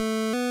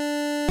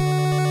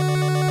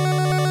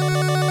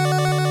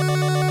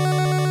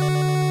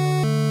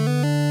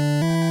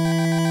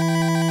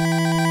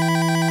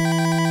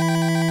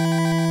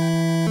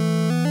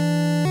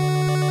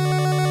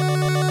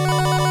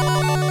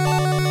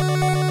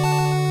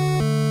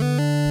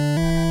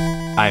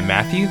I'm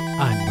Matthew.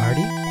 I'm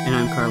Marty. And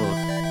I'm Carlos.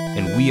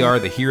 And we are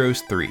the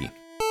Heroes 3.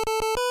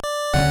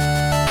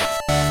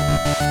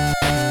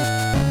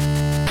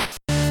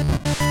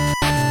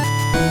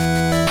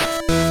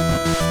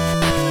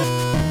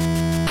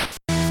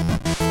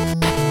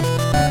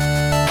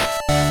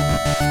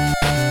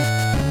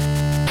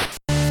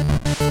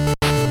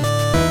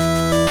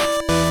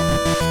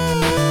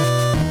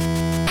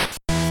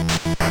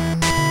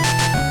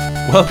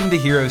 Welcome to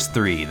Heroes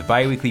 3, the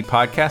bi-weekly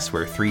podcast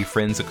where three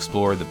friends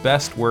explore the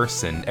best,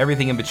 worst, and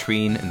everything in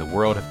between in the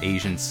world of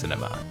Asian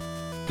cinema.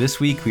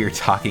 This week we are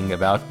talking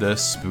about the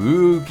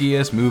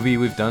spookiest movie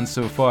we've done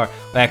so far.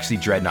 Actually,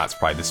 Dreadnought's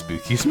probably the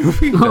spookiest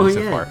movie we've done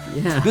so far.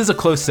 Yeah. This is a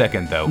close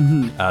second, though.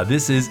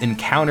 This is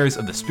Encounters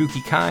of the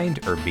Spooky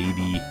Kind, or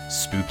maybe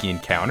Spooky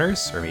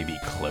Encounters, or maybe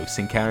Close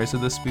Encounters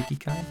of the Spooky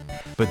Kind.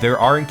 But there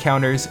are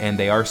encounters, and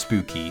they are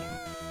spooky.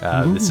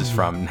 This is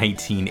from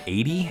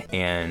 1980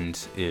 and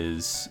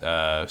is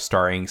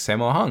starring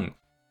Sammo Hung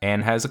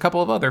and has a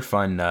couple of other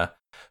fun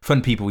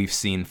people we've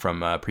seen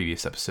from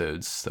previous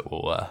episodes that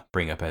we'll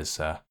bring up as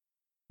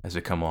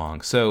we come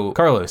along. So,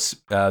 Carlos,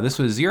 this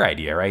was your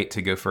idea, right,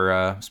 to go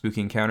for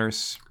spooky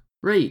encounters?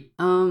 Right.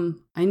 I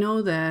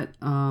know that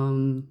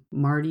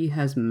Marty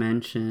has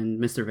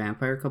mentioned Mr.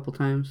 Vampire a couple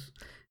times,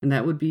 and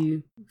that would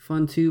be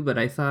fun too. But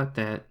I thought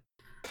that.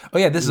 Oh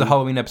yeah, this is a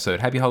Halloween episode.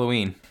 Happy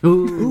Halloween!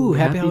 Ooh,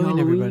 happy Halloween,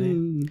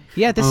 everybody!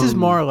 Yeah, this is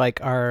more like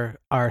our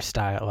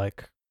style,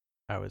 like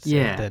I would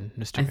say, than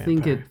Mr. Vampire. I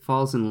think it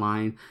falls in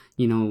line.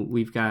 You know,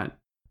 we've got.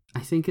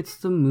 I think it's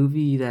the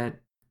movie that.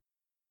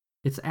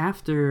 It's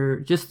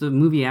just the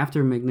movie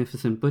after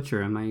Magnificent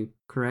Butcher. Am I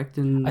correct?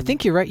 I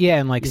think you're right. Yeah,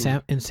 and like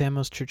in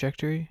Sammo's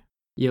trajectory.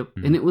 Yep,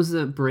 and it was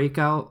a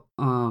breakout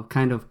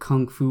kind of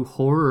kung fu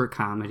horror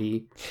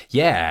comedy.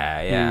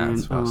 Yeah,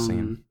 that's what I was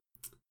saying.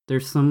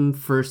 There's some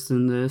firsts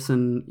in this,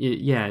 and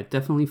it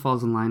definitely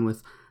falls in line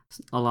with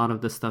a lot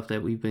of the stuff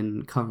that we've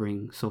been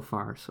covering so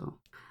far. So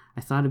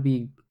I thought it'd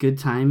be good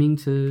timing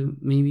to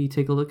maybe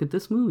take a look at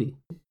this movie.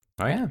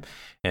 Oh yeah,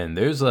 and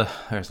there's a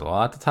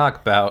lot to talk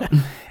about,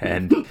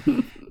 and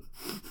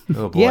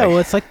oh boy. Yeah, well,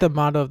 it's like the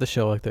motto of the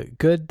show, like the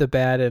good, the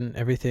bad, and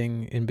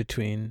everything in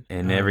between.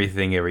 And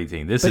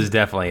everything. This is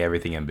definitely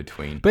everything in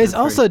between. But it's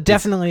also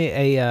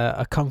definitely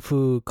a kung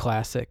fu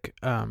classic.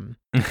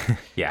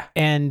 Yeah.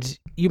 And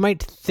you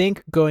might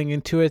think going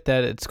into it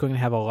that it's going to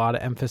have a lot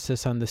of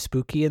emphasis on the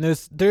spooky, and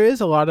there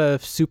is a lot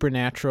of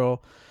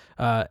supernatural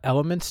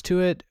elements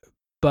to it.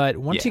 But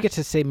once you get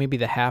to, say, maybe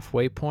the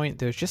halfway point,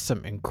 there's just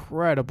some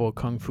incredible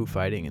kung fu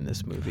fighting in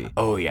this movie.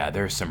 Oh, yeah.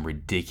 There's some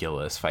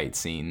ridiculous fight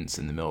scenes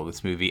in the middle of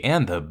this movie.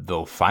 And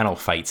the final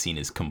fight scene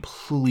is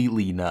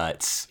completely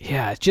nuts.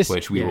 Yeah,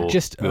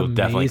 we'll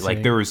definitely...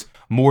 Like, there was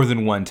more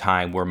than one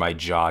time where my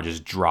jaw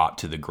just dropped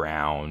to the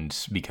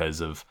ground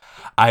because of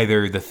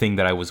either the thing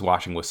that I was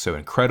watching was so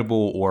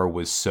incredible or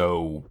was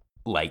so,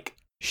 like...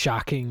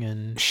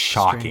 Shocking,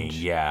 strange.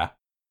 Yeah.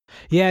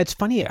 Yeah, it's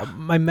funny.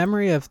 My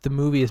memory of the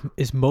movie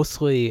is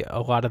mostly a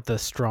lot of the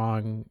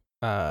strong,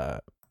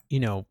 fight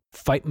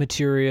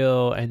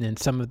material, and then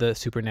some of the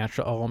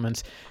supernatural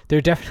elements. There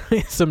are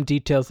definitely some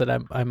details that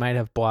I might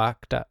have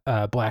blacked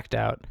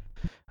out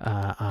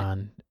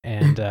on,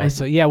 and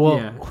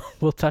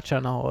we'll touch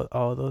on all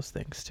of those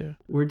things too.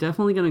 We're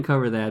definitely going to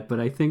cover that, but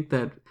I think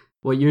that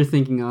what you're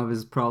thinking of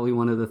is probably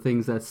one of the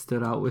things that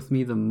stood out with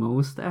me the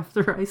most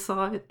after I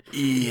saw it.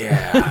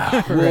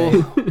 Yeah,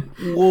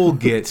 we'll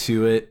get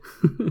to it.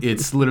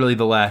 It's literally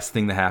the last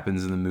thing that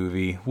happens in the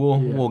movie.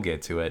 We'll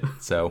get to it.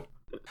 So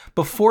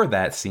before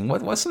that scene,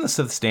 what's some of the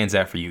stuff that stands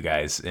out for you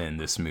guys in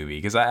this movie?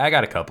 Because I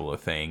got a couple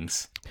of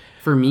things.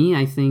 For me,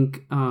 I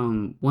think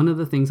one of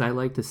the things I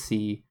like to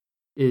see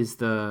is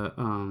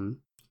the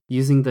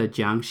using the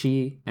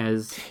Jiangshi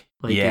as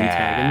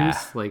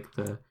antagonists, like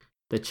the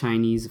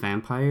Chinese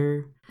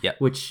vampire,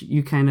 which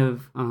you kind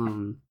of,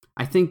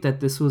 I think that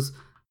this was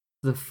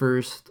the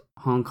first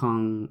Hong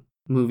Kong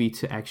movie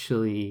to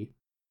actually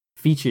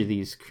feature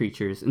these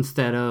creatures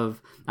instead of,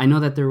 I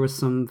know that there was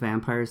some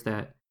vampires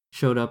that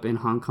showed up in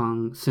Hong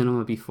Kong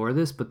cinema before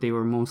this, but they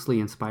were mostly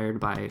inspired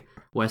by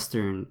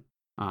Western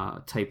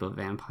type of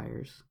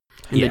vampires.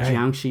 And the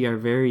Jiangshi are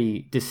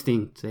very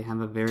distinct. They have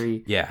a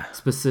very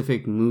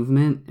specific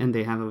movement, and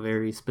they have a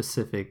very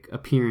specific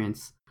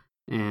appearance.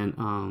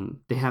 And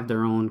they have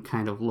their own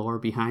kind of lore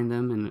behind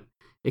them, and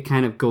it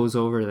kind of goes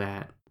over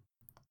that.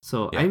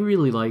 So I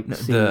really like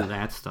seeing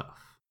that stuff.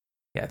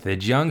 Yeah, the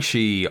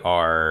Jiangshi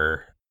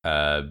are,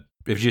 if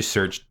you just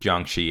search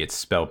Jiangshi, it's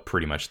spelled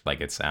pretty much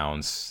like it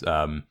sounds.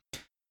 They're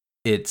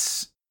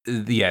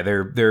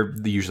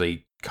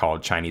usually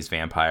called Chinese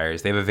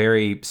vampires. They have a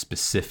very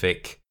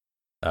specific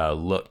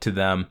look to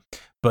them,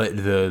 but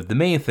the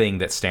main thing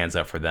that stands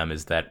out for them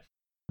is that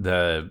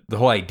the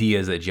whole idea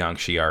is that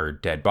Jiangshi are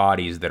dead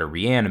bodies that are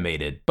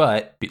reanimated,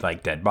 but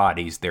like dead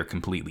bodies, they're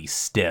completely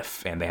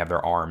stiff and they have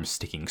their arms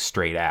sticking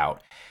straight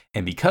out.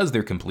 And because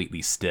they're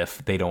completely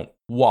stiff, they don't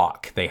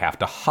walk. They have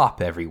to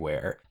hop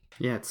everywhere.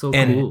 Yeah, it's so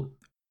cool.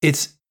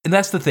 And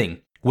that's the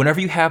thing.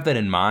 Whenever you have that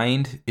in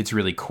mind, it's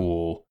really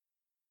cool.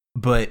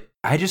 But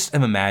I just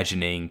am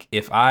imagining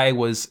if I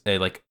was a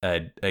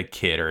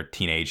kid or a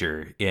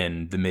teenager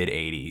in the mid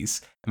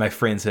 80s, and my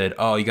friend said,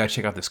 "Oh, you got to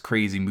check out this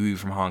crazy movie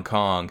from Hong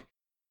Kong."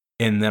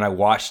 And then I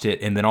watched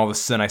it, and then all of a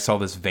sudden I saw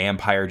this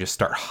vampire just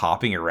start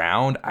hopping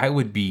around. I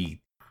would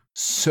be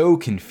so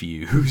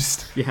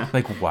confused. Yeah.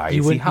 Like, why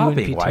is he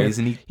hopping? Why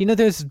isn't he? You know,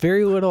 there's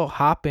very little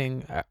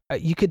hopping.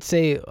 You could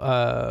say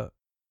a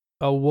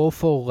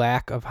woeful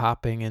lack of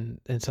hopping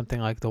in something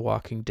like The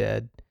Walking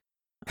Dead.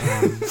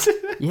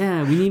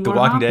 Yeah, we need The more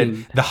Walking hopping.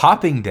 Dead. The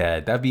Hopping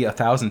Dead. That'd be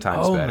 1,000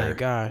 times better. Oh my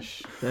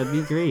gosh. That'd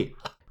be great.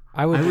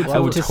 I would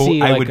love to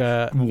see I like would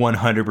a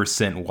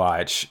 100%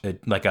 watch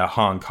like a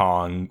Hong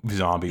Kong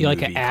zombie movie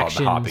like an called The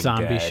action Hopping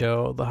zombie Dead.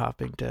 show, The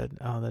Hopping Dead.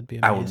 Oh, that'd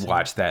be I amazing. would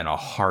watch that in a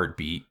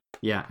heartbeat.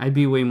 Yeah, I'd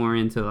be way more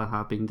into The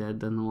Hopping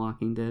Dead than The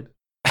Walking Dead.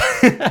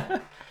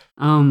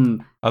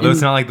 Although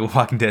it's not like The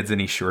Walking Dead's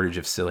any shortage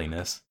of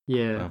silliness.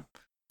 Yeah. Oh.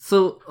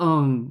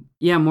 So,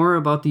 yeah, more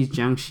about these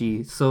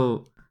Jiangshi.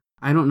 So,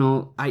 I don't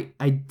know.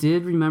 I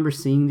did remember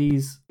seeing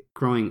these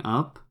growing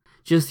up,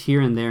 just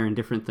here and there in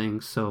different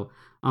things. So,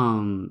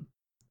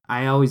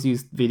 I always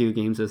used video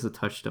games as a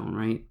touchstone,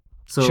 right?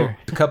 So, Sure.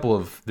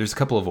 There's a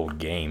couple of old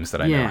games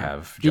that I know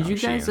have. Did you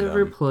Jiangshi guys in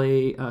ever them.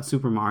 play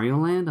Super Mario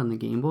Land on the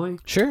Game Boy?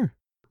 Sure.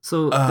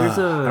 So there's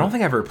I don't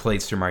think I ever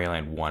played Super Mario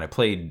Land 1. I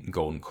played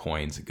Golden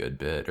Coins a good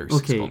bit, or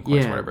Six okay, Golden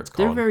Coins, yeah, whatever it's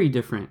called. they're very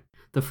different.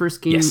 The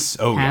first game Yes.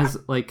 Oh, has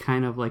like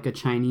kind of like a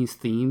Chinese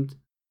themed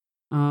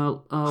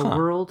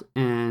world,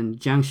 and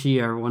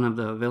Jiangxi are one of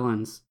the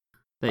villains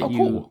that you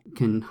cool.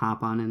 can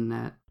hop on in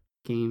that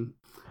game.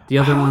 The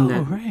other one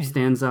that right.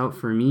 stands out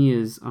for me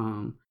is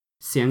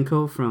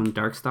Xianko from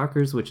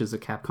Darkstalkers, which is a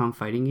Capcom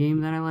fighting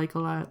game that I like a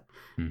lot.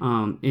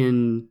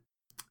 In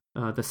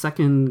the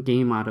second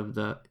game out of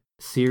the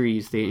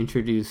series, they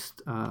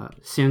introduced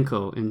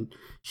Xianko, and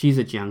she's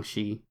a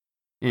Jiangxi,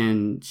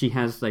 and she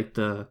has like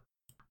the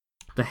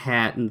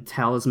hat and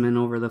talisman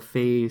over the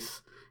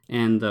face,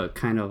 and the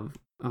kind of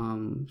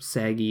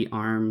saggy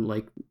arm,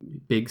 like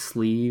big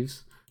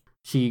sleeves.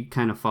 She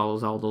kind of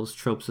follows all those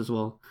tropes as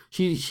well.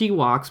 She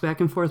walks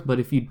back and forth, but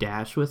if you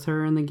dash with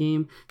her in the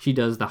game, she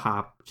does the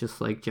hop just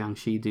like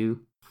Jiangxi do.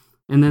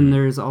 And then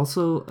there's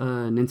also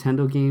a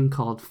Nintendo game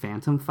called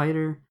Phantom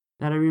Fighter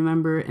that I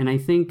remember, and I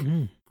think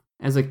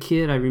as a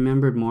kid I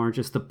remembered more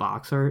just the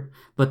box art,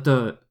 but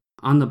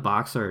on the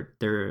box art,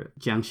 their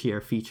Jiangxi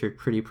are featured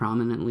pretty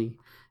prominently.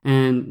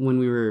 And when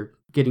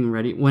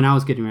I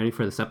was getting ready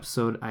for this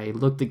episode, I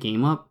looked the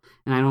game up,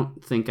 and I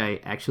don't think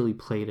I actually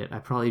played it. I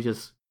probably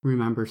just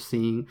remember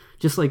seeing,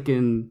 just like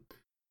in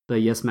the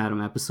Yes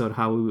Madam episode,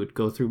 how we would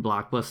go through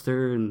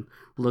Blockbuster and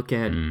look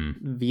at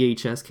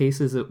VHS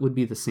cases. It would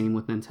be the same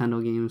with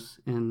Nintendo games,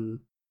 and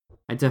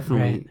I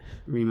definitely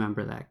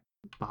remember that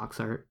box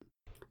art.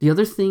 The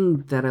other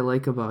thing that I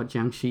like about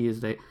Jiangxi is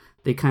that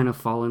they kind of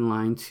fall in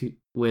line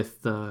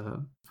with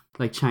the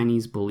like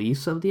Chinese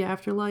beliefs of the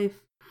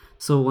afterlife.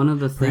 So one of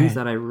the things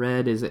that I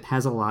read is it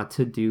has a lot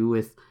to do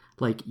with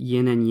like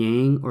yin and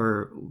yang,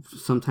 or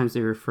sometimes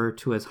they refer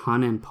to as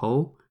Han and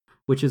Po,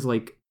 which is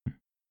like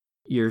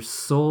your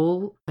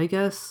soul, I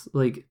guess.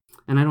 Like,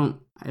 and I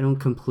don't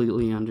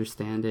completely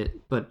understand it,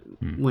 but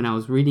when I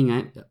was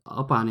reading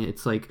up on it,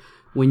 it's like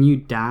when you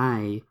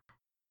die,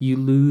 you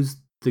lose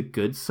the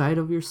good side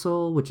of your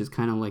soul, which is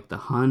kind of like the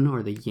Han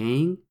or the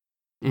Yang,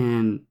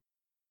 and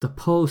the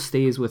Po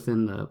stays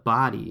within the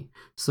body.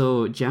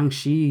 So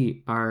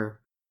Jiangxi are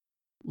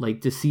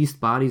like deceased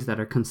bodies that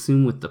are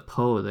consumed with the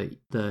Po,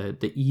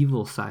 the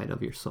evil side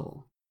of your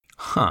soul.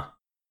 Huh.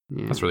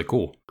 Yeah. That's really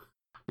cool.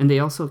 And they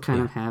also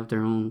kind of have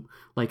their own,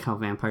 like how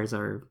vampires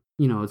are,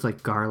 it's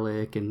like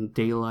garlic and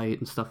daylight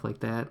and stuff like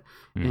that.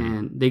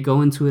 And they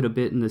go into it a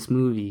bit in this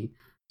movie.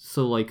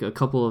 So like a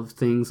couple of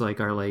things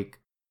like are like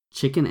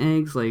chicken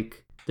eggs,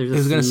 like there's I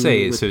was gonna scene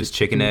say, with so is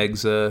chicken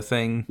eggs a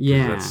thing? 'Cause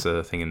Yeah. that's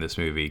a thing in this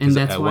movie. and 'Cause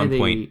that's at why one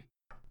point,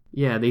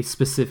 they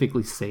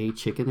specifically say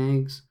chicken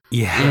eggs.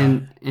 yeah,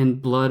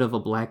 And blood of a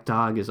black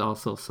dog is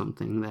also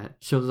something that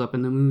shows up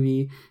in the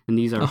movie, and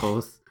these are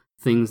both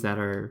things that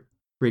are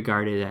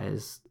regarded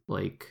as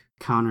like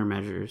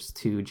countermeasures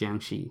to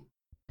Jiangxi.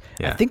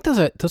 I think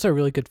those are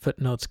really good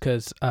footnotes,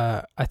 because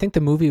I think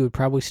the movie would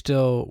probably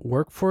still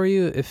work for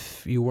you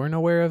if you weren't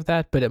aware of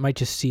that, but it might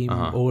just seem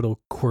a little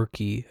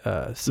quirky,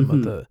 some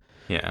of the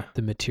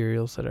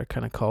materials that are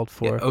kind of called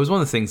for. Yeah, it was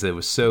one of the things that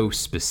was so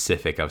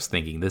specific. I was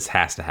thinking this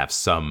has to have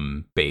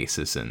some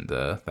basis in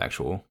the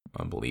actual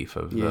belief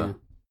of the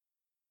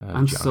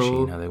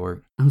Jiangxi and how they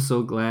work. I'm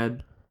so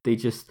glad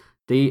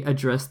they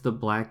addressed the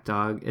black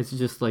dog. It's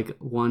just like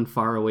one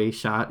far away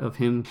shot of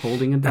him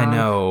holding a dog. I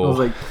know. I was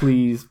like,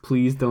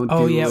 please don't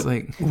do yeah, it.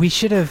 Like, we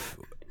should have.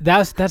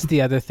 That's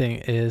the other thing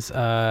is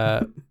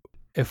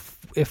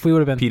if we would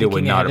have been PETA would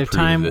thinking not ahead of approve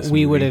time, this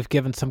we would movie. have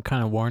given some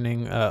kind of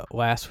warning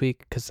last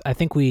week, because I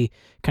think we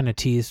kind of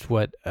teased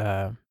what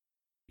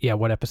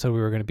episode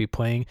we were going to be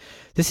playing.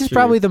 This is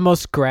probably the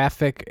most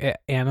graphic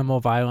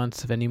animal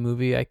violence of any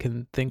movie I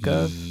can think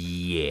of.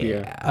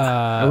 yeah.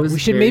 I was We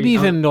should very- maybe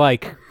even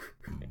like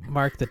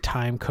mark the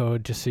time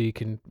code just so you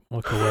can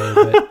look away.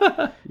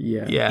 But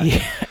Yeah.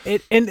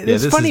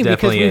 It's funny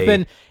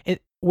because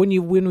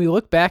when we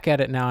look back at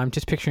it now, I'm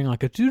just picturing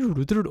like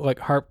like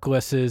harp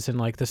glisses and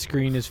like the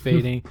screen is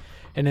fading,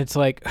 and it's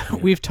like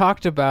we've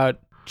talked about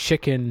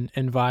chicken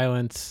and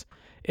violence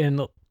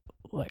in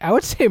like I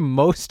would say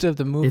most of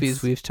the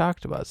movies we've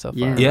talked about so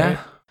far. Yeah. Right?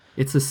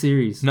 It's a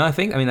series. No, I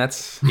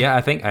guess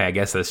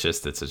it's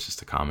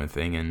just a common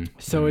thing, and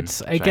so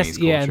it's I Chinese guess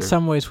culture. in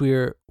some ways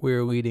we're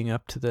leading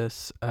up to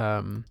this.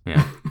 Yeah.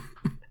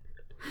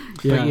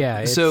 But yeah.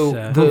 It's, So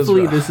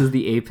hopefully this is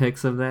the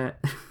apex of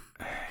that.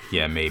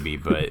 Yeah, maybe,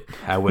 but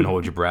I wouldn't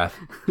hold your breath.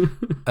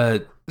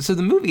 So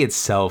the movie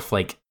itself,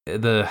 like I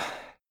don't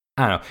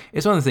know,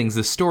 it's one of the things.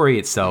 The story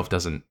itself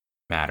doesn't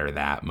matter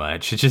that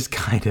much. It just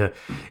kind of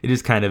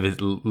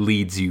it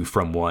leads you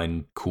from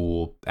one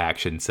cool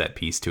action set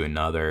piece to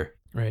another.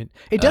 Right.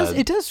 It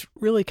does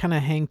really kind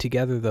of hang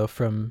together though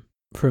from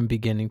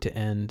beginning to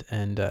end,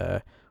 and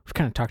we've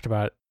kind of talked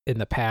about in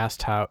the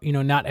past how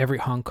not every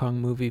Hong Kong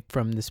movie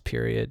from this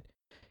period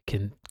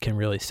can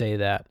really say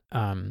that.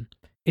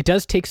 It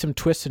does take some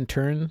twists and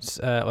turns,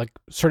 like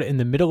sort of in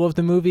the middle of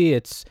the movie.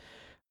 It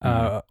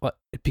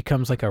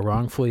becomes like a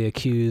wrongfully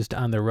accused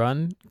on the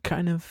run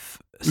kind of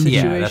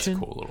situation. Yeah, that's a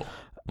cool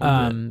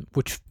little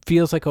which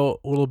feels like a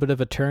little bit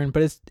of a turn,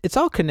 but it's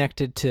all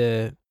connected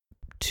to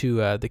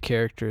the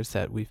characters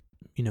that we've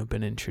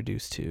been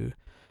introduced to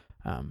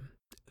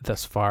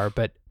thus far.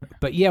 But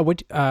yeah,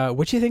 what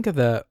do you think of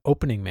the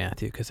opening,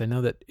 Matthew? Because I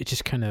know that it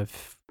just kind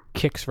of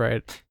kicks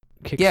right.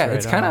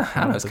 It's kind of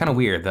I don't know. It's kind of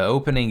weird. The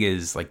opening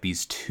is like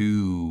these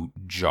two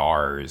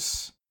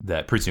jars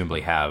that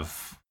presumably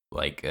have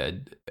like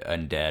a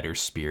undead or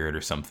spirit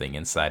or something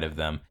inside of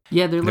them.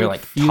 Yeah, they're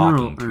like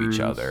talking to each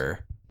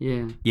other.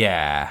 Yeah.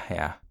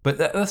 Yeah. But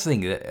that's the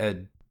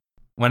thing.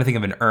 When I think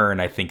of an urn,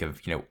 I think of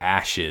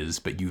ashes,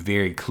 but you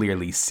very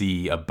clearly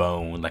see a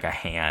bone, like a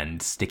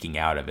hand sticking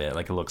out of it,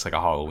 like it looks like a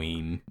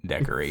Halloween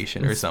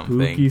decoration or something.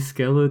 Spooky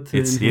skeleton.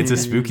 It's a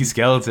spooky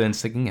skeleton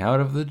sticking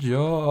out of the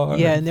jar.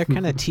 Yeah, and they're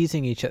kind of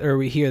teasing each other. Or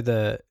we hear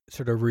the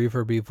sort of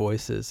reverby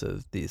voices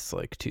of these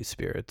like two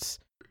spirits.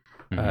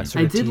 I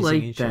did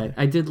like that.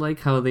 I did like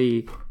how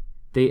they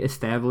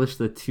established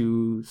the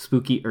two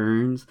spooky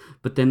urns,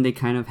 but then they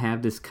kind of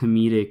have this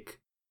comedic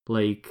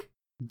like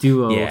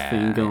duo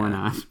thing going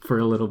on for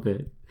a little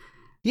bit.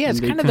 Yeah, it's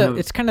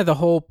kind of the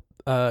whole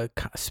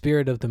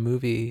spirit of the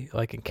movie,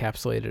 like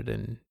encapsulated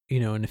in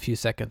in a few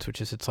seconds, which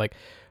is it's like,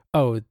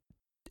 oh,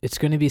 it's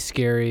going to be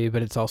scary,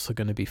 but it's also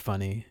going to be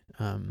funny.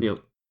 Yep.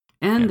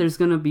 And there's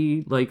going to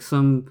be like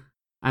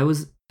I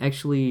was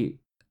actually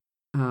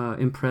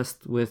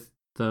impressed with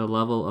the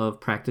level of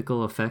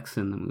practical effects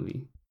in the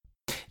movie.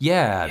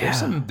 Yeah,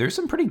 there's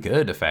some pretty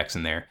good effects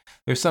in there.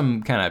 There's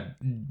some kind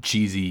of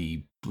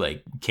cheesy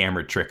like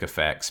camera trick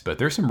effects, but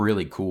there's some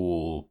really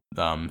cool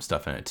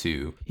stuff in it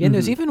too. Yeah, and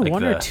there's even like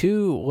one or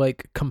two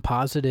like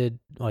composited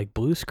like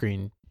blue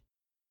screen.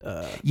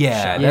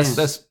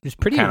 That's it's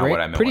pretty what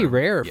I meant. Pretty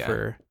rare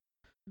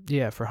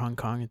for Hong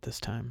Kong at this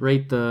time.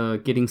 Right, the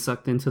getting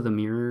sucked into the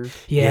mirror.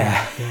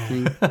 Yeah.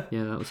 Thing.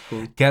 Yeah, that was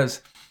cool.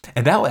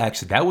 And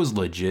that was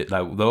legit.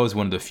 That was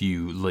one of the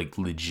few like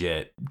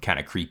legit kind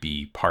of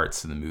creepy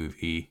parts of the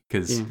movie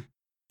because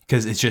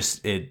it's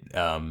just at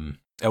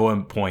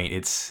one point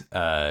it's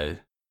I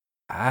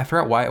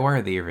forgot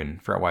why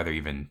they're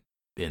even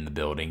in the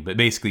building, but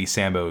basically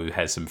Sambo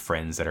has some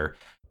friends that are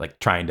like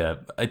trying to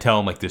tell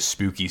him like this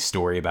spooky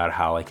story about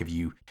how like if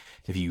you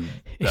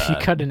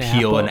cut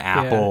peel an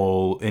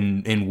apple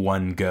in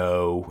one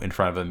go in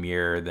front of a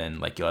mirror, then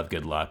like you'll have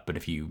good luck, but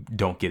if you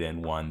don't get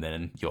in one,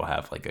 then you'll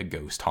have like a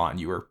ghost haunt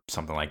you or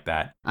something like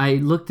that. I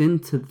looked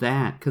into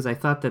that because I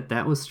thought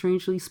that was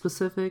strangely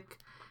specific,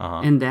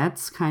 and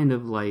that's kind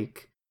of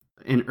like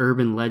an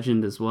urban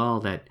legend as well,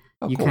 that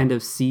you kind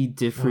of see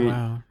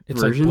different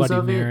versions like Bloody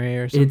of Mary it.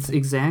 or something. It's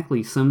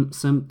exactly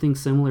something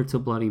similar to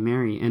Bloody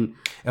Mary, and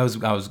I was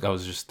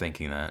just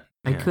thinking that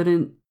I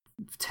couldn't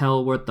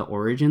tell what the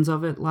origins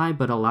of it lie,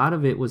 but a lot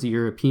of it was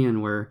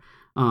European, where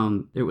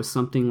there was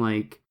something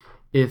like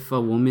if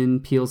a woman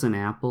peels an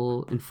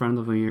apple in front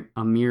of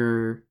a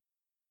mirror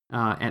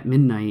at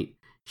midnight,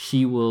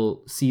 she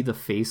will see the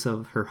face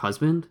of her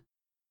husband,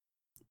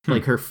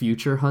 like her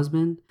future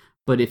husband.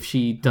 But if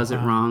she does it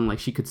wrong, like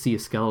she could see a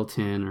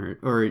skeleton,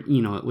 or it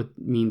would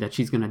mean that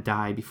she's gonna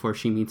die before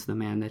she meets the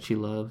man that she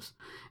loves.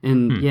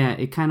 And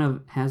it kind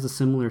of has a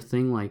similar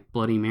thing like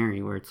Bloody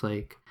Mary, where it's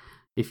like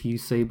if you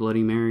say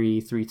Bloody Mary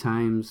 3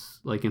 times,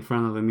 like in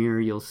front of a mirror,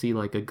 you'll see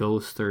like a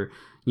ghost, or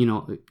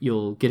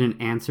you'll get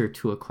an answer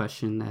to a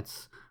question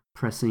that's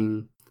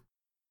pressing.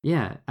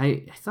 Yeah,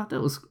 I thought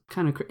that was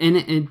kind of and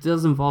it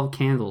does involve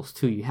candles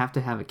too. You have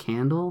to have a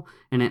candle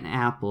and an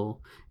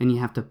apple, and you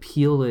have to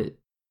peel it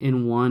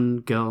in one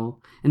go.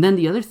 And then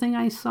the other thing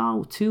I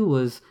saw too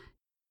was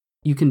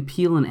you can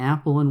peel an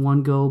apple in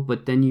one go,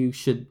 but then you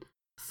should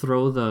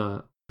throw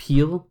the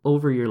peel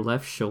over your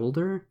left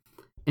shoulder,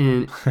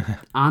 and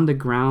on the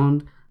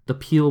ground the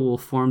peel will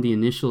form the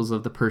initials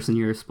of the person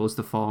you're supposed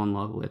to fall in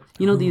love with.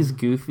 You know, these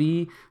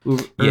goofy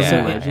urban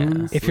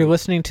legends. If you're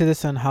listening to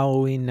this on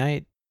Halloween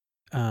night,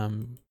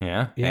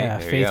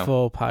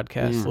 faithful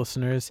podcast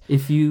listeners,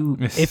 if you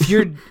have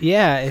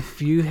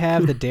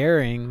the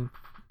daring,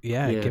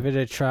 give it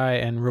a try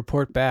and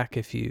report back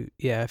if you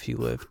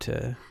live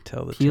to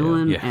tell the peel tale.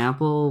 an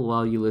apple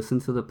while you listen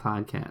to the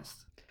podcast.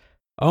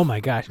 Oh my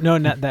gosh, no,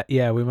 not that.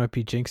 Yeah, we might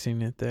be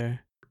jinxing it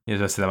there.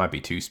 Yeah, so that might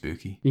be too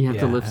spooky. You have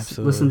to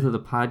listen to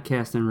the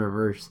podcast in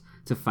reverse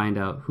to find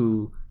out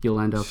who you'll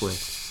end up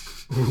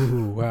with.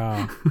 Ooh,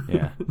 wow.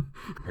 Yeah.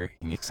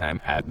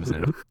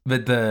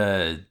 But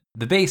the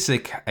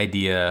basic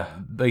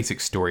idea, basic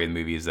story of the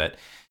movie is that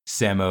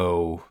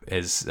Sammo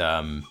is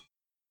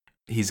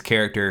he's a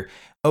character.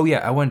 Oh yeah,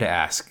 I wanted to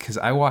ask because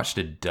I watched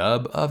a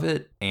dub of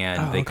it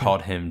and they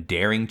called him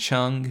Daring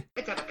Chung.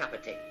 Let's have a cup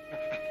of tea.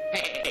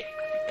 Hey,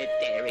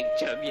 Daring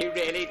Chung, you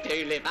really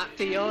do live up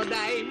to your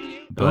name.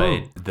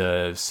 But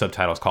the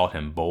subtitles called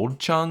him Bold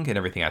Chung, and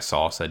everything I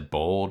saw said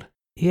bold.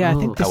 Yeah, I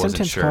think the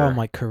sentence call him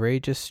like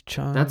Courageous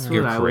Chung. That's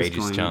what I was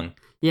going. Chung.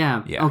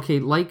 Yeah. Okay.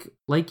 Like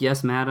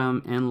Yes,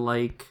 Madam, and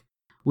like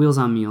Wheels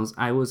on Meals,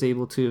 I was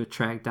able to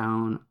track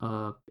down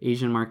a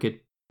Asian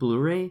market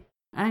Blu-ray.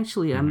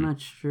 Actually, I'm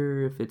not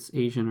sure if it's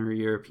Asian or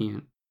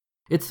European.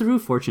 It's through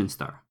Fortune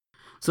Star,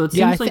 so it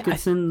seems like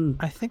it's in.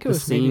 I think it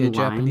was maybe a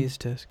Japanese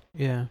disc.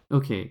 Yeah.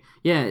 Okay.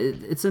 Yeah,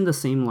 it's in the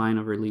same line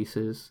of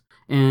releases,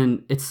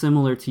 and it's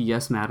similar to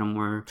Yes, Madam,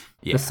 where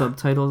the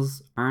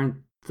subtitles aren't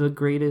the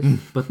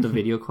greatest, but the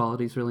video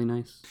quality is really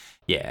nice.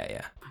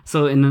 Yeah.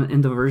 So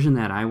in the version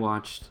that I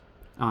watched,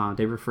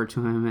 they refer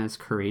to him as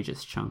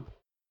Courageous Chung.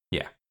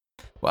 Yeah.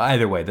 Well,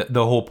 either way,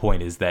 the whole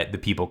point is that the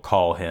people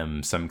call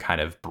him some kind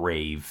of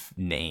brave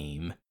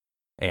name,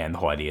 and the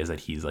whole idea is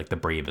that he's like the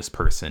bravest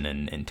person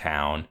in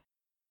town,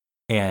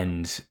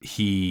 and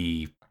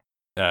he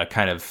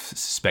kind of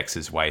suspects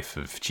his wife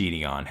of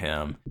cheating on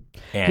him.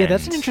 And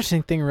that's an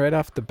interesting thing right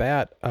off the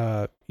bat.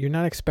 You're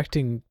not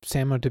expecting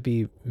Sammo to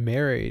be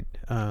married.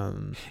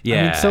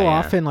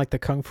 Often like the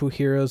kung fu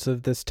heroes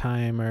of this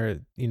time are,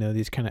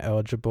 these kind of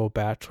eligible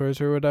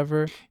bachelors or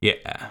whatever.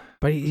 Yeah.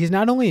 But he's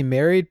not only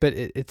married, but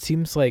it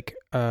seems like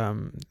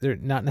they're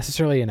not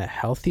necessarily in a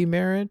healthy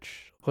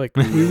marriage. Like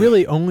we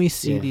really only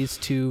see these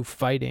two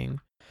fighting.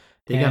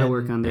 They got to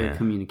work on their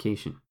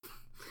communication.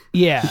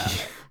 Yeah.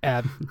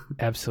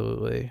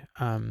 Absolutely.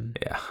 And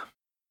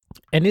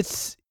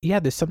it's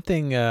there's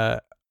something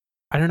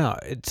I don't know,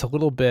 it's a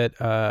little bit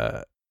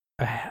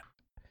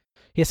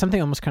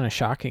something almost kind of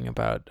shocking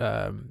about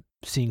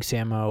seeing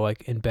Sammo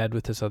like in bed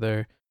with this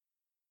other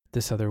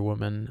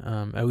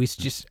woman. At least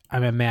just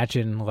I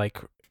imagine like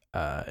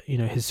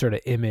his sort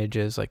of image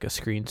as like a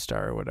screen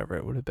star or whatever.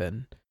 It would have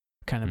been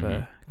kind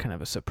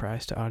of a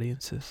surprise to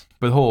audiences.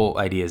 But the whole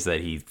idea is that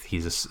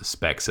he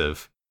suspects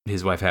of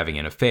his wife having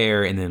an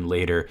affair, and then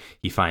later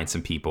he finds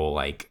some people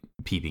like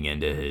peeping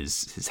into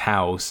his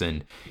house,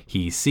 and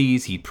he's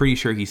pretty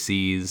sure he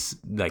sees,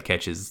 like,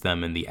 catches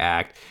them in the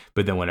act,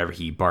 but then whenever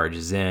he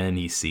barges in,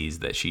 he sees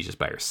that she's just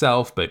by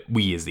herself. But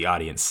we as the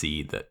audience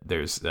see that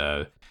there's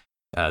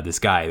this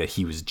guy that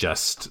he was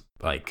just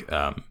like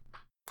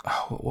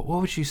what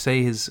would you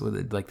say his,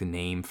 like, the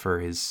name for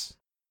his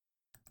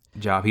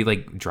job? He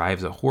like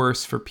drives a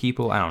horse for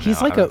people. I don't know.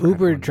 He's like a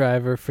Uber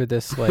driver for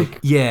this like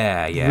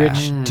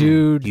rich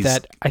dude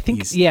that I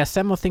think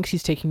Sammo thinks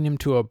he's taking him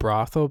to a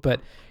brothel,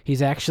 but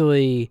he's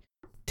actually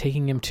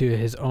taking him to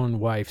his own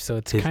wife. So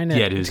it's kind of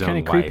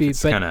creepy.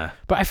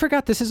 But I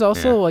forgot this is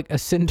also like a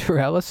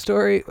Cinderella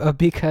story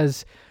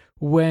because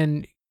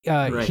when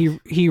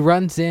he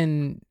runs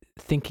in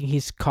thinking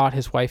he's caught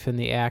his wife in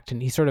the act,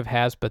 and he sort of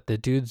has, but the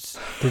dude's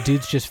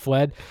just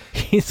fled.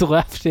 He's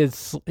left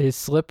his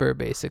slipper,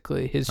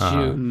 basically his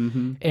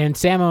shoe, and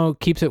Sammo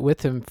keeps it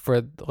with him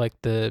for like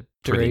the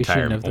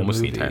duration of the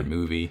entire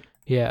movie.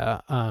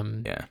 Yeah.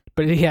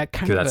 But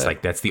kind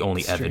of that's the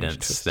only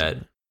evidence that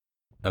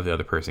of the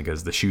other person,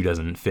 because the shoe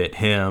doesn't fit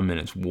him and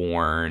it's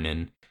worn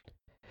and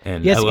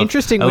it's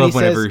interesting when he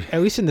says,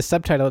 at least in the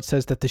subtitle, it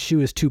says that the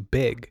shoe is too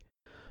big.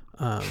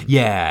 For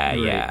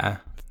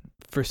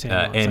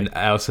Sammo, and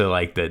I also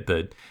like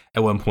that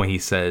at one point he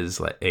says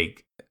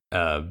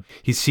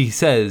he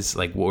says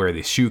like where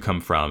the shoe come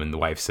from, and the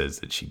wife says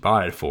that she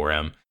bought it for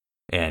him,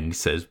 and he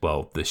says,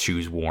 well, the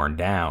shoe's worn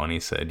down. And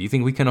he said, do you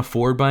think we can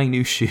afford buying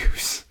new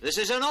shoes? This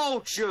is an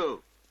old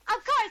shoe. Of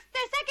course,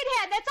 they're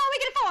secondhand. That's all we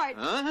can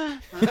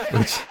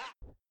afford.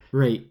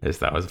 Right.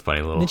 That was a funny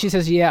little. And then she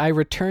says, I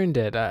returned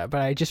it, but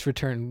I just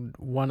returned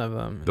one of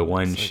them. The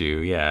one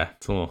shoe,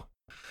 it's a little.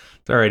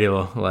 It's already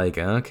like,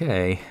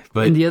 okay.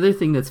 But and the other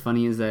thing that's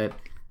funny is that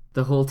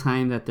the whole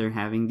time that they're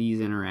having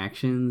these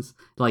interactions,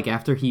 like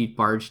after he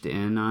barged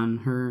in on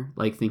her,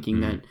 like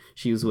thinking that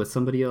she was with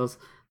somebody else,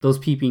 those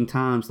peeping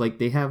Toms, like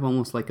they have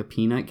almost like a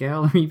peanut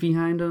gallery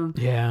behind them.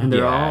 Yeah. And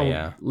they're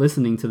all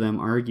listening to them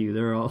argue.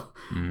 They're all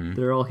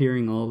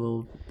hearing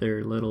all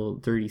their little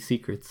dirty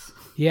secrets.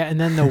 Yeah,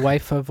 and then the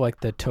wife of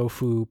like the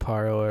tofu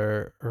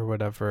parlor or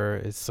whatever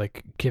is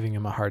like giving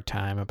him a hard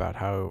time about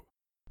how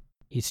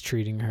he's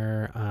treating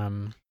her.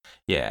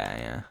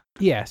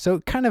 Yeah, so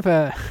kind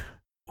of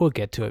we'll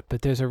get to it,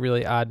 but there's a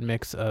really odd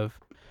mix of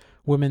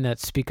women that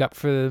speak up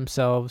for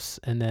themselves,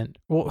 and then,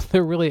 well,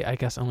 there are really, I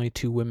guess, only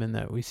two women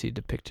that we see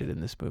depicted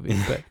in this movie,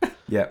 but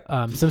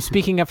some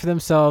speaking up for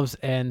themselves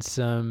and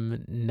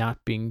some not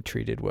being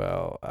treated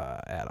well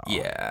at all.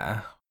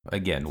 Yeah.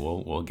 Again,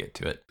 we'll get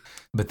to it.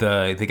 But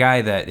the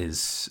guy that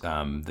is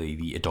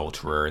the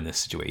adulterer in this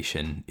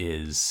situation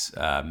is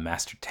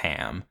Master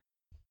Tam,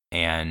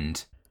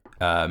 and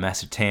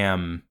Master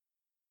Tam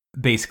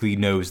basically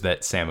knows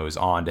that Sammo's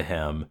on to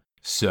him,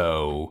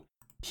 so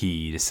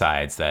he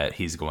decides that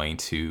he's going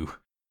to,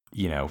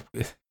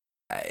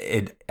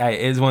 it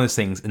is one of those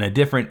things in a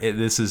different.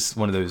 This is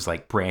one of those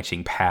like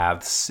branching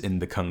paths in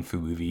the kung fu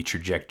movie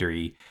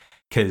trajectory.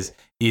 Because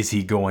is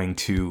he going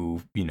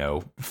to,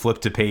 flip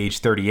to page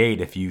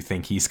 38 if you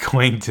think he's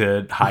going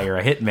to hire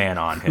a hitman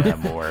on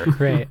him or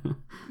right.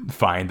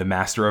 find the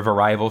master of a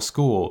rival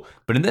school?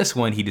 But in this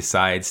one, he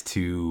decides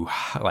to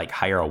like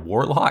hire a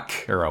warlock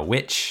or a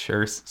witch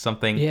or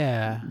something.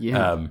 Yeah.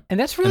 And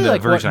that's really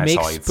like what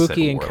makes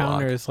Spooky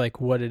Encounters like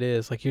what it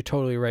is. Like, you're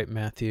totally right,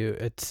 Matthew.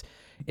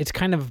 It's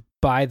kind of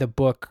by the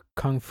book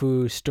kung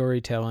fu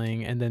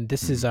storytelling, and then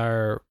this is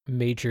our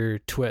major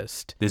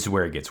twist. This is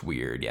where it gets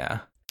weird,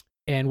 yeah.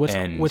 And what's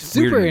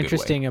super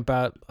interesting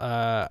about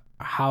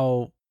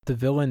how the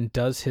villain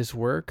does his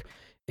work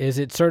is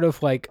it's sort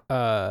of like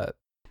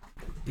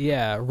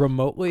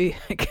remotely,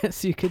 I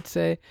guess you could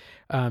say.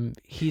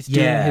 He's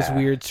doing his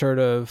weird sort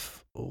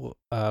of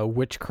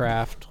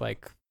witchcraft,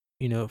 like,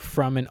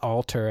 from an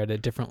altar at a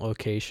different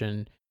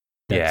location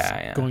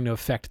that's going to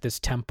affect this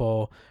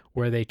temple,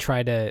 where they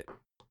try to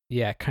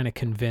kind of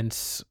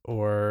convince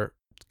or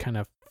kind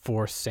of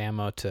force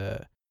Sammo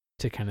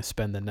to kind of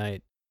spend the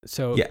night.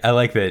 So yeah, I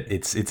like that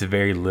it's a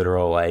very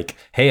literal, like,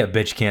 hey, a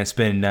bitch can't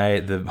spend a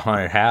night at the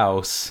haunted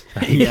house.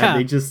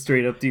 They just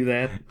straight up do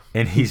that.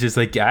 And he's just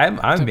like, I'm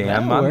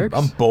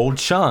bold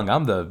Chung.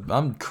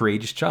 I'm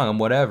courageous Chung. I'm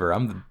whatever.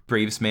 I'm the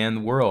bravest man in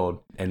the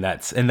world. And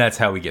that's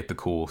how we get the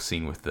cool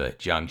scene with the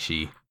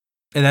Jiangshi.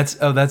 And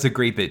that's a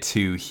great bit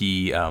too.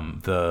 He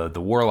the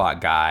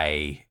warlock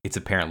guy, it's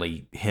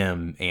apparently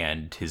him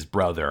and his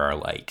brother are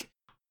like,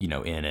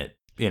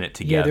 in it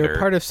together. Yeah, they're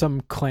part of some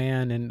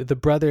clan, and the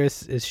brother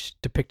is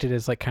depicted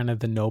as like kind of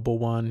the noble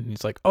one.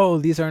 He's like, oh,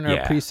 these aren't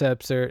our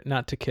precepts, or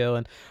not to kill.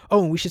 And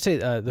we should say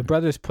the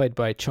brother's played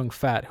by Chung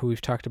Fat, who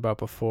we've talked about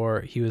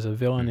before. He was a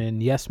villain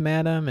in Yes,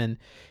 Madam, and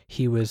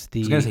he was the.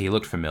 I was gonna say he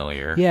looked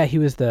familiar. Yeah, he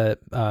was the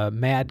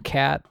Mad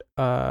Cat.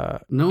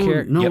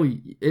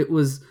 It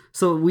was.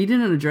 So we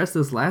didn't address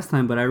this last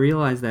time, but I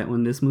realized that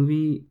when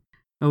we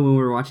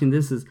were watching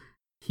this,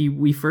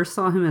 we first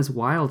saw him as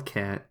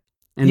Wildcat.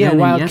 And then in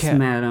Yes,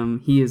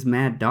 Madam, he is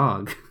Mad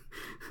Dog.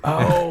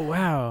 Oh,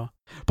 wow.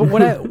 But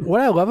what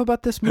I love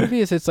about this movie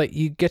is it's like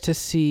you get to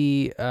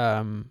see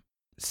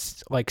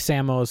like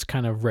Sammo's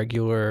kind of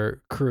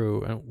regular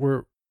crew, and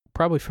we're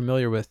probably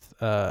familiar with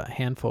a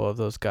handful of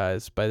those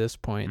guys by this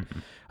point.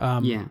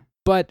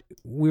 But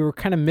we were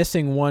kind of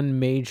missing one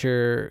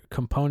major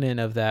component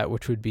of that,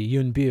 which would be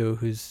Yun Bu,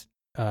 who's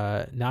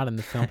not in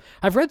the film.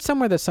 I've read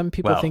somewhere that some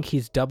people think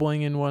he's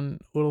doubling in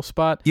one little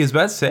spot. He was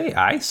about to say,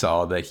 I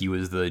saw that he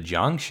was the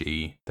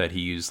Jiangshi, that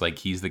he's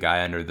the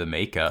guy under the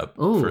makeup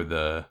for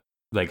the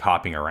like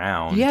hopping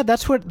around. Yeah,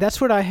 that's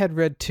what I had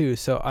read too.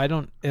 So I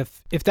don't,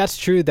 if that's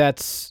true,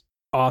 that's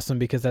awesome,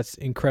 because that's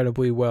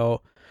incredibly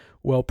well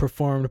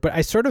performed. But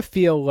I sort of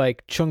feel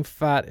like Chung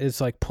Fat is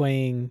like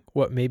playing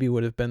what maybe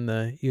would have been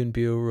the Yun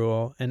Bu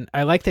role, and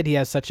I like that he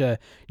has such a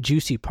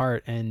juicy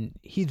part, and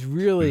he's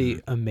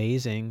really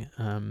amazing.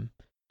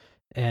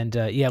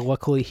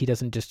 Luckily he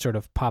doesn't just sort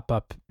of pop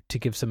up to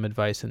give some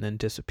advice and then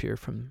disappear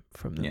from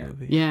the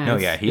movie.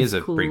 Yeah, he has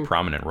a pretty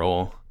prominent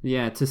role.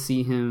 Yeah, to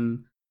see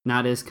him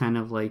not as kind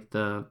of like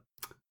the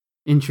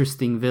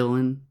interesting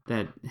villain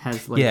that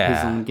has like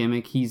his own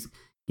gimmick. He's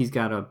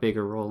got a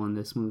bigger role in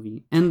this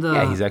movie, and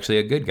he's actually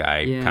a good guy,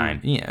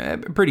 a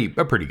pretty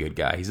good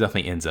guy. He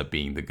definitely ends up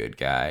being the good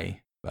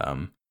guy.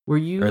 Or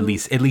at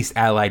least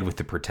allied with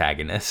the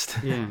protagonist?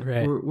 Yeah,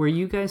 right. Were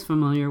you guys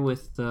familiar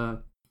with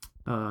the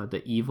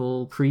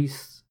evil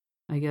priest,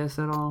 I guess,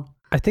 at all?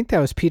 I think that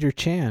was Peter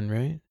Chan,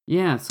 right?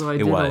 Yeah, so I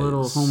did a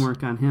little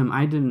homework on him.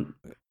 I didn't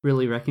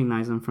really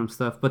recognize him from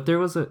stuff, but there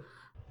was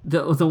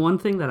the one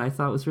thing that I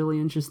thought was really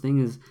interesting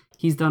is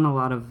he's done a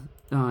lot of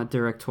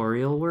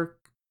directorial work.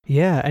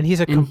 Yeah, and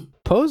he's a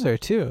composer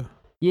too.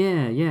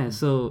 Yeah.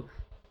 So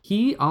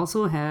he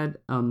also had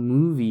a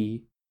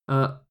movie,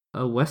 a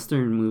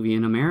Western movie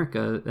in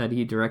America that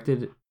he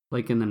directed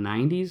like in the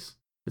 90s.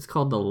 It's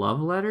called The Love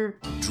Letter.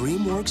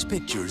 DreamWorks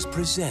Pictures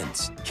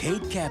presents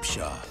Kate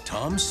Capshaw,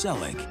 Tom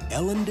Selleck,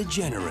 Ellen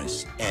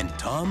DeGeneres, and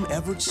Tom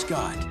Everett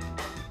Scott.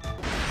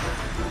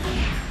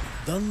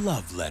 The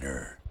Love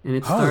Letter. And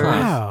it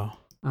stars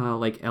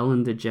like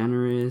Ellen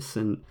DeGeneres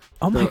and...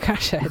 Oh my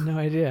gosh, I had no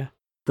idea.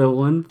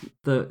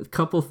 The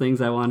couple things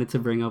I wanted to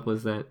bring up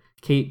was that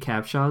Kate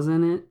Capshaw's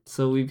in it,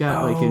 so we've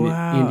got like an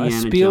Indiana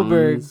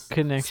Jones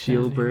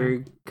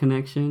Spielberg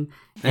connection,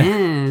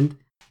 and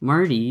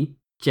Marty,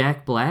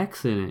 Jack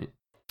Black's in it.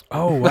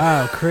 Oh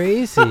wow,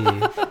 crazy!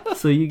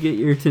 So you get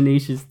your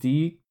Tenacious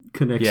D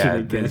connection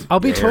again.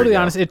 I'll be There totally we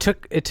go. honest. It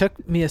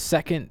took me a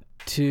second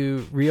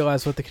to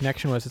realize what the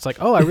connection was. It's like,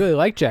 oh, I really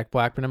like Jack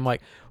Black, but I'm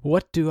like,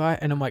 what do I?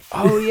 And I'm like,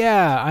 oh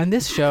yeah, on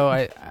this show,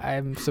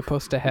 I'm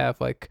supposed to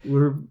have like a we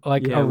gotta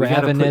put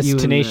ravenous you in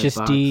that Tenacious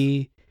box.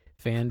 D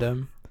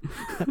fandom.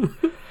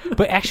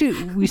 But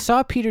actually, we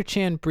saw Peter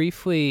Chan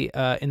briefly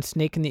in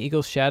Snake in the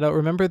Eagle's Shadow.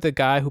 Remember the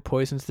guy who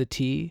poisons the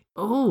tea?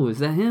 Oh, is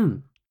that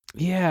him?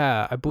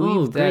 Yeah, I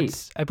believe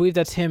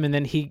that's him. And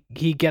then he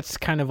gets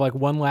kind of like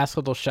one last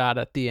little shot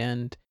at the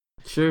end.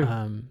 Sure.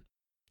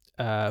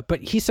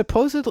 But he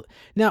supposedly.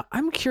 Now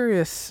I'm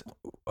curious.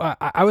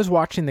 I was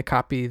watching the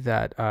copy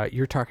that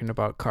you're talking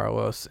about,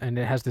 Carlos, and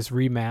it has this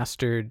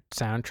remastered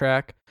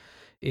soundtrack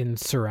in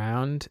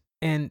surround.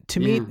 And to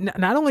me,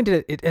 not only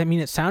did it, I mean,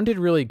 it sounded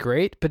really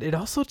great, but it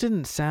also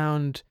didn't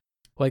sound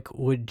like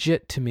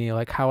legit to me,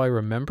 like how I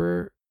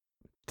remember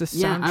the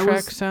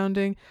soundtrack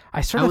sounding.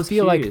 I sort of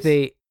feel like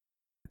they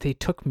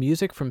took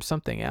music from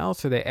something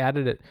else, or they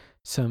added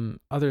some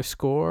other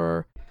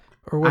score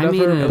or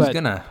whatever. I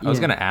was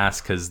gonna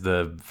ask, because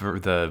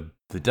the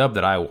dub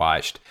that I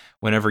watched,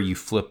 whenever you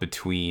flip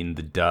between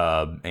the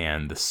dub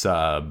and the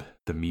sub,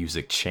 the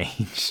music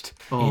changed.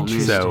 Oh,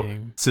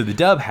 interesting. So the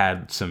dub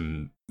had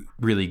some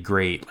really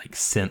great like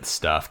synth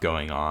stuff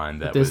going on.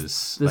 That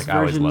was like, I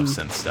always love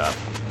synth stuff.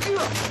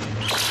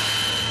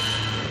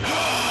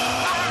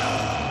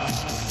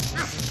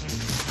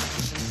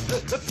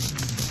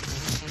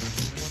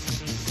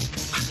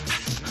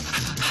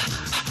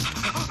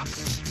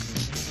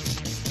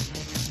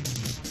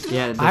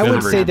 Yeah, I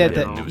would say that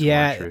it was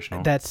yeah, more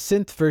traditional. that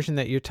synth version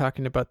that you're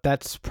talking about,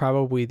 that's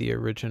probably the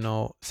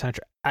original soundtrack.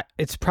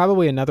 It's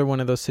probably another one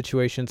of those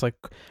situations like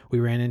we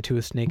ran into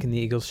a Snake in the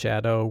Eagle's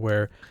Shadow,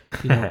 where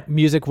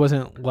music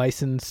wasn't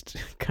licensed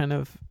kind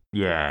of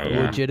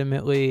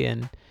legitimately,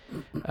 and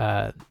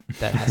that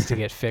has to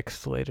get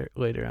fixed later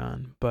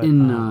on. But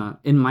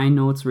in my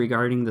notes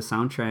regarding the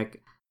soundtrack,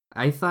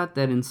 I thought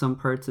that in some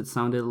parts it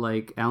sounded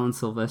like Alan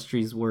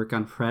Silvestri's work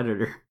on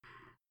Predator.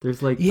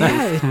 There's like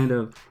this kind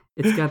of,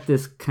 it's got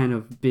this kind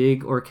of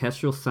big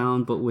orchestral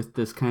sound, but with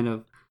this kind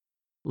of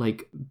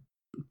like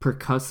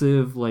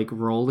percussive like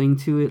rolling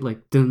to it,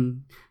 like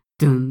dun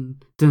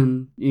dun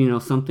dun,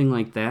 something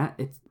like that.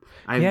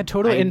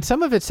 Totally. And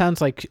some of it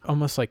sounds like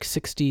almost like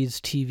 60s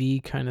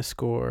TV kind of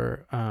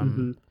score,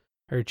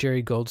 or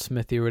Jerry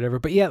Goldsmithy or whatever.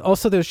 But yeah,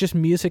 also there's just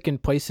music in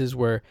places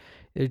where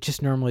it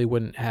just normally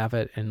wouldn't have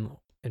it in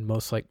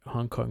most like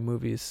Hong Kong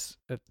movies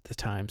at the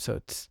time. So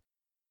it's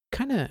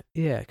kind of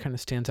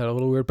stands out a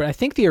little weird. But I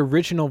think the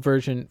original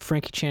version,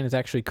 Frankie Chan is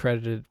actually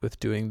credited with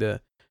doing the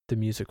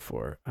music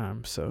for.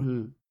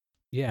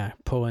 Yeah,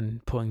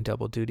 pulling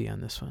double duty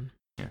on this one.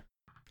 Yeah.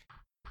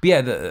 But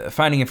yeah, the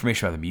finding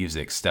information about the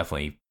music's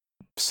definitely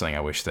something I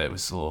wish that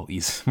was a little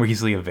more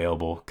easily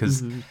available,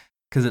 because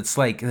it's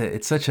like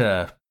it's such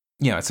a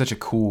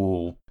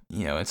cool,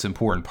 it's an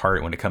important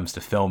part when it comes to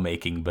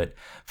filmmaking, but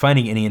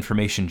finding any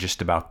information just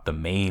about the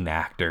main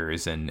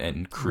actors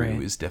and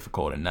crew is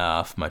difficult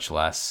enough, much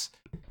less,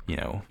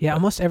 Yeah,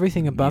 almost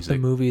everything about the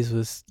movies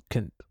was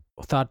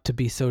thought to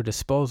be so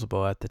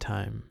disposable at the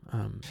time.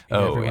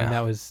 Everyone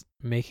that was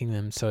making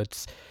them, so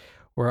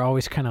we're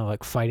always kind of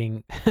like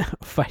fighting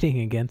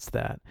against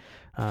that.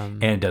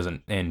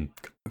 And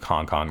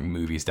Hong Kong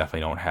movies definitely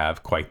don't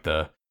have quite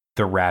the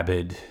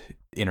rabid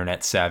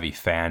internet savvy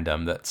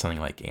fandom that something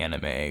like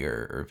anime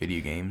or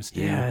video games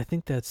do. Yeah, I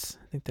think that's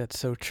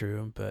so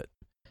true. But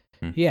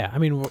yeah, I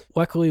mean,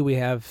 luckily we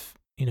have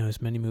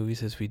as many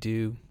movies as we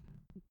do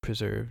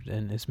preserved,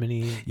 and as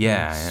many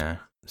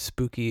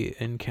spooky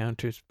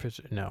encounters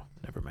preserved. No,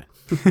 never mind.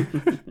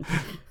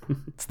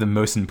 It's the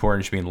most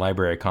important, should be in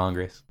Library of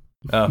Congress.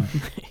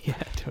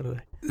 Yeah, totally.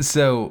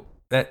 So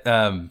that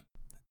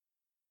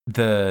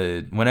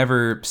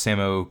whenever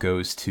Sammo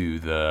goes to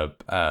the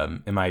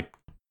in my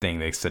thing,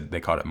 they said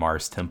they called it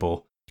Mars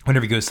Temple.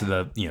 Whenever he goes to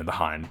the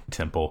Han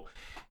Temple,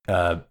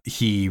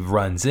 he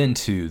runs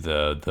into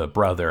the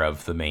brother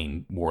of the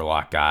main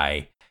warlock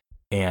guy,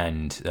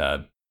 and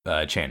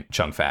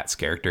Chung Fat's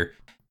character,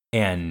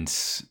 and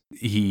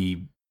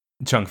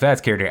Chung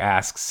Fat's character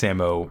asks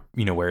Sammo,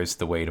 where's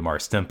the way to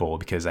Mars Temple,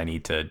 because I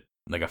need to,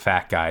 like, a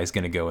fat guy is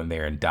going to go in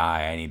there and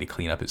die. I need to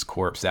clean up his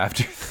corpse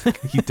after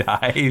he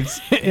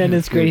dies. And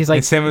it's great. He's like,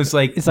 and Sammo's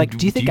like,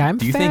 do you think I'm fat?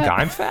 Do you think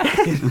I'm fat?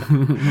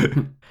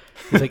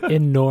 He's like,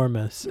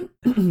 enormous.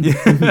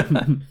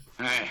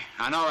 Hey,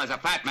 I know there's a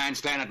fat man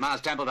staying at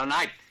Mars Temple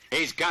tonight.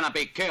 He's gonna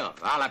be killed.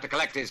 I'll have to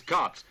collect his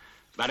corpse.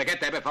 Better get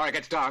there before it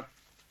gets dark.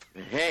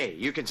 Hey,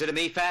 you consider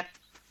me fat?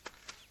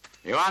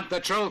 You want the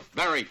truth?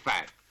 Very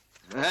fat.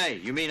 Hey,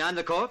 you mean I'm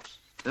the corpse?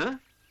 Huh?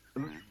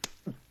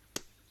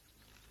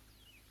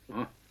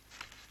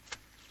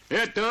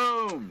 You're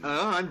doomed.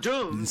 I'm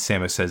doomed.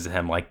 Sammo says to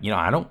him, like,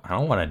 I don't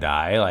want to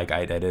die. Like,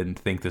 I didn't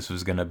think this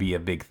was gonna be a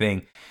big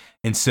thing.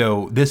 And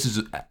so this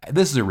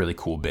is a really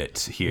cool bit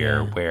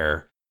here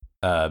where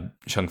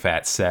Chung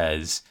Fat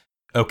says,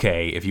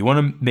 okay, if you want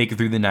to make it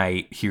through the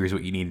night, here's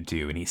what you need to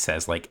do. And he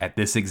says, like, at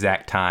this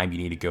exact time, you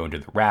need to go into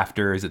the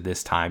rafters. At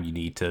this time, you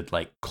need to,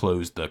 like,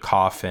 close the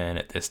coffin.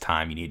 At this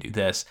time, you need to do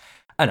this.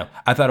 I don't know.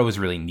 I thought it was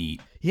really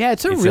neat. Yeah,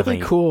 it's really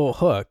definitely cool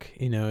hook.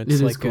 You know,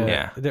 it's like cool.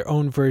 their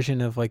own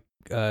version of like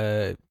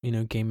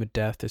Game of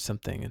Death or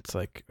something. It's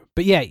like,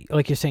 but yeah,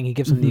 like you're saying, he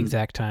gives them the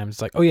exact times.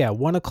 It's like, oh yeah,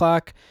 1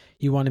 o'clock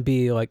you want to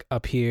be like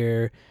up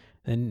here,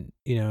 then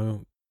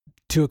 2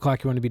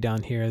 o'clock you want to be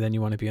down here, then you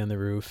want to be on the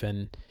roof,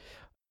 and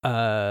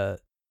yeah,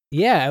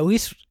 at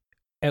least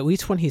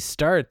when he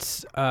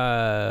starts,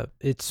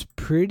 it's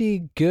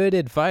pretty good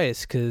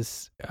advice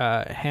because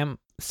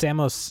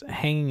Sammo's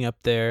hanging up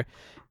there,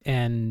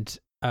 and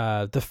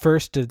the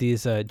first of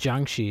these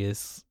Jiangshi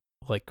is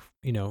like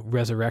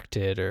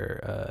resurrected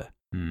or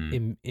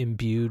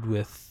imbued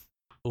with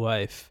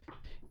life,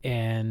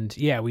 and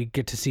yeah, we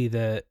get to see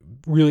the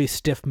really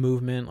stiff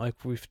movement like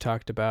we've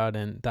talked about,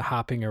 and the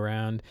hopping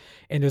around,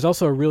 and there's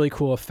also a really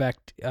cool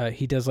effect.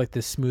 He does like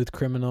this Smooth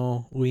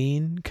Criminal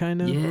lean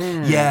kind of.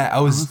 Yeah, I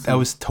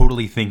was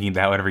totally thinking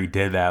about whenever he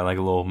did that, like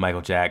a little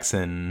Michael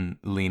Jackson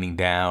leaning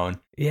down.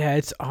 Yeah,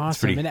 it's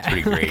awesome. It's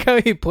pretty great. Like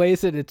how he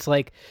plays it. It's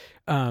like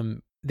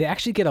they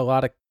actually get a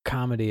lot of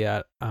comedy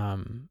out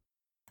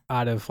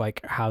of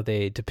like how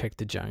they depict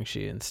the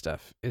Jiangshi and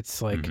stuff.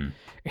 It's like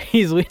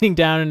he's leaning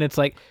down, and it's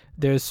like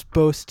there's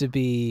supposed to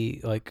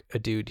be like a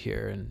dude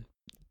here, and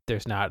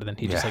there's not, and then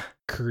he just like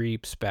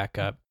creeps back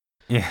up.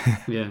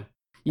 Yeah.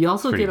 You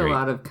also Pretty get great. a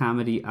lot of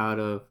comedy out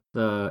of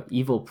the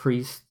evil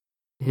priest,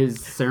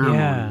 his ceremony.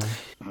 Yeah.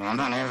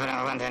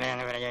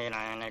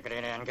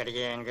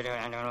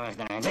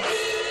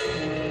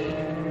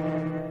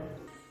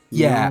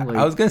 Yeah, like-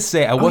 I was gonna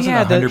say I wasn't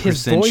yeah, 100%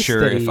 his sure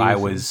voice that if he I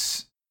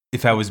uses.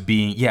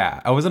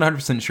 I wasn't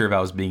 100% sure if I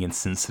was being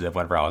insensitive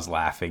whenever I was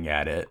laughing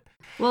at it.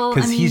 Well,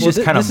 Because I mean, he's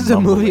just kind of this is a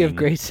movie of mumbling.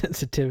 great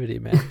sensitivity,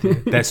 Matthew.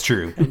 That's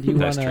true.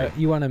 And That's true.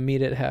 you wanna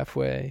meet it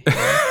halfway.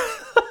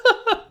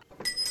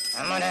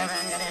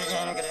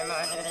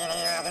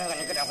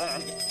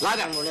 Lie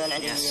down.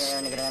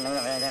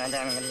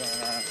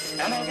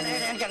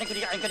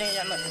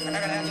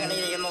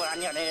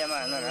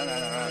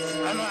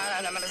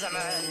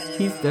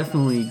 he's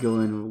definitely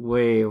going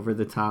way over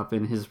the top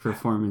in his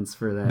performance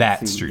for that.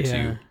 That's scene. true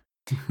Yeah. too.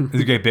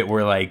 There's a great bit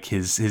where like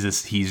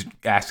he's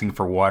asking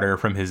for water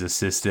from his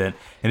assistant,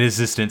 and his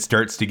assistant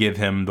starts to give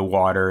him the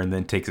water, and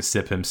then takes a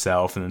sip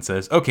himself, and then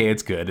says, "Okay,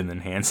 it's good," and then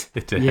hands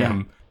it to Yeah.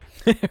 him.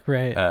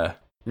 Right.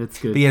 That's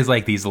good. He has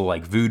like these little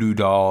like voodoo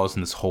dolls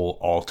and this whole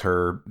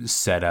altar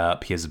set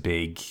up. He has a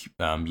big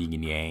yin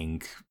and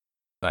yang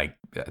like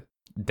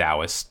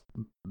Taoist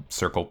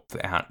circle.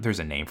 There's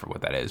a name for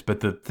what that is,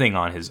 but the thing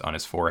on his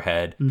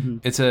forehead.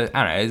 It's I don't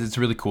know. It's a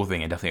really cool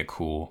thing, and definitely a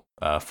cool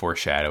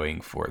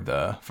foreshadowing for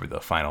the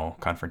final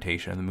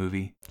confrontation of the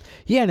movie.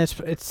 Yeah, and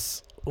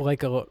it's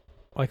like a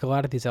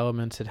lot of these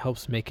elements. It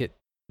helps make it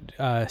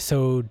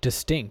so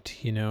distinct.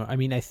 I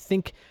mean, I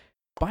think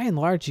by and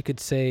large, you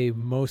could say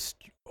most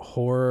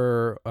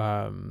horror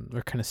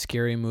or kind of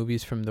scary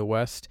movies from the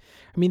West,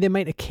 I mean, they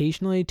might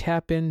occasionally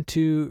tap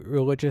into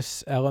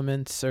religious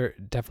elements, or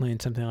definitely in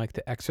something like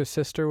The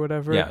Exorcist or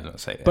whatever. Yeah, I was gonna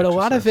say. But a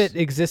lot of it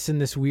exists in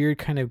this weird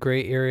kind of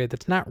gray area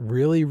that's not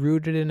really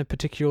rooted in a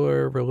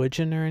particular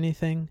religion or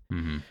anything.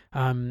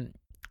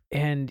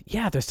 And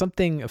yeah, there's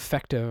something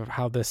effective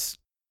how this,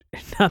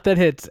 not that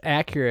it's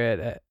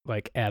accurate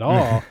at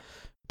all,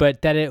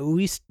 but that it at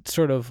least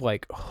sort of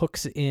like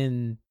hooks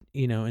in,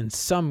 in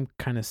some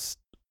kind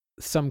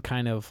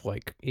of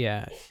like,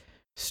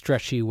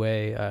 stretchy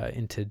way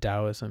into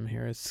Taoism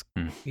here. It's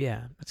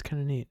it's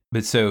kind of neat.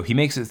 But so he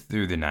makes it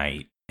through the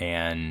night,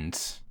 and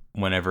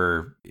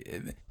whenever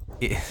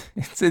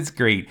it's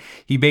great,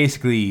 he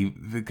basically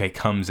like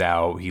comes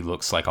out. He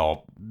looks like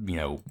all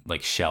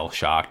like shell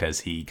shocked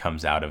as he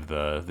comes out of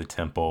the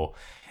temple.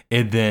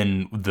 And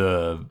then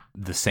the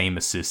same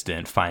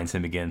assistant finds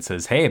him again and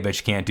says, "Hey, I bet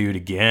you can't do it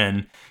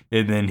again."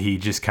 And then he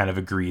just kind of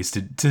agrees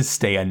to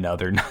stay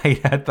another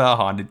night at the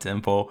haunted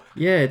temple.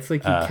 Yeah, it's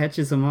like he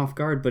catches him off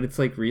guard, but it's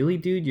like, really,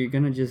 dude? You're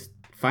gonna just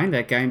find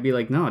that guy and be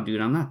like, "No,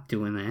 dude, I'm not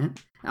doing that."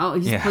 Oh,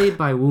 he's played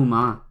by Wu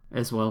Ma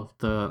as well,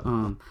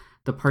 the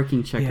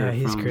parking checker. Yeah,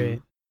 he's from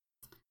great.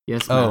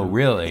 Yes. Oh, Ma'am.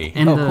 really?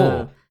 And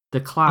cool. The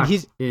clock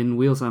He's- in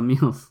Wheels on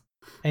Meals.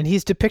 And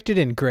he's depicted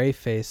in gray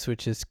face,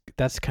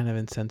 that's kind of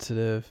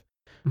insensitive.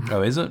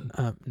 Oh, is it?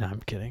 No,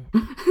 I'm kidding.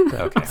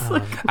 Okay.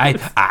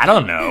 I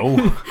don't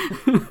know.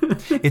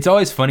 It's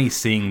always funny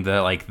seeing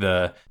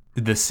the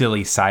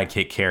silly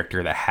sidekick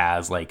character that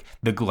has like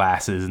the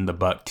glasses and the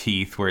buck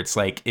teeth, where it's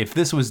like, if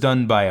this was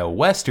done by a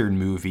Western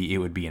movie, it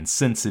would be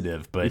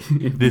insensitive, but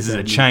this is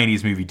a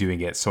Chinese movie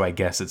doing it, so I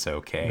guess it's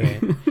okay.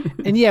 Right.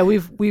 And yeah,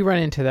 we run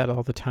into that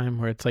all the time,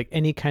 where it's like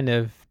any kind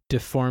of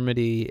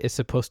deformity is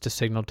supposed to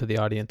signal to the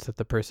audience that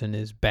the person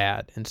is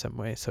bad in some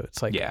way. So it's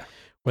like,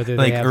 whether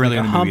Like they have early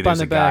like a in the movie, hump on there's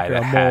the a guy back or a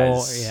that mole.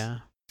 has-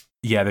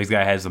 Yeah, this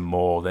guy has a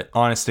mole that,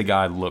 honest to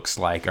God, looks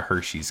like a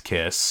Hershey's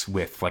Kiss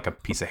with like a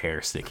piece of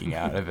hair sticking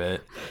out of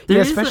it. There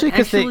is especially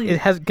because actually-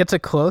 it gets a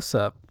close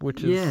up,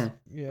 which is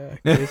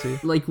crazy.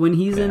 like when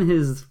he's in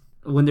his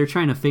when they're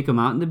trying to fake him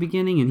out in the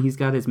beginning, and he's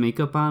got his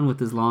makeup on with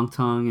his long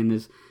tongue and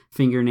his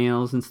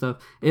fingernails and stuff,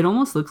 it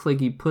almost looks like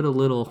he put a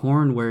little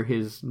horn where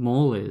his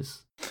mole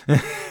is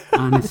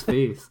on his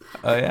face.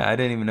 Oh yeah, I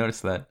didn't even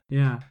notice that.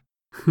 Yeah.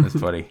 That's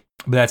funny.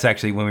 But that's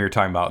actually when we were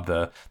talking about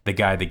the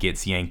guy that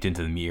gets yanked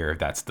into the mirror.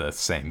 That's the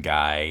same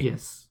guy.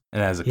 Yes.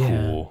 And that's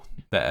cool.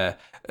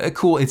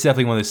 It's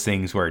definitely one of those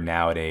things where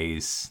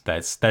nowadays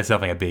that's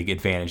definitely a big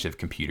advantage of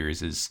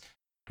computers is,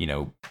 you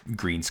know,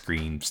 green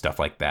screen stuff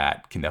like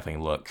that can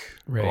definitely look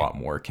a lot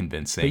more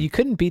convincing. But you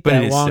couldn't beat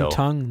that long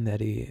tongue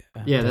that he.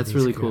 Yeah, that's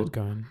really cool.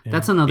 Going. Yeah.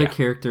 That's another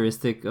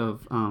characteristic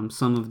of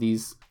some of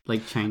these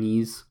like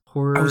Chinese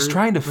horror. I was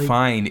trying to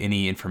find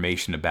any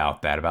information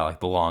about that, about like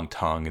the long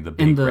tongue and the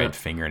big red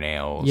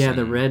fingernails. Yeah,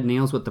 the red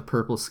nails with the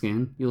purple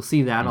skin. You'll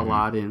see that a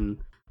lot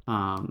in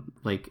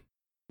like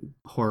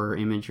horror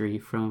imagery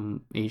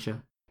from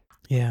Asia.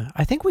 Yeah,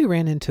 I think we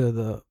ran into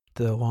the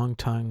long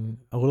tongue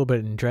a little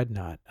bit in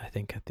Dreadnought, I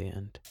think, at the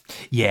end.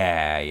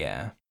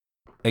 Yeah.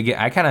 Again,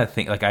 I kind of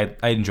think, like,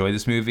 I enjoy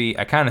this movie.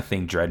 I kind of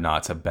think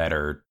Dreadnought's a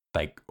better,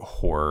 like,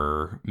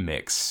 horror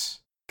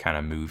mix kind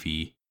of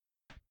movie.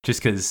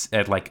 Just because,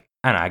 like,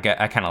 I don't know,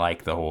 I kind of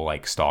like the whole,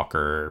 like,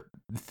 stalker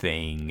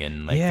thing.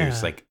 And, like,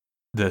 there's, like,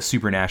 the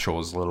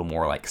supernatural is a little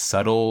more, like,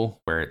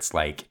 subtle, where it's,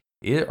 like,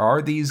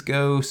 are these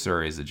ghosts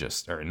or is it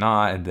just or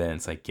not? And then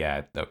it's like,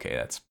 yeah, okay,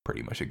 that's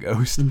pretty much a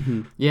ghost.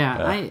 Mm-hmm.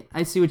 Yeah,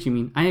 I see what you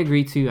mean. I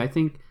agree too. I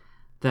think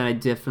that I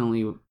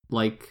definitely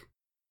like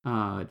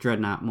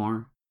Dreadnought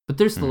more, but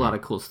there's still a lot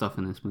of cool stuff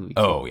in this movie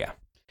too. Oh yeah,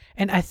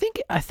 and I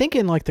think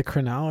in like the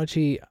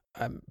chronology,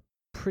 I'm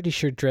pretty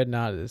sure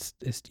Dreadnought is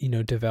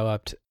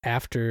developed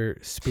after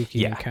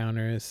Spooky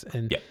Encounters,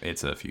 and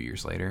it's a few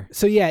years later.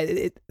 So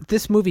yeah,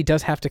 this movie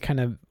does have to kind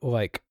of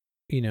like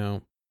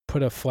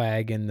put a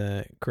flag in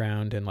the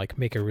ground and like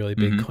make a really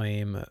big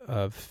claim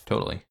of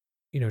totally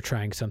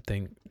trying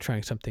something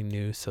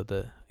new. So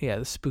the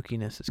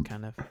spookiness is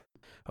kind of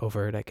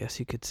over it, I guess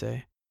you could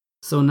say.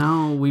 So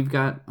now we've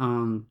got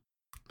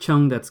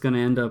Chung that's gonna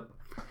end up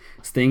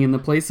staying in the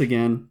place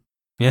again.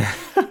 Yeah.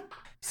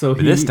 So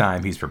this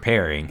time he's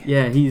preparing.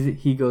 Yeah,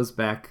 he goes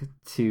back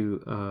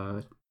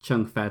to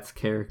Chung Fat's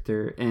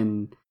character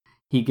and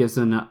he gives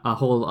him a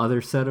whole other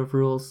set of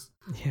rules.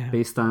 Yeah.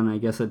 Based on, I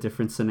guess, a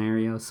different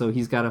scenario. So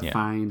he's got to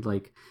find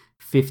like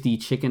 50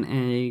 chicken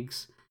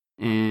eggs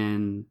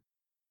and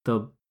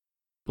the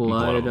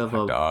blood of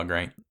a dog,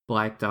 right?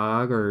 Black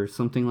dog or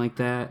something like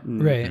that.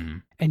 And right.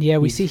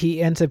 And we see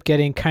he ends up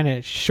getting kind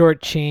of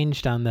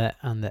shortchanged on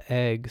the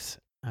eggs.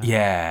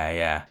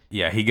 Yeah.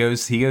 He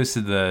goes to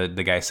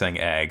the guy selling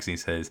eggs. And he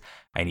says,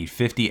 "I need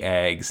 50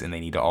 eggs, and they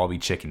need to all be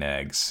chicken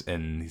eggs."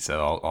 And he said,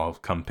 "I'll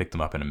come pick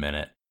them up in a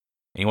minute."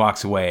 And he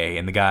walks away,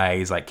 and the guy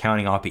is like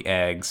counting out the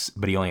eggs,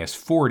 but he only has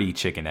 40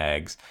 chicken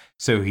eggs.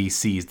 So he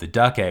sees the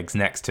duck eggs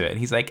next to it, and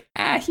he's like,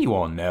 he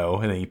won't know.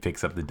 And then he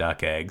picks up the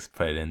duck eggs,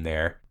 put it in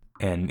there,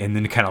 and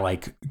then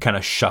kind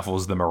of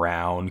shuffles them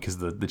around because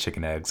the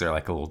chicken eggs are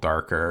like a little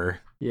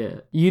darker.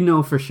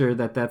 Yeah, for sure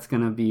that's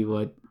gonna be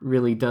what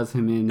really does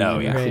him in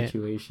that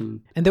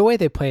situation. And the way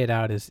they play it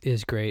out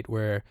is great.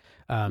 Where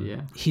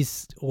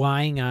he's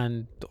lying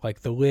on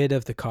like the lid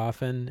of the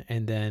coffin,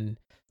 and then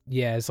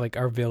it's like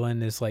our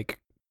villain is like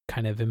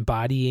kind of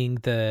embodying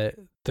the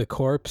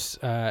corpse,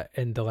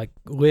 and the like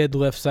lid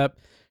lifts up.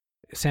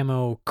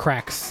 Sammo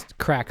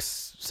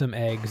cracks some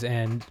eggs,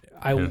 and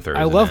I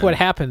love what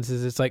happens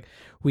is it's like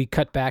we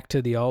cut back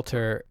to the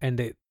altar, and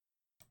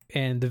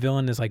the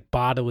villain is like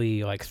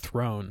bodily like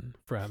thrown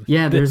from.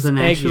 Yeah, there's an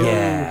actual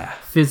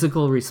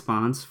physical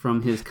response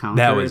from his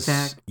counter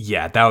attack.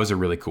 Yeah, that was a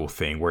really cool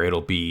thing where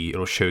it'll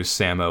show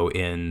Sammo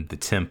in the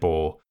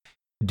temple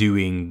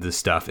doing the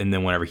stuff, and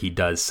then whenever he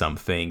does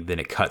something, then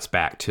it cuts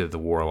back to the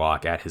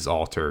warlock at his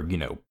altar,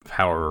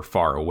 however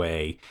far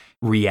away,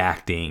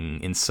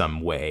 reacting in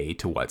some way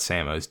to what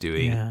Sammo's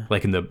doing.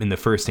 Like in the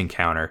first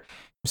encounter,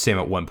 Sam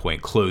at one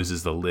point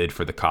closes the lid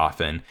for the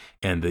coffin,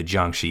 and the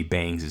Jiangshi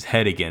bangs his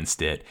head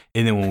against it.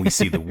 And then when we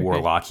see the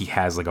warlock, he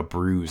has like a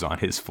bruise on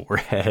his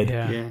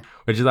forehead,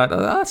 which is like,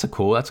 that's a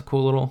cool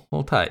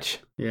little touch.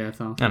 Yeah,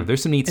 it's awesome. I don't know,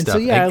 there's some neat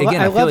stuff. So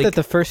I love that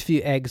the first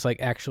few eggs like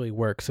actually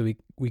work. So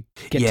we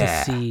get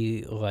to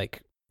see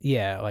like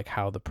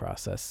how the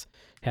process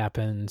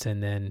happens,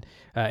 and then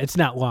it's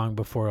not long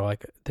before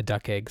like the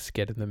duck eggs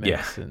get in the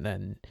mix, and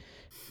then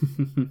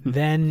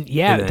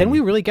then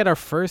we really get our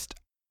first.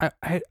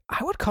 I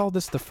would call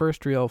this the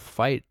first real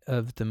fight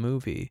of the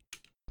movie.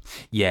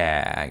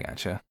 Yeah, I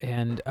gotcha.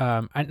 And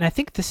I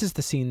think this is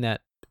the scene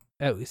that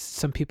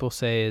some people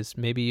say is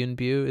maybe Yuen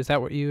Biao. Is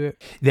that what you?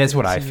 That's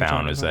what I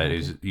found, is that it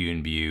was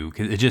Yuen Biao,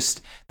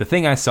 because the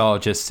thing I saw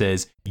just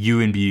says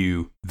Yuen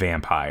Biao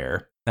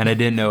vampire, and I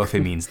didn't know if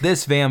it means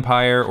this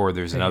vampire or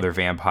there's another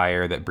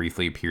vampire that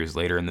briefly appears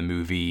later in the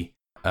movie.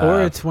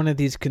 Or it's one of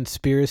these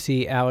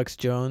conspiracy Alex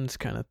Jones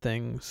kind of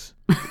things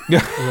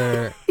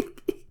where.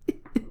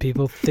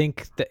 people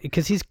think that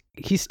because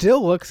he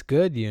still looks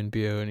good,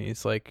 Yunbu, and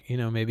he's like,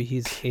 maybe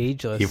he's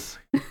ageless.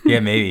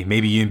 Maybe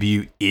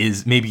Yunbu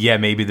is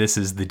maybe this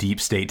is the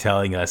deep state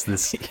telling us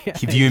this.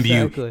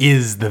 Yunbu exactly.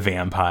 is the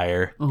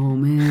vampire. Oh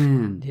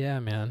man. Yeah,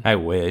 man. I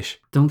wish.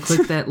 Don't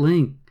click that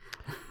link.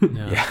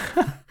 No.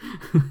 Yeah.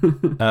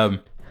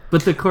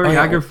 But the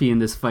choreography in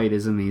this fight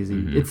is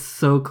amazing. Mm-hmm. It's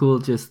so cool.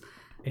 Just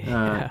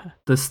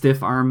the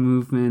stiff arm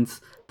movements,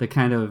 the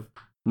kind of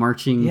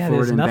marching forward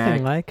there's and nothing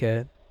back. like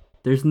it.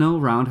 There's no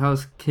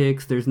roundhouse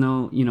kicks. There's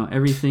no,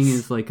 everything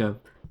is like a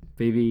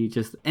baby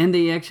just, and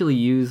they actually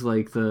use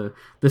like the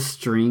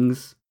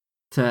strings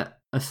to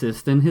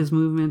assist in his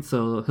movement.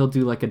 So he'll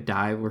do like a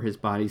dive where his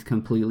body's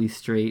completely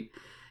straight,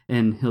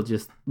 and he'll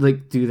just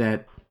like do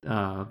that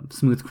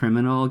Smooth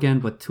Criminal again,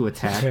 but to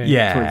attack. Okay.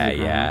 Yeah, towards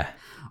the ground.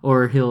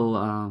 Or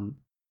he'll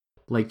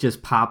like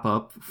just pop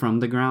up from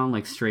the ground,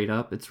 like straight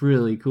up. It's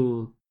really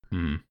cool.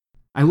 Mm.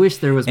 I wish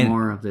there was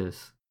more of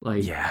this.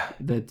 Like,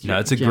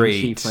 it's a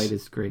great fight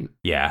is great.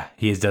 Yeah,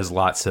 he does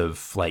lots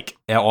of like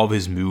all of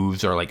his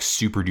moves are like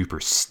super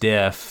duper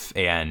stiff,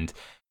 and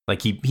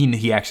like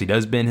he actually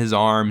does bend his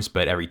arms,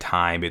 but every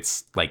time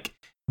it's like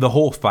the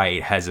whole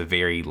fight has a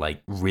very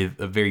like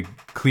a very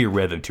clear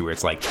rhythm to it.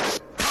 It's like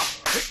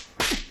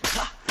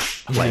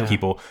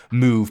people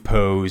move,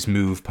 pose.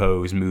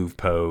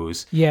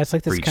 Yeah, it's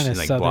like this kind of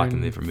like southern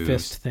moves.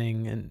 fist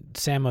thing, and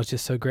Sammo's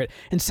just so great.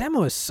 And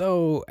Sammo is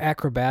so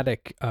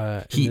acrobatic.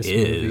 He in this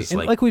is,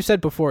 movie. And like we've said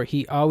before,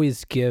 he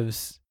always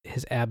gives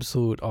his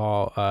absolute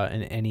all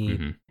in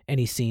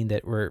any scene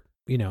that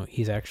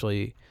he's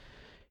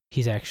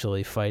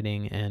actually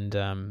fighting,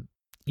 and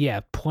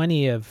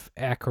plenty of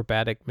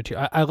acrobatic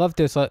material. I love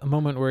there's a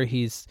moment where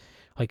he's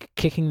like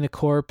kicking the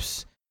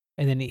corpse,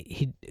 and then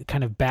he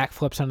kind of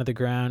backflips onto the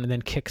ground and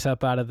then kicks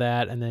up out of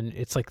that. And then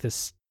it's like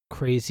this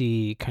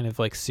crazy kind of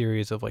like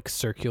series of like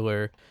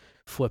circular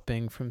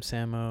flipping from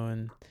Sammo.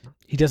 And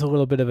he does a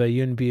little bit of a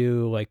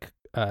Yunbu like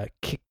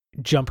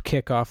jump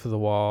kick off of the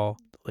wall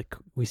like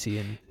we see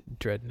in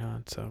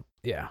Dreadnought. So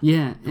yeah.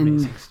 Yeah.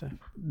 And stuff.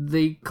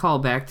 They call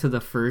back to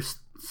the first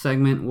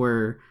segment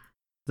where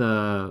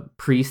the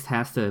priest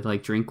has to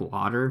like drink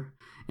water.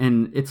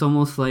 And it's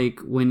almost like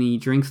when he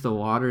drinks the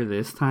water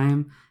this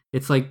time,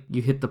 it's like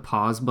you hit the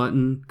pause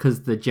button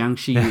because the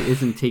Jiangshi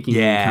isn't taking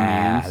any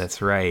commands. Yeah, that's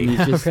right. And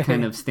he's just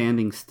kind of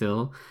standing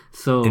still.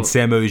 So and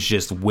Sammo's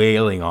just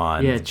wailing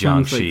on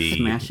Chung's Jiangshi, like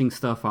smashing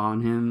stuff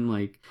on him,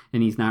 like,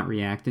 and he's not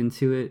reacting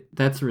to it.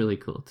 That's really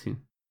cool too.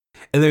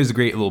 And there's a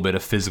great little bit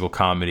of physical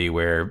comedy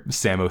where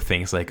Sammo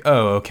thinks like,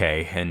 oh,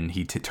 okay, and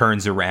he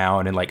turns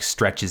around and like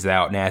stretches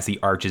out, and as he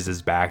arches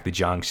his back, the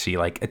Jiangshi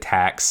like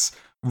attacks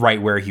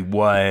right where he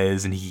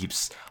was, and he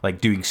keeps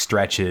like doing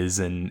stretches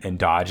and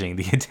dodging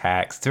the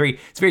attacks.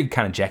 It's very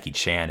kind of Jackie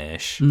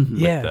Chan-ish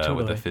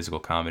with the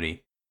physical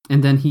comedy.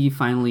 And then he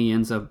finally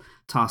ends up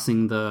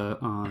tossing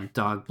the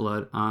dog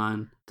blood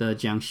on the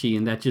Jiangshi,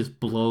 and that just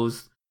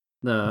blows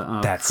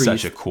the that's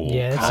priest such a cool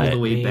all the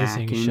way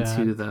back shot.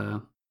 into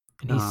the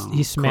and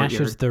he smashes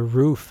courtyard. the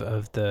roof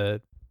of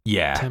the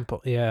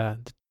temple. Yeah,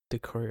 the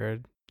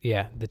courtyard.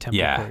 Yeah, the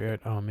temple courtyard.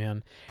 Oh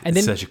man, and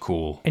it's then such a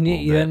cool. And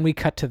then we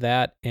cut to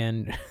that,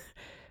 and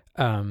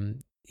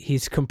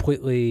he's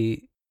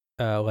completely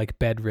like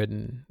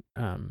bedridden.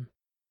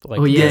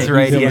 That's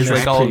right. He has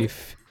like all.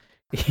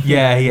 He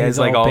has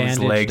like all his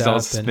legs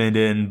all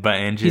spinning,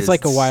 bandages. He's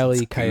like a Wile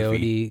E.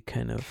 Coyote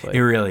kind of. Like,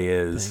 it really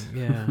is.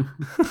 Thing.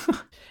 Yeah.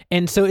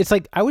 And so it's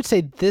like I would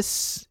say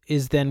this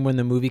is then when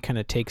the movie kind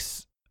of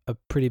takes a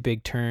pretty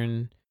big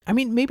turn. I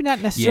mean, maybe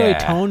not necessarily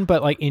tone,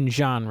 but like in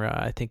genre,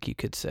 I think you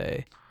could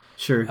say.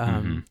 Sure.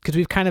 Because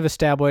we've kind of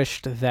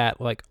established that,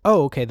 like,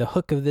 oh, okay, the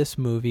hook of this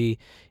movie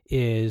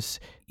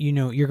is,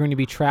 you're going to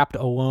be trapped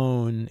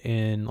alone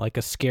in like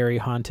a scary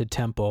haunted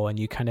temple, and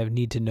you kind of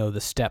need to know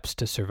the steps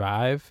to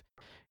survive.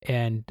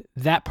 And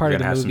that part of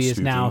the movie is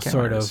now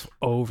sort of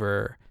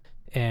over.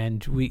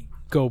 And we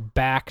go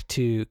back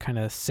to kind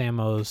of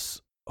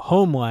Sammo's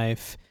home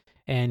life,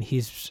 and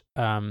he's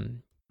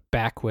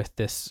back with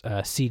this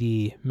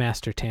CD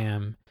Master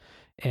Tam.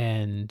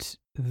 And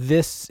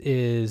this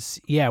is,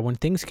 when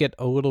things get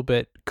a little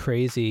bit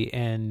crazy,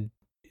 and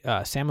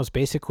Sammo's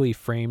basically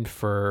framed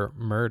for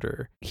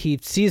murder. He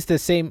sees the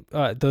same,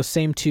 those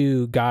same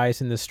two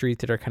guys in the street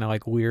that are kind of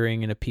like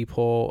leering in a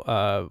peephole,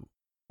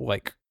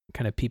 like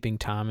kind of peeping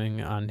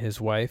Tomming on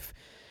his wife.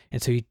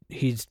 And so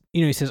he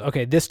says,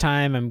 okay, this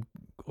time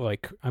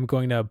I'm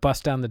going to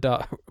bust down the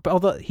door.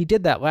 Although he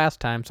did that last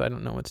time, so I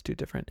don't know what's too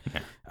different.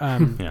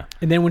 And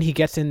then when he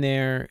gets in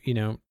there,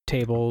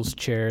 tables,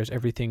 chairs,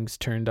 everything's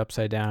turned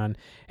upside down,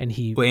 and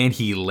he lands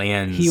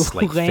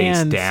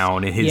face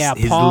down, and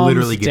his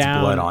literally gets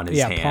down, blood on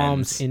his hands.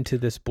 Palms into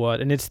this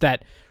blood, and it's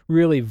that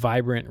really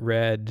vibrant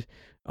red,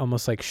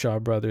 almost like Shaw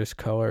Brothers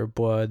color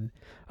blood.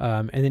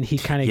 And then he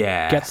kind of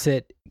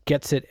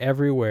gets it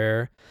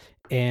everywhere,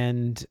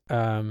 and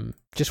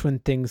just when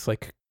things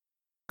like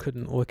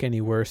couldn't look any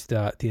worse,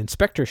 the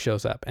inspector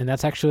shows up, and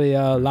that's actually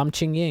Lam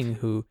Ching Ying,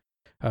 who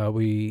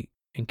we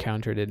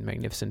encountered in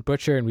Magnificent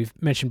Butcher, and we've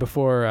mentioned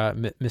before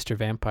Mr.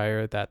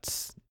 Vampire.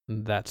 That's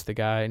that's the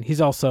guy. And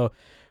he's also,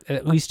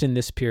 at least in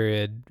this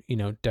period,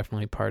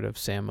 definitely part of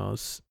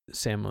Sammo's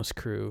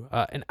crew.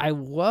 And I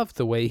love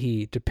the way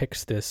he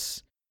depicts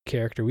this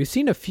character. We've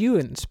seen a few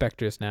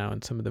inspectors now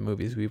in some of the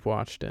movies we've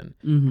watched, and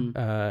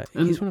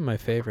he's one of my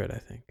favorite, I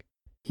think.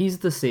 He's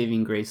the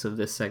saving grace of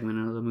this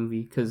segment of the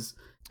movie, because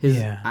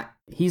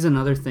he's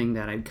another thing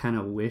that I kind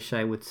of wish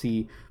I would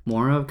see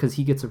more of, because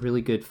he gets a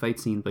really good fight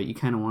scene, but you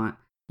kind of want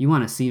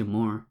to see him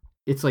more.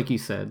 It's like you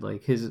said,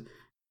 like his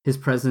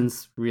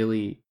presence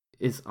really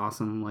is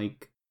awesome.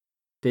 Like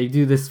they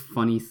do this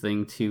funny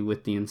thing too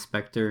with the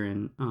inspector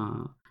and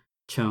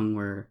Chung,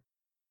 where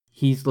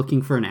he's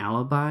looking for an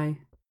alibi.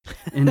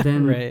 And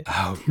then right.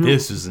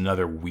 This is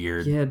another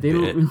weird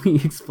don't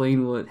really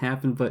explain what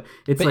happened, but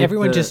like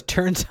everyone just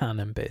turns on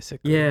him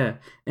basically.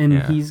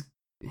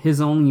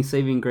 His only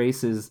saving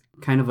grace is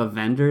kind of a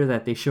vendor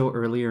that they show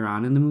earlier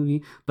on in the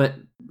movie, but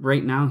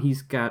right now he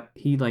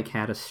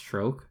had a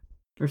stroke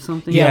or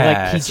something.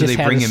 Like he just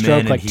had a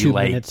stroke like 2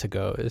 minutes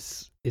ago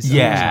is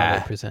how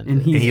they present it.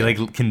 And he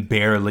like can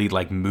barely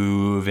like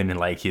move, and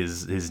like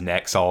his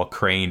neck's all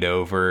craned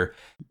over,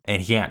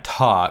 and he can't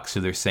talk. So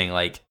they're saying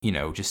like,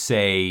 just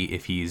say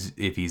if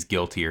he's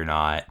guilty or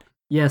not.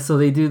 Yeah, so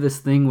they do this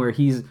thing where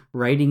he's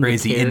writing or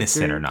is he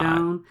innocent or not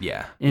down,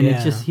 and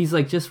it's he's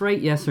like, just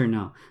write yes or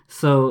no.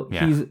 So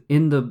he's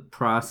in the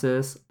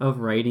process of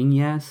writing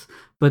yes,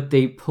 but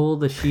they pull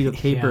the sheet of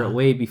paper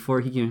away before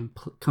he can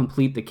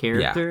complete the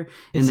character.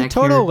 It's a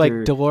total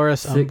like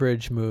Dolores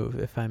Umbridge move,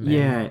 if I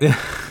may.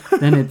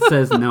 Then it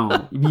says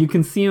no. You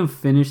can see him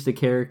finish the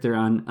character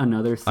on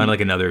another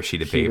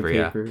sheet of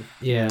paper.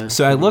 Yeah.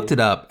 So I looked it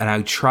up, and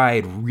I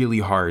tried really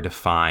hard to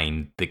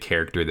find the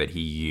character that he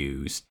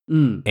used.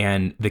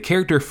 And the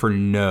character for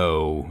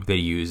no that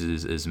he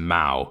uses is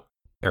Mao,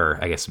 or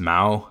I guess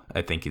Mao,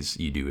 I think is,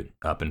 you do it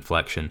up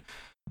inflection.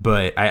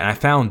 But I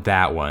found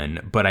that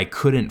one, but I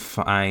couldn't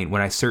find,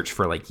 when I searched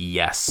for like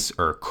yes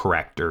or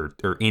correct or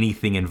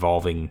anything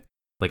involving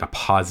like a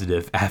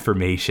positive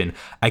affirmation,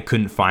 I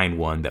couldn't find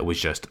one that was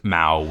just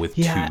Mao with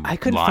two lines. I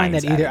couldn't find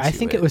that either. I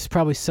think it was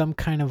probably some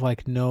kind of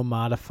like no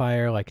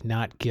modifier, like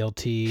not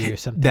guilty or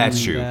something. That's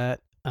like true. That.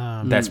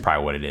 That's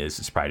probably what it is.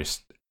 It's probably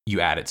just you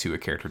add it to a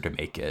character to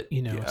make it,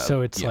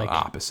 so it's like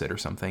opposite or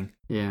something.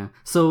 Yeah.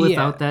 So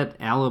without that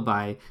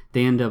alibi,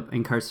 they end up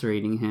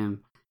incarcerating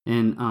him.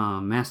 And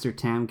Master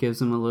Tam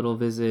gives him a little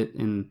visit,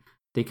 and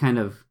they kind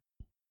of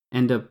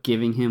end up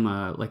giving him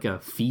a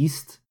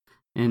feast.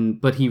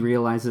 But he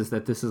realizes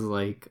that this is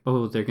like,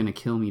 oh, they're gonna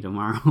kill me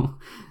tomorrow.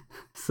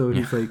 So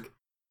he's like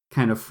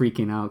kind of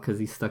freaking out because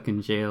he's stuck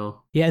in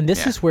jail. Yeah, and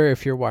this is where,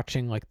 if you're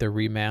watching like the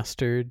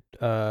remastered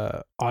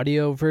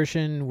audio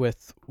version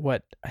with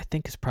what I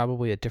think is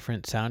probably a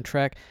different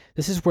soundtrack,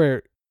 this is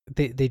where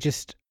they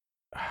just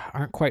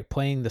aren't quite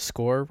playing the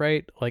score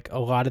right. Like a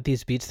lot of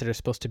these beats that are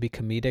supposed to be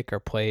comedic are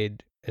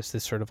played as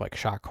this sort of like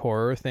shock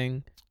horror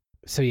thing.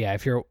 So yeah,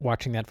 if you're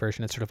watching that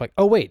version, it's sort of like,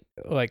 oh wait,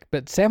 like,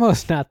 but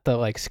Sammo's not the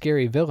like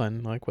scary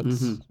villain. Like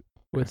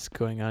what's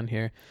going on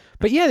here?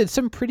 But yeah, it's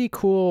some pretty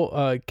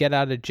cool get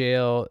out of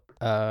jail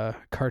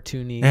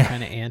cartoony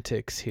kind of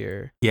antics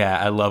here.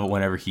 Yeah, I love it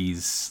whenever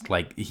he's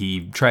like,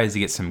 he tries to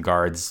get some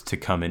guards to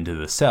come into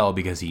the cell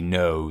because he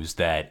knows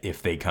that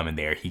if they come in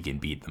there, he can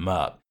beat them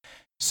up.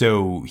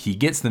 So he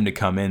gets them to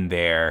come in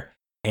there,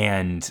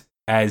 and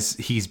as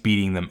he's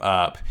beating them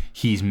up,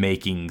 he's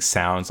making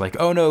sounds like,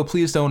 oh no,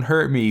 please don't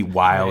hurt me,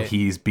 while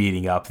he's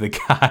beating up the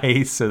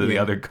guy so that the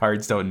other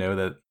guards don't know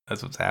that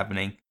that's what's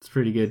happening. It's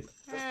pretty good.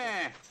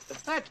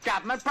 That's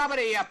government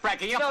property, you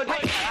breaking. No!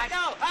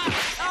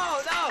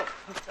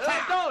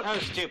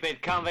 Those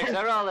stupid convicts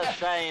are all the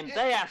same.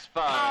 They asked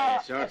for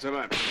it. Sorts them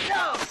up.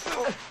 No!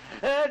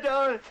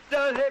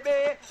 Don't hit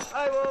me!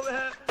 I won't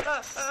hurt.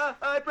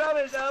 I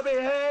promise I'll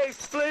behave.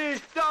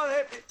 Please don't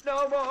hit me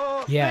no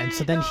more. Yeah, and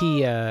so then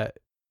he's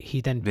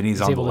he's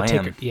on the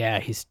lam.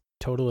 He's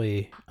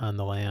totally on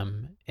the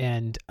lam,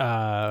 and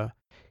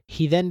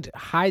he then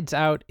hides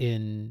out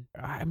in,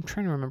 I'm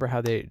trying to remember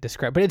how they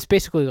describe, but it's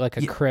basically like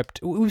a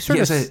crypt. We've sort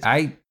of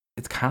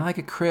it's kind of like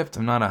a crypt.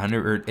 I'm not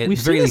 100. We've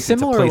seen a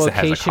similar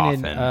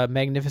location in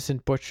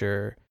Magnificent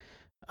Butcher,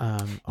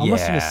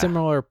 almost in a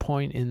similar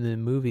point in the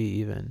movie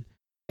even.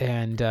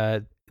 And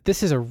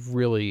this is a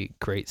really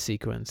great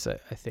sequence,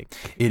 I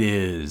think. It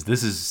is.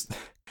 This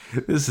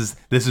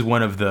is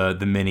one of the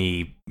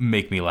many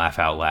make me laugh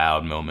out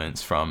loud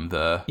moments from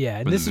the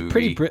and this is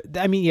pretty.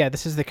 I mean,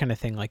 this is the kind of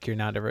thing like you're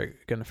not ever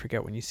gonna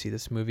forget when you see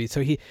this movie.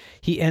 So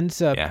he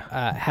ends up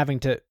having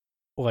to,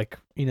 like,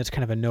 it's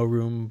kind of a no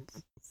room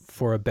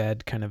for a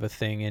bed kind of a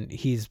thing, and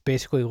he's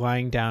basically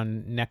lying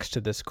down next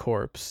to this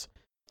corpse.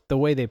 The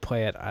way they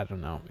play it, I don't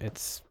know.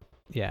 It's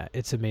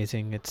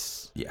amazing.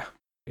 It's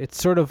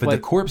sort of, but like,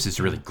 the corpse is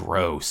really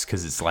gross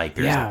because it's like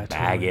there's like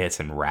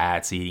maggots and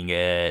rats eating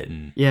it,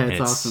 and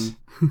it's awesome.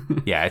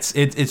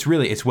 it's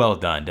really well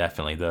done.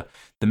 Definitely the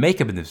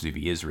makeup in this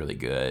movie is really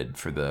good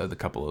for the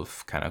couple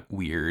of kind of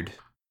weird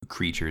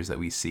creatures that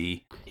we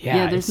see.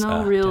 Yeah, there's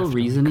no real definitely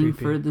reasoning creepy.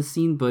 for the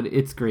scene, but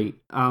it's great.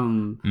 Yeah,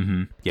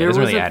 it There doesn't was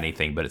really a- add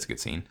anything, but it's a good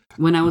scene.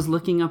 When I was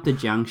looking up the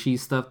Jiangxi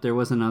stuff, there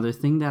was another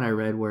thing that I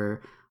read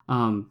where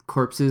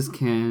corpses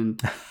can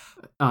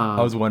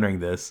I was wondering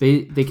this.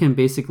 they can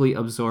basically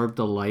absorb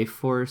the life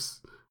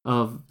force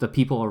of the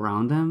people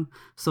around them.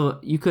 So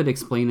you could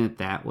explain it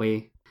that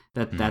way.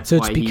 That's So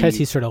it's why because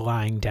he's sort of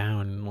lying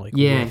down, like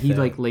yeah, with he it.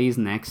 like lays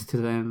next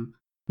to him,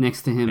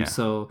 next to him, Yeah.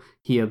 so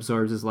he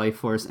absorbs his life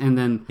force, and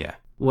then Yeah.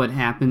 what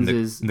happens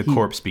is The he-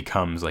 corpse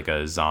becomes like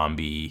a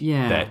zombie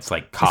Yeah. that's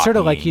like It's sort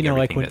of like copying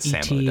like everything when that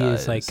Sammo E.T.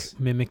 does. is like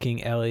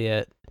mimicking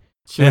Elliot.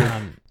 Sure.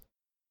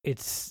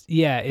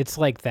 It's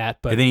like that,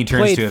 but and then he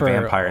turns played to a for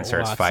vampire and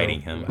starts lots fighting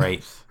of- him,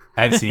 right?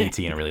 I haven't seen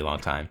E.T. in a really long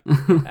time.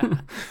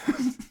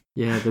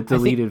 Yeah, the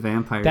deleted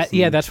vampire. That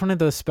scene. that's one of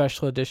those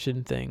special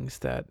edition things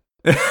that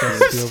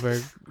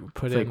Spielberg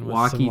put It's like in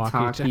with some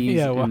walkie-talkies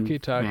yeah, and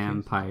walkie-talkies.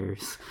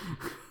 vampires.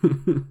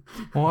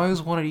 Well, I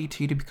always wanted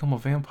E.T. to become a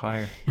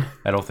vampire.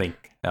 I don't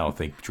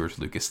think George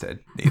Lucas said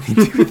anything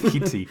to do with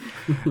E.T.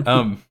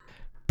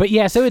 But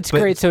yeah, so it's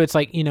But- great. So it's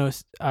like,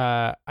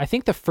 I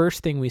think the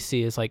first thing we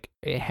see is like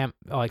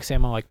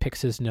Samuel like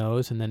picks his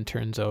nose and then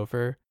turns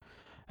over,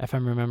 if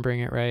I'm remembering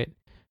it right.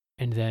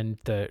 And then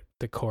the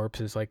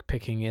corpse is like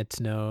picking its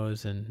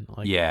nose and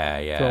like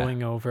yeah.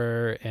 going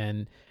over.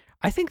 And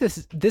I think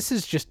this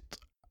is just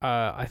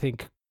I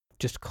think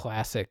just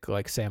classic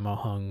like Sammo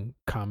Hung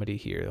comedy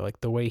here. Like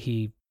the way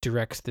he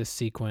directs this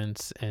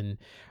sequence, and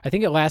I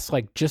think it lasts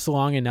like just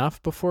long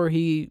enough before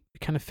he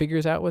kind of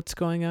figures out what's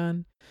going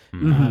on.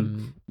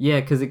 Mhm. Yeah,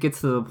 because it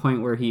gets to the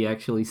point where he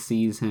actually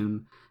sees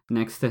him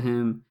next to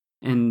him,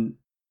 and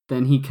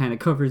then he kind of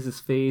covers his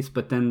face,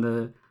 but then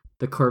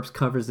the corpse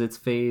covers its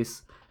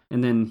face,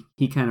 and then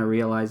he kind of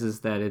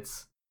realizes that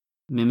it's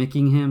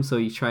mimicking him, so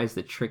he tries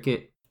to trick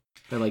it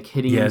by like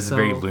hitting Yeah, it's a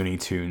himself. very Looney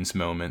Tunes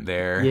moment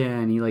there. Yeah,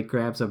 and he like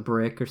grabs a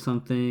brick or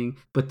something,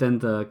 but then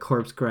the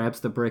corpse grabs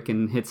the brick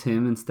and hits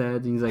him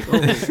instead. And he's like, "Oh,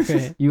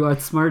 Right. you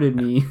outsmarted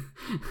me."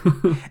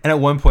 And at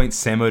one point,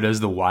 Sammo does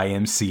the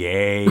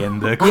YMCA,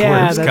 and the corpse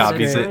Yeah, that's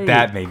copies great. it.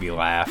 That made me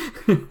laugh.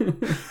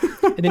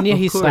 And then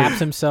he Of course. slaps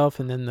himself,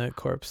 and then the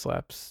corpse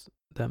slaps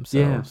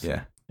themselves.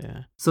 Yeah.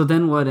 Yeah. So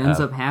then what ends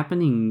Oh. up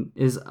happening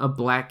is a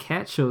black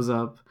cat shows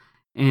up,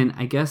 and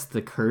I guess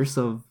the curse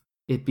of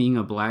it being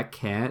a black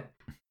cat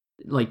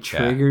like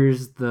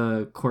triggers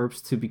the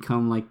corpse to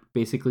become like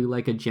basically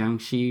like a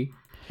Jiangxi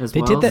as They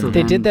well. did that. So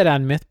They then- did that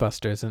on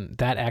MythBusters, and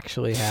that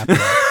actually happened.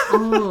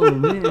 Oh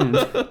man.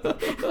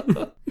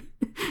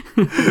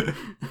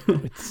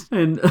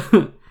 And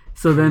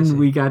so then Crazy.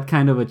 we got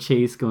kind of a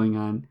chase going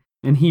on,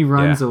 and he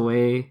runs Yeah.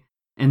 away,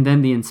 and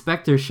then the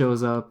inspector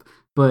shows up,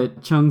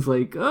 but Chung's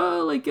like,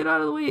 "Oh, like get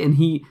out of the way," and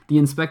the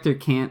inspector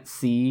can't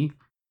see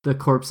the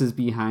corpses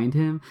behind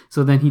him,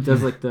 so then he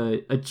does like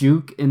a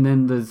juke, and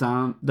then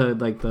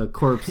the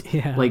corpse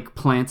Yeah. like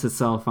plants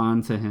itself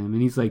onto him,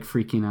 and he's like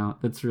freaking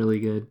out. That's really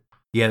good.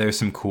 Yeah, there's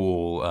some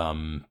cool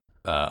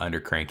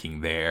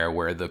undercranking there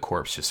where the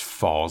corpse just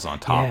falls on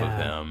top of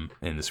Yeah. him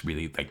in this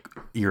really like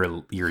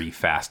eerie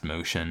fast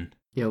motion.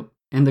 Yep.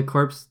 And the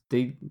corpse,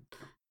 they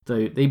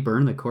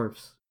burn the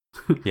corpse.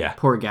 Yeah.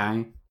 Poor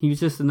guy. He was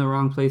just in the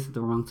wrong place at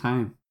the wrong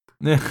time.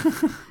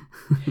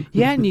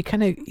 Yeah, and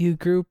you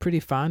grew pretty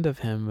fond of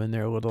him when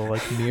they're little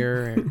like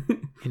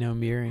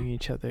mirroring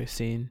each other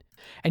scene.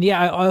 And yeah,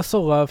 I also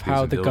love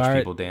how There's a the Village guard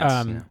People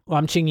dance, yeah.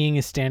 Lam Ching-ying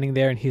is standing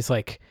there, and he's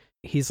like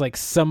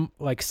some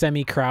like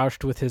semi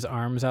crouched with his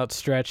arms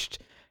outstretched.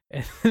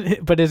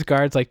 But his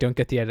guards like don't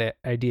get the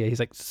idea. He's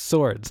like,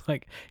 swords.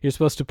 Like, you're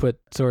supposed to put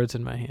swords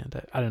in my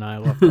hand. I don't know. I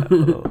love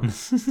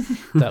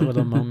that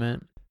little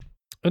moment.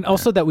 And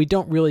also that we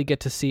don't really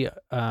get to see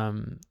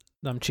Lam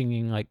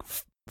Ching-ying like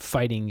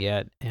fighting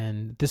yet.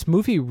 And this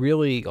movie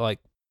really like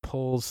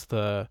pulls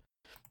the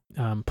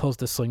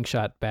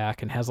slingshot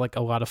back and has like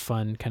a lot of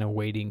fun kind of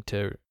waiting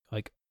to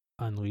like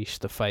unleash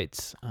the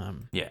fights.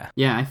 Yeah.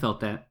 Yeah, I felt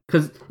that.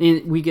 Because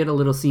we get a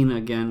little scene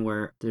again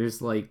where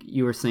there's like,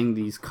 you were saying,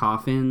 these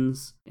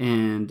coffins,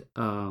 and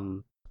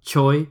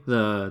Choi,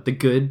 the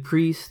good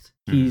priest,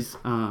 he's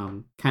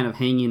kind of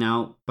hanging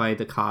out by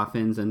the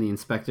coffins, and the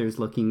inspector's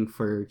looking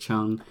for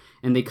Chung,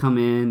 and they come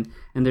in,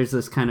 and there's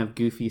this kind of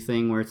goofy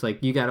thing where it's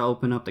like, you got to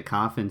open up the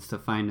coffins to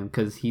find him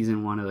because he's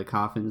in one of the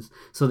coffins.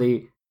 So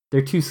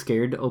they're too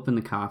scared to open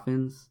the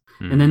coffins.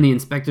 And then the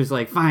inspector's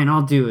like, fine,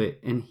 I'll do it.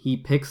 And he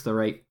picks the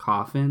right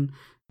coffin,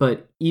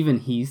 but even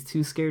he's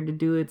too scared to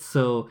do it.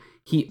 So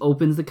he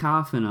opens the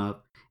coffin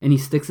up and he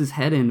sticks his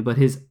head in, but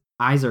his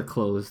eyes are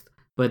closed,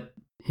 but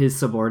his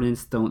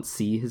subordinates don't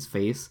see his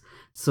face.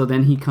 So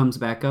then he comes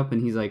back up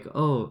and he's like,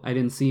 oh, I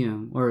didn't see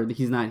him, or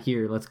he's not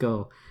here. Let's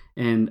go.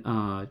 And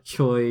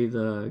Choi,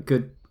 the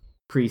good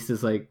priest,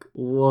 is like,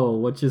 whoa,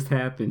 what just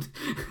happened?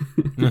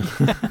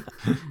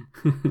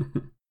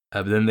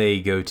 But then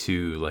they go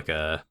to like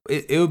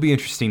it would be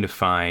interesting to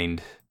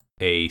find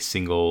a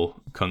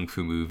single kung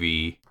fu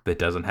movie that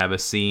doesn't have a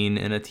scene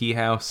in a tea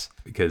house,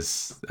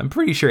 because I'm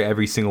pretty sure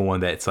every single one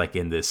that's like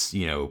in this,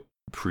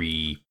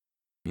 pre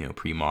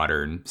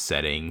pre-modern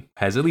setting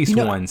has at least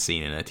one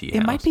scene in a tea house.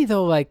 It might be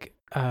though, like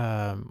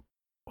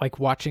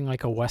watching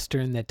like a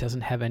Western that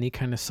doesn't have any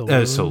kind of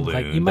saloon.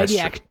 Like you might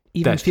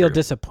even feel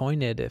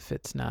disappointed if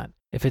it's not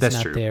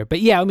there. But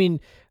yeah, I mean,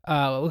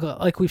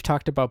 like we've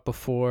talked about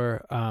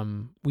before,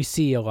 we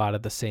see a lot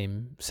of the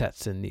same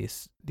sets in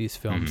these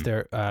films.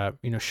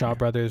 Mm-hmm. Shaw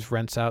Brothers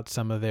rents out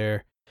some of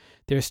their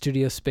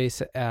studio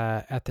space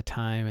at the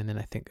time, and then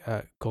I think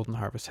Golden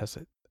Harvest has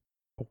a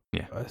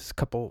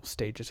couple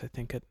stages, I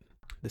think, at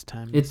this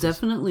time. It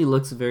definitely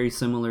looks very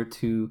similar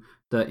to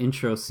the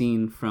intro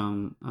scene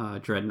from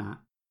Dreadnought,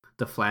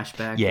 the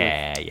flashback.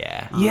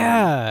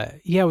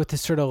 With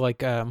this sort of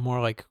like more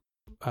like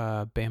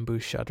bamboo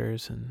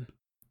shutters and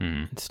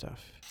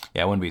stuff.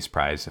 Yeah, I wouldn't be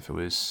surprised if it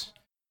was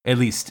at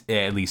least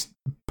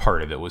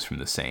part of it was from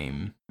the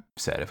same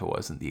set, if it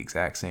wasn't the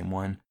exact same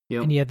one.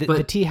 Yep. And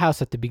the tea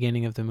house at the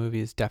beginning of the movie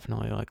is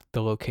definitely like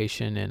the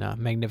location in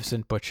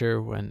Magnificent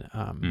Butcher when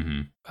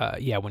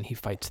when he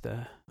fights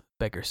the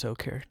Beggar So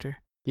character.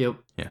 Yep.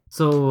 Yeah.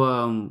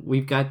 So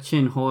we've got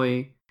Chin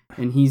Hoi,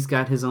 and he's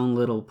got his own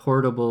little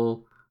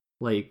portable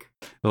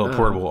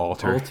portable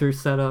altar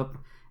set up,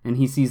 and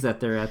he sees that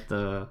they're at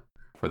the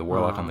for the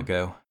Warlock on the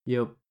go.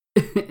 Yep.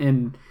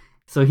 And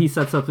so he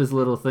sets up his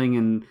little thing,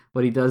 and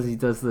what he does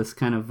this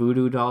kind of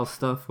voodoo doll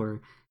stuff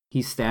where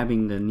he's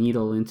stabbing the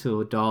needle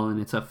into a doll and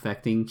it's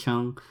affecting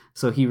Chung.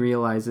 So he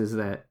realizes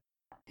that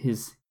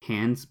his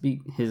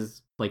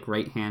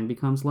right hand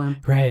becomes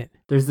limp. Right.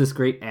 There's this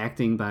great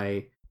acting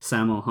by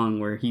Sammo Hung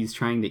where he's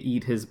trying to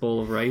eat his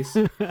bowl of rice,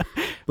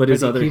 but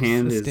his other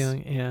hand is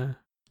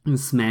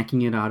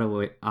smacking it out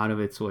of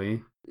its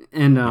way.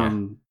 And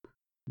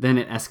then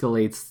it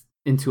escalates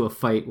into a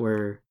fight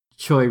where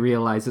Choi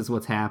realizes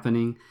what's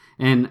happening,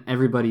 and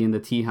everybody in the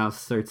tea house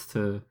starts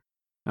to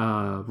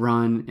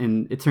run,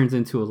 and it turns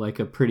into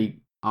a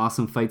pretty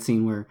awesome fight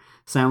scene where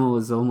Sammo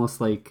is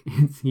almost like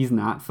he's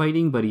not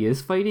fighting, but he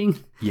is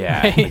fighting.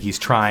 Yeah, like he's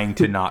trying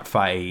to not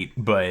fight,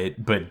 but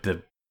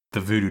the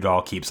voodoo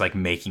doll keeps like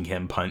making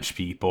him punch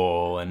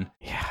people, and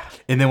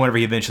then whenever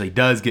he eventually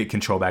does get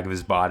control back of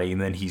his body, and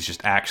then he's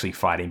just actually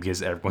fighting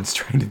because everyone's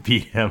trying to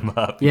beat him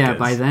up. Yeah,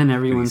 by then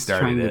everyone's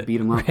trying to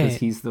beat him up because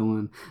he's the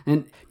one.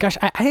 And gosh,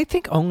 I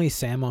think only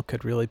Sammo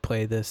could really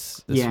play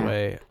this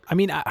way. I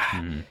mean,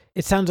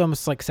 it sounds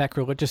almost like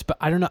sacrilegious, but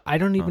I don't know. I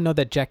don't even know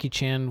that Jackie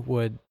Chan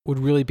would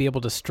really be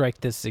able to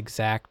strike this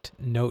exact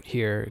note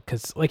here,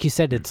 because, like you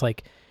said, it's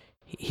like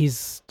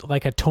he's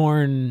like a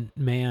torn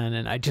man,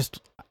 and I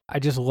just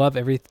love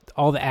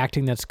all the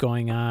acting that's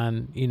going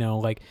on,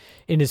 like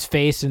in his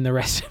face and the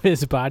rest of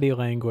his body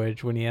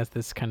language when he has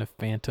this kind of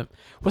phantom.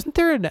 Wasn't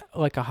there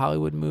a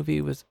Hollywood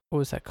movie? What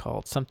was that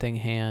called? Something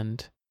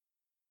Hand,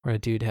 where a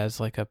dude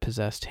has like a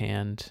possessed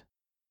hand.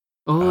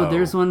 Oh,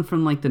 there's one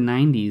from like the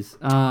 90s.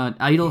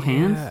 Idle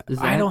Hands? Is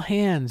that? Idle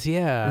Hands,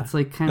 yeah. It's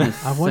like kind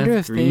of I wonder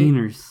if Green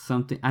or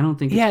something. I don't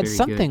think it's very it's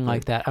something good,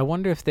 like that. I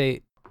wonder if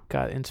they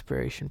got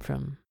inspiration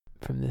from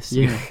this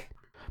scene. Yeah.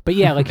 But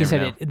yeah, like you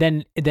said,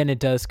 then it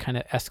does kind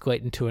of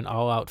escalate into an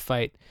all-out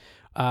fight,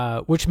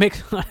 which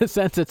makes a lot of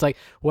sense. It's like,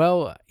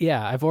 well,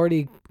 yeah, I've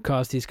already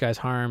caused these guys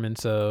harm, and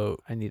so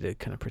I need to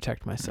kind of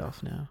protect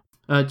myself now.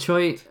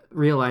 Choi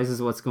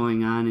realizes what's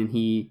going on, and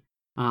he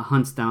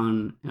hunts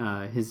down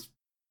his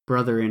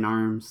brother in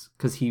arms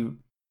because he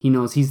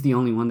knows he's the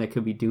only one that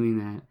could be doing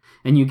that.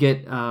 And you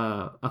get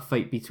a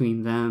fight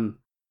between them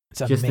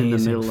just in the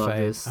middle of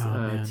this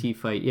tea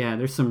fight. Yeah,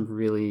 there's some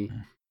really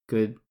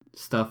good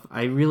stuff.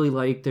 I really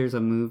like there's a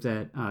move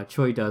that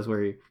Choi does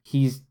where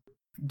he's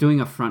doing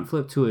a front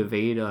flip to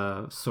evade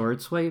a sword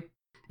swipe,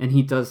 and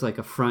he does like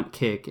a front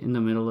kick in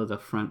the middle of the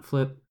front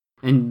flip,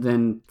 and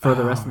then for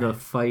the rest of the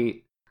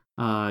fight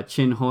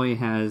Chin Hoi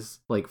has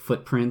like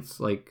footprints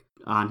like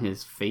on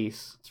his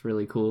face. It's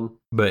really cool.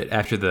 But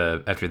after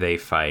they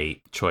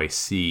fight, Choi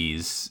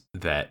sees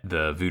that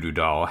the voodoo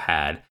doll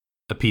had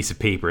a piece of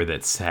paper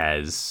that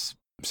says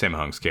Sammo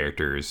Hung's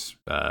character's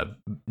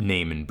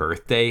name and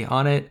birthday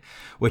on it,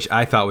 which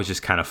I thought was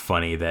just kind of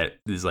funny. That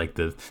is like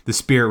the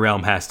spirit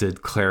realm has to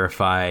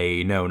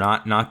clarify, no,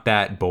 not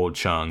that Bold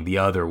Chung, the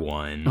other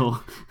one.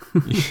 Oh.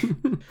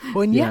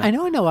 Well, and I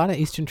know in a lot of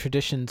Eastern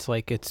traditions,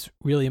 like it's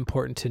really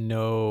important to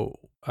know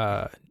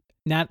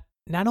not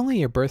only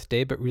your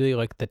birthday, but really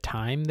like the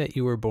time that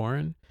you were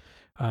born,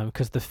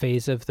 because the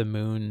phase of the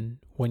moon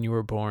when you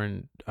were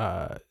born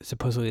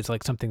supposedly is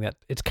like something that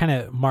it's kind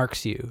of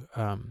marks you.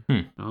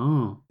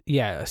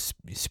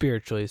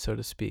 Spiritually, so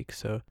to speak.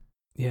 So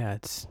yeah,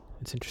 it's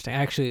interesting.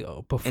 Actually,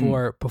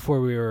 before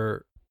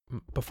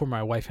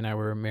my wife and I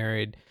were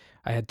married,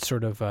 I had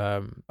sort of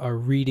a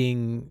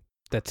reading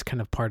that's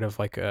kind of part of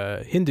like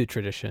a Hindu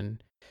tradition,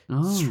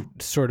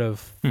 sort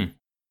of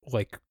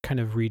like kind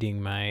of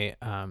reading my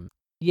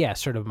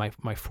sort of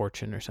my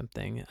fortune or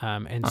something.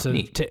 And so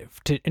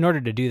to in order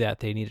to do that,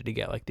 they needed to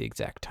get like the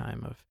exact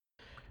time of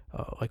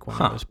like when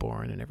I was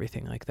born and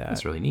everything like that.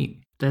 That's really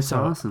neat. That's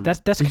awesome.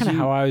 That's kind of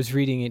how I was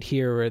reading it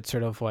here, where it's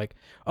sort of like,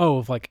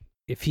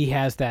 if he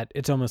has that,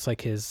 it's almost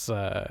like his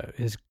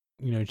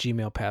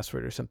Gmail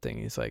password or something.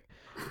 He's like,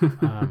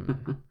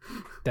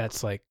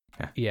 that's like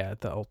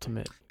the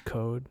ultimate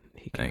code.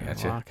 He can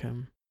unlock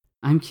him.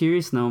 I'm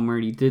curious now,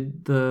 Marty.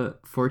 Did the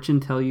fortune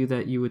tell you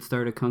that you would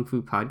start a kung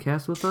fu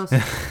podcast with us?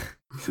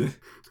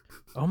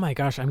 Oh my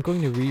gosh, I'm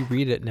going to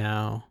reread it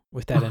now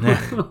with that in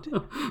mind.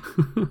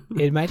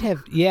 It might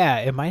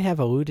have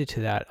alluded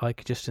to that,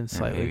 like just in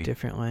slightly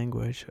different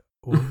language.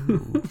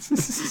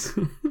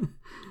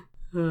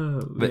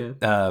 But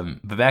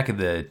back at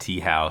the tea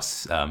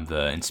house,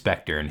 the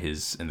inspector and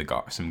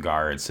some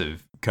guards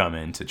have come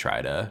in to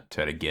try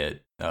to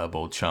get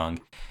Bold Chung,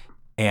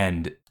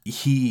 and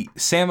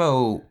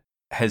Sammo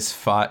has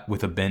fought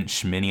with a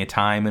bench many a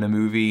time in a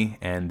movie,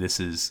 and this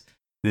is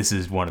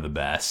one of the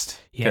best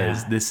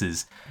because this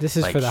is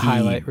like, for the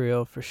highlight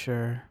reel for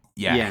sure.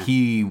 Yeah,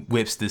 he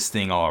whips this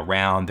thing all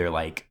around. They're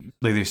like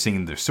they're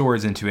singing their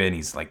swords into it, and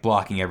he's like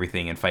blocking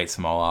everything and fights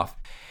them all off.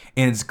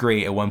 And it's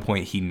great. At one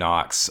point, he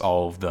knocks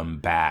all of them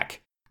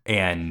back,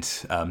 and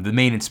the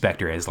main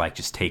inspector is like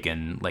just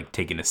taking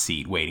a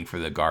seat, waiting for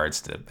the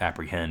guards to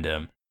apprehend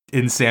him.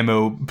 And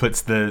Sammo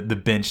puts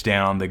the bench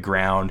down on the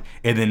ground,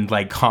 and then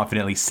like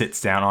confidently sits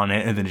down on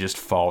it, and then it just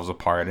falls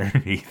apart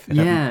underneath him.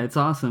 Yeah, it's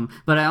awesome.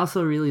 But I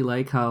also really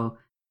like how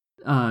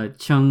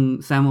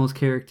Sammo's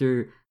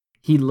character,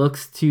 he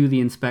looks to the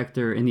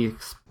inspector, and the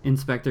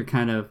inspector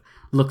kind of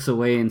looks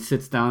away and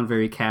sits down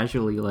very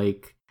casually,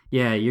 like,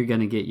 yeah, you're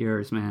gonna get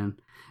yours, man.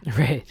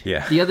 Right.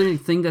 Yeah. The other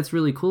thing that's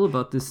really cool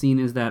about this scene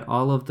is that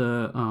all of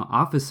the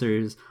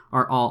officers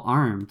are all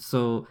armed.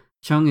 So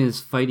Chung is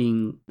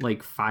fighting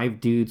like 5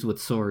 dudes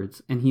with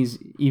swords, and he's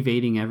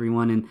evading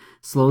everyone, and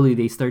slowly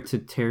they start to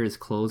tear his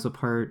clothes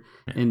apart.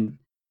 And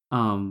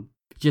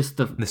just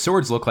the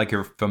swords look like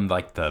they're from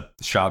like the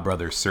Shaw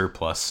Brothers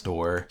surplus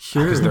store.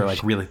 Sure. Because they're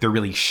like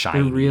really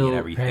shiny and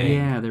everything.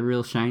 Yeah, they're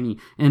real shiny.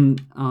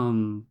 And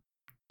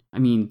I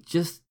mean,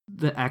 just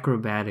the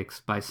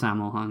acrobatics by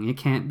Sammo Hung, it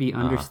can't be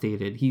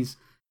understated. He's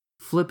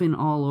flipping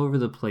all over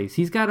the place.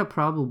 He's got to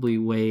probably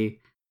weigh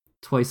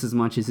twice as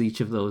much as each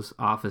of those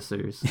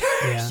officers.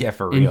 Yeah,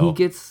 for real. And he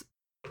gets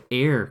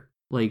air.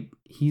 Like,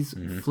 he's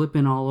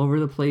flipping all over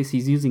the place.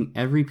 He's using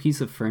every piece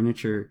of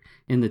furniture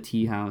in the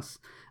tea house.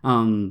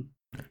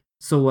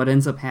 So what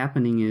ends up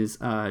happening is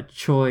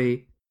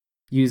Choi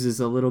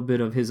uses a little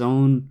bit of his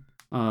own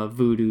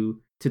voodoo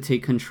to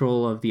take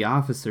control of the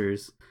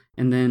officers.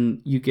 And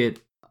then you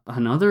get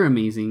another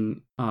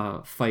amazing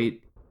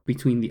fight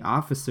between the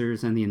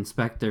officers and the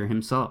inspector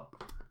himself.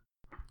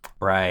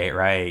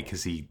 Right,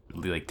 because he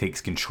like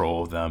takes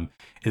control of them.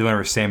 And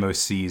whenever Sammo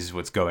sees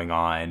what's going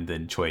on,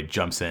 then Choi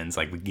jumps in and is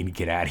like, we need to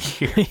get out of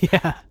here.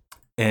 Yeah.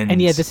 And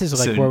yeah, this is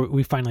like where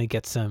we finally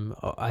get some,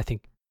 I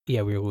think,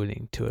 we were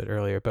alluding to it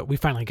earlier, but we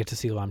finally get to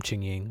see Lam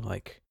Ching-ying,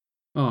 like,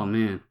 oh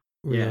man,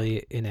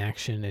 really in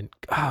action, and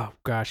oh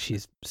gosh,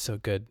 she's so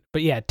good.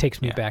 But yeah, it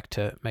takes me back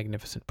to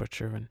Magnificent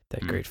Butcher and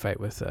that great fight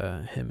with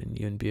him and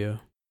Yuen Biao.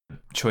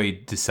 Choi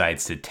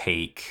decides to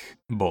take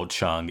Bold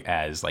Chung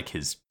as like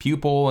his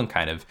pupil and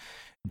kind of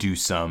do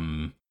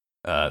some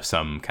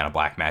kind of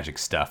black magic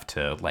stuff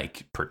to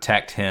like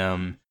protect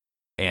him.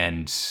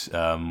 And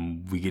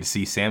we get to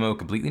see Sammo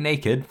completely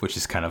naked, which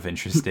is kind of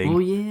interesting. Oh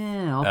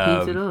yeah, I'll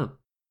paint it up.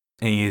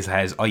 And he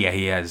has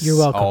You're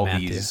welcome, all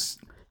Matthew. these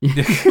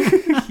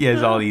he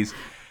has all these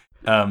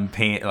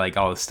paint, like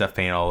all this stuff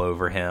painted all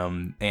over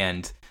him.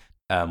 And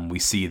we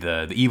see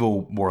the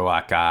evil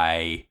warlock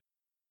guy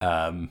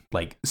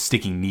like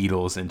sticking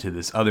needles into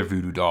this other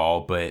voodoo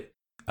doll, but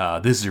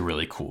this is a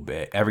really cool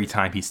bit. Every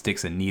time he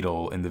sticks a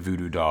needle in the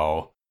voodoo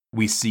doll,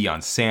 we see on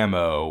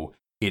Sammo,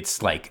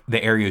 it's like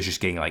the area is just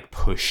getting like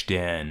pushed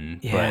in,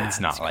 but it's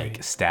not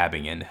like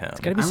stabbing into him. It's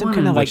gotta be some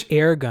kind of like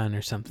air gun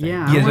or something.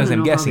 Yeah,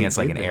 I'm guessing it's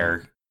like an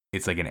air.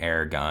 It's like an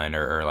air gun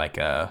or like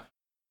a,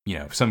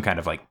 some kind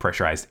of like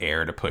pressurized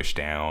air to push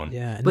down.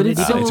 Yeah, but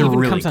it's even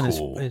really comes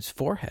cool on his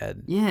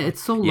forehead. Yeah,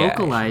 it's so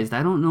localized.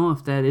 I don't know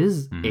if that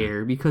is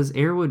air, because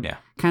air would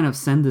kind of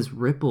send this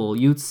ripple.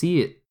 You'd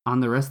see it on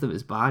the rest of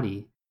his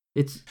body.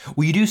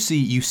 Well, you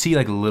see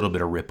like a little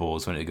bit of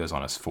ripples when it goes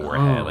on his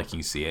forehead. Like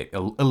you see it a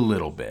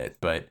little bit,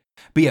 but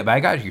I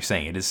got what you're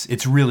saying.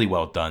 It's really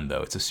well done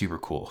though. It's a super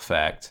cool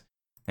effect,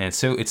 and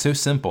it's so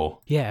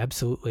simple. Yeah,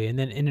 absolutely. And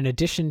then in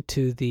addition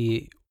to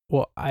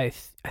I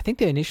think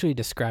they initially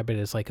described it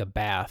as like a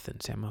bath,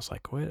 and Sam was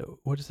like,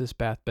 what is this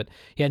bath? But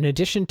yeah, in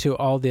addition to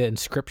all the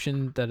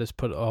inscription that is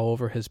put all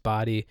over his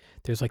body,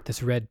 there's like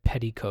this red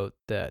petticoat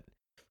that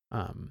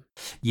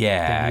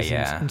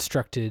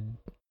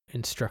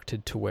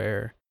instructed to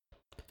wear.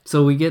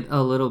 So we get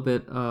a little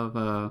bit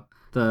of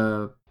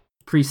the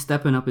priest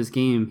stepping up his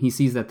game. He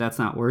sees that that's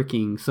not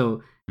working,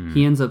 so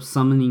he ends up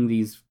summoning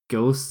these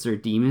ghosts or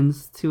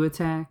demons to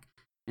attack.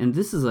 And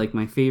this is like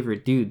my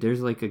favorite dude. There's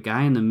like a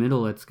guy in the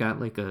middle that's got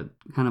like a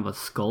kind of a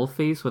skull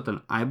face with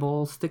an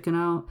eyeball sticking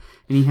out,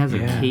 and he has a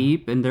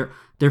cape, and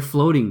they're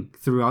floating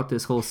throughout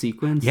this whole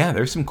sequence. Yeah,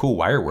 there's some cool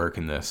wire work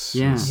in this.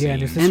 Yeah,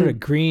 and there's this sort of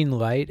green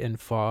light and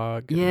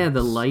fog. Yeah,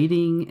 the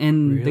lighting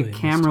and really the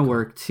camera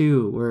work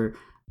too, where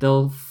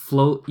they'll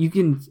float. You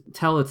can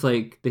tell it's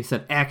like they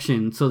said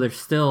action, so they're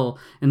still,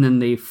 and then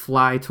they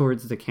fly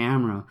towards the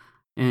camera.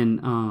 And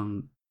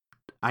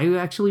I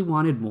actually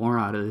wanted more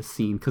out of this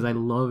scene because I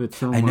love it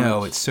so much. I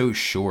know, it's so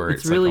short.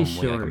 It's really like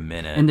only short. like a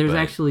minute. And there's but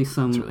actually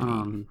some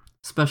really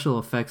special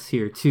effects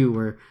here too,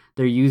 where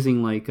they're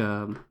using like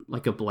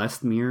a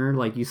blessed mirror.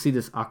 Like you see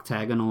this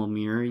octagonal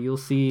mirror you'll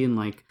see in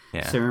like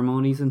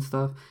ceremonies and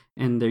stuff,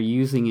 and they're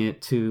using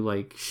it to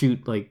like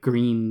shoot like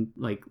green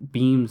like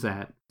beams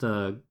at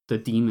the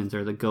demons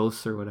or the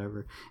ghosts or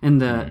whatever.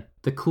 And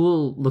the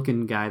cool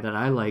looking guy that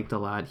I liked a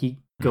lot, he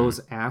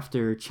goes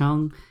after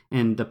Chung,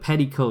 and the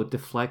petticoat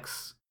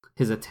deflects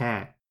his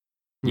attack.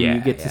 And you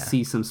get to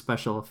see some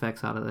special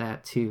effects out of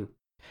that too.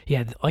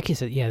 Yeah, like you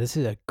said, this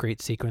is a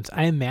great sequence.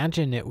 I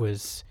imagine it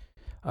was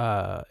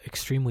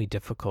extremely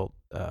difficult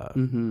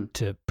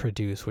to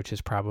produce, which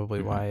is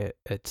probably why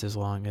it's as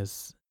long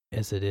as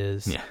it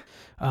is. Yeah.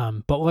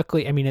 But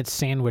luckily, I mean, it's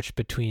sandwiched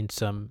between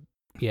some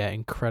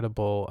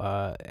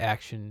incredible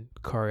action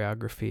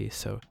choreography.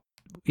 So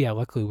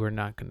luckily we're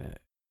not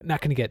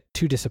gonna get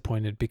too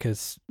disappointed,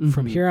 because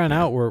from here on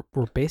out we're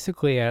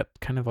basically at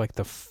kind of like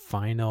the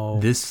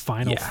final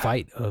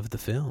fight of the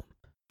film.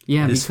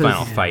 Yeah, this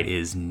final fight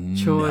is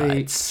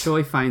nuts.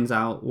 Choi finds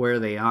out where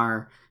they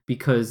are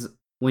because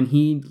when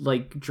he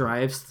like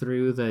drives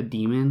through the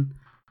demon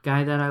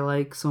guy that I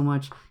like so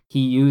much,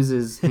 he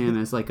uses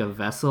him as like a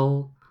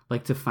vessel,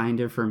 like to find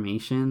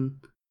information.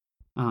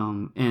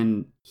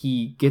 And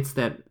he gets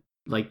that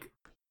like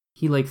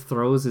he like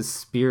throws his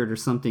spirit or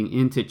something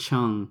into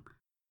Chung,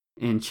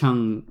 and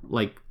Chung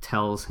like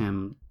tells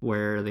him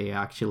where they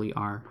actually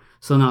are.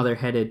 So now they're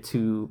headed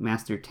to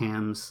Master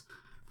Tam's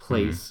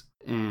place.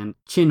 And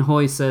Chin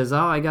Hoi says,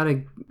 "Oh,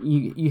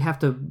 you have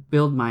to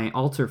build my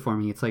altar for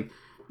me." It's like,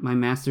 my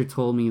master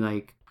told me,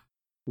 like,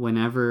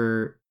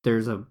 whenever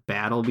there's a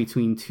battle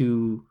between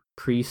two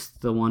priests,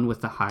 the one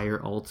with the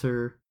higher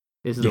altar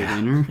is the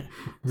winner.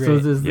 Right. So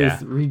there's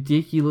this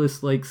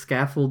ridiculous, like,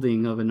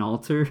 scaffolding of an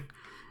altar.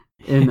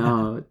 And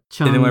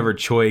Chung, and then whenever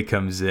Choi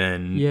comes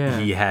in,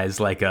 he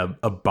has like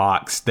a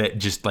box that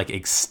just like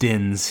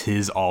extends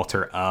his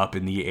altar up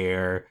in the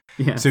air.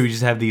 Yes. So we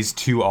just have these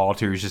two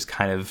altars just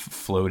kind of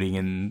floating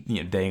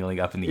and dangling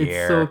up in the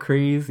air. It's so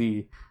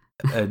crazy.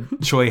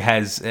 Choi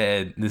has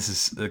this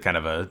is kind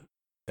of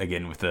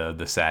again with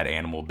the sad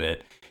animal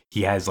bit.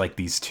 He has like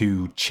these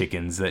two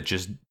chickens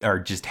that are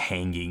just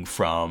hanging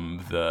from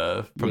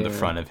the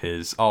front of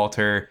his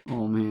altar.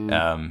 Oh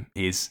man.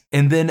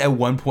 And then at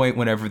one point,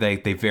 whenever they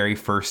very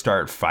first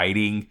start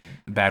fighting,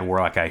 Bad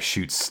Warlock guy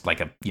shoots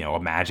like a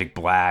magic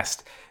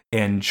blast,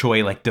 and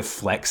Choi like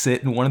deflects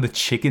it, and one of the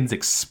chickens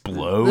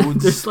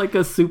explodes. There's like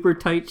a super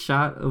tight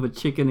shot of a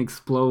chicken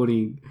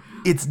exploding.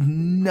 It's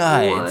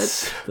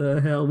nuts. What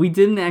the hell? We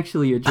didn't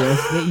actually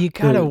address. You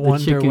gotta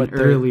wonder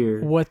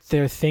what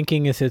they're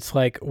thinking. Is it's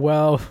like,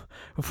 well,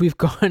 if we've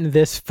gone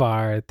this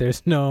far,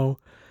 there's no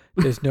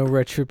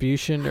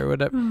retribution or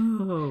whatever.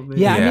 Oh,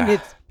 man. I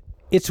mean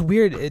it's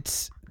weird.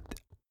 It's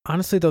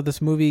honestly though, this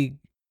movie,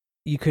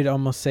 you could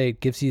almost say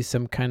it gives you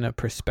some kind of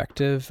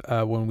perspective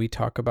when we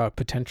talk about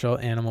potential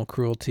animal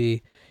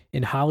cruelty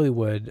in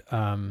Hollywood.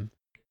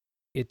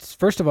 It's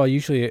first of all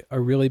usually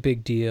a really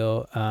big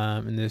deal,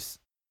 and there's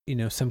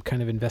some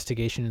kind of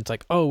investigation. It's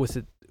like, oh, was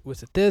it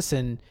this?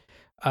 And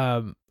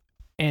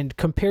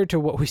compared to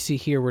what we see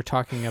here, we're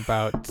talking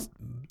about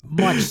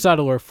much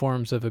subtler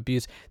forms of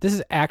abuse. This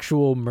is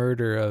actual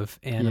murder of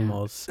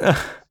animals.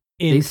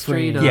 They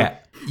straight up.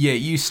 Yeah,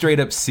 you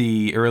straight up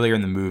see earlier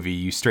in the movie,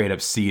 you straight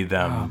up see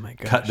them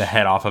cut the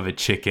head off of a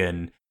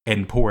chicken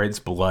and pour its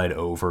blood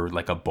over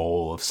like a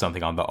bowl of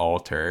something on the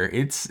altar.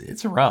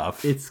 It's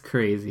rough. It's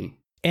crazy.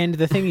 And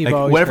the thing you've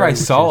always whenever heard, I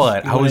saw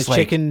it, I was like,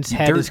 chicken's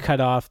head is cut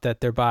off,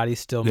 that their body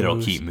still moves.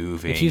 It'll keep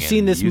moving. If you've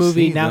seen this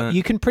movie, now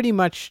you can pretty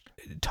much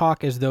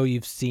talk as though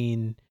you've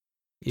seen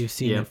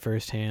it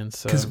firsthand.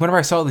 So because whenever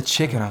I saw the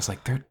chicken, I was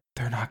like, they're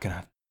not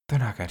gonna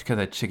cut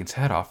that chicken's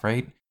head off,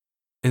 right?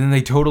 And then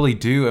they totally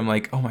do. I'm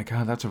like, oh my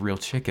god, that's a real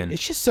chicken.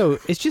 It's just so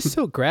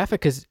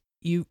graphic, because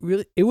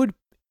it would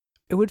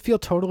feel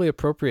totally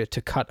appropriate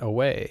to cut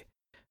away.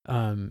 So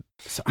I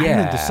don't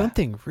know, there's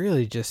something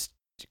really just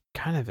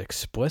kind of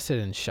explicit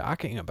and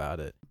shocking about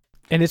it,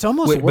 and it's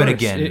almost worse. But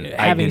again,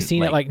 having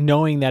seen it, like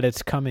knowing that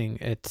it's coming,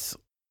 it's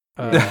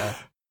Oh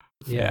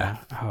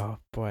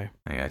boy,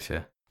 I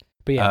gotcha.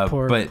 But yeah,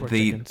 poor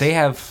they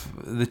have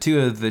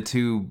the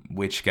two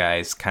witch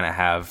guys kind of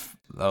have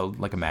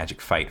like a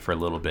magic fight for a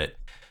little bit,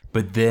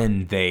 but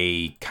then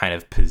they kind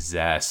of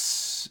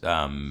possess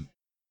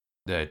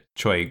the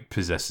Choi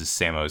possesses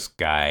Samo's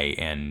guy,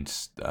 and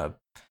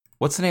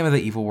what's the name of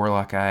the evil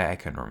warlock guy? I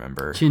couldn't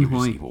remember. Chin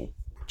Hoi.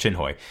 Chin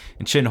Hoi.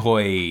 And Chin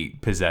Hoi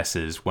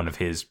possesses one of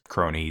his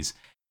cronies,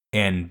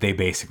 and they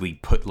basically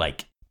put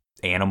like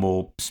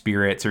animal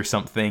spirits or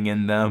something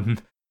in them.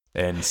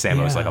 And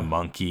Samo's like a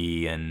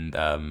monkey, and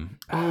I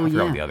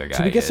forgot what the other guy is.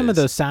 So we get some of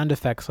those sound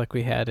effects like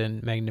we had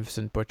in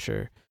Magnificent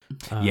Butcher.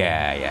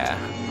 Yeah.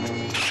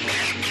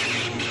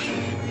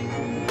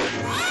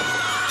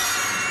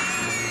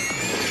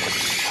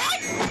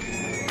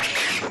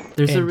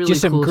 There's a really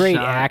just some cool great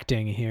shot.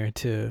 acting here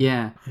too.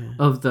 Yeah,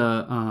 of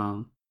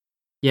the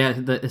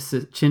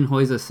Chin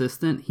Hoi's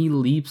assistant. He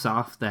leaps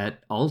off that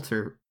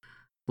altar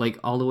like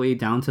all the way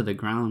down to the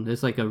ground.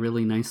 There's like a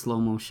really nice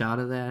slow-mo shot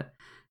of that.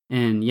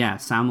 And yeah,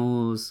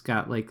 Samo's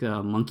got like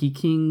a Monkey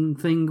King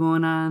thing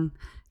going on,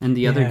 and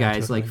the other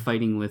guy's like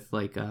fighting with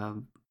like a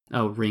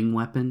ring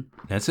weapon.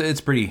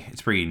 It's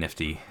pretty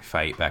nifty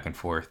fight back and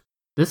forth.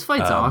 This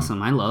fight's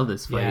awesome. I love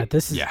this fight.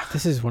 Yeah,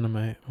 this is one of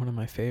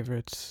my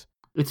favorites.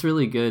 It's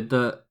really good.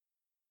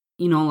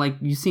 Like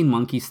you've seen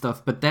monkey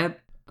stuff, but that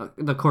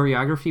the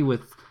choreography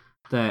with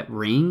that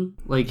ring,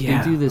 like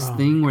they do this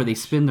thing where they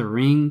spin the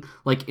ring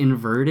like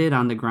inverted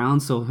on the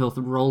ground, so he'll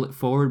roll it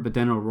forward, but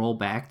then it'll roll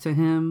back to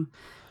him,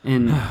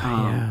 and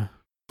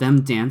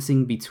them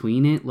dancing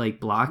between it, like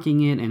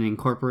blocking it and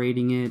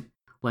incorporating it,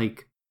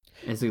 like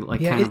as a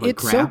kind of a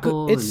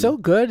grapple. It's so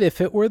good. If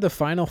it were the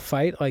final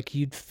fight, like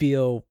you'd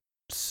feel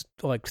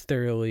like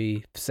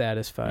thoroughly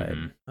satisfied.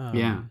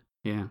 Yeah.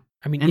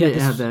 I mean, and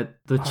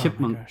the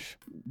chipmunk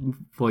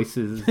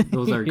voices;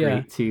 those are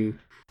great too.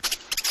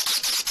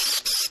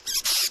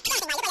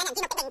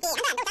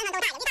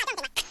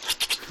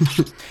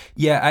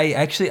 Yeah,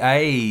 I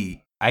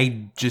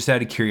just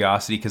out of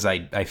curiosity, because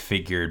I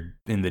figured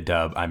in the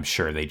dub, I'm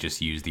sure they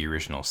just used the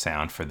original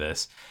sound for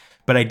this,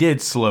 but I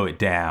did slow it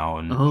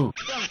down. Oh.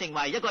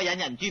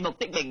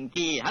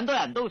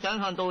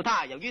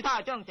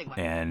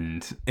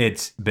 And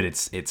it's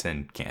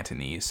in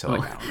Cantonese, so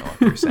like, I don't know what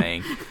they're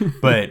saying,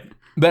 but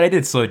I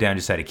did slow it down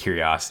just out of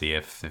curiosity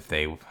if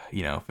they,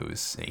 if it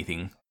was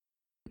anything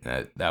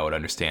that I would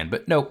understand.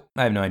 But nope,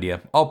 I have no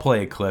idea. I'll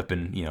play a clip,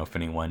 and if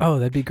anyone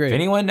that'd be great. If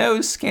anyone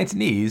knows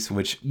Cantonese,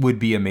 which would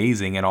be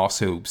amazing, and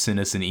also send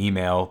us an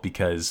email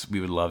because we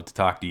would love to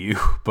talk to you.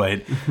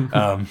 But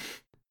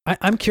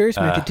I'm curious,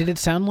 Micah, did it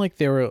sound like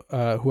they were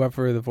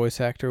whoever the voice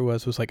actor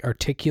was like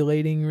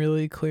articulating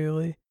really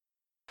clearly?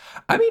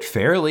 I mean,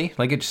 fairly.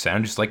 Like, it just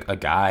sounded just like a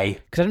guy.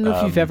 Because I don't know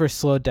if you've ever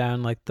slowed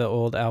down like the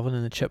old Alvin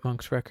and the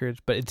Chipmunks records,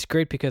 but it's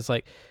great because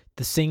like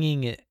the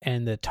singing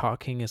and the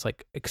talking is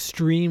like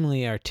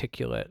extremely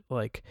articulate.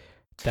 Like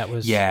that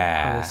was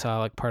I saw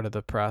like part of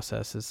the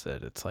process is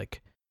that it's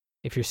like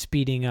if you're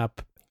speeding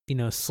up,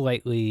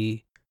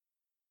 slightly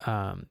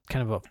kind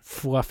of a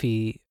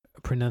fluffy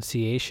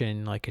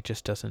pronunciation, like it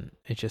just doesn't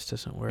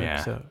work.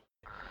 Yeah. So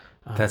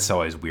that's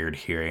always weird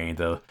hearing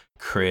the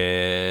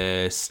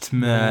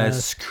Christmas.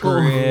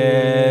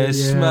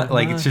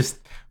 Like it's just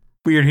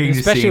weird hearing,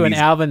 especially when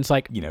Alvin's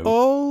like,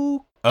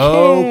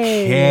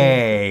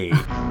 okay.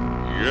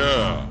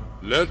 Yeah,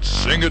 let's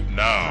sing it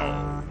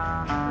now.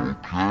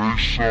 Okay,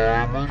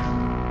 Simon.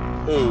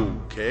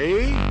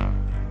 Okay.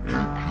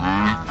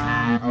 Okay,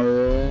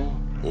 Theodore.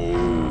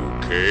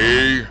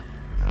 Okay.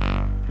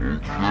 Okay,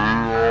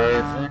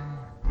 Alvin.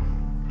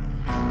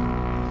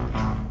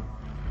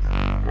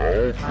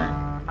 Okay.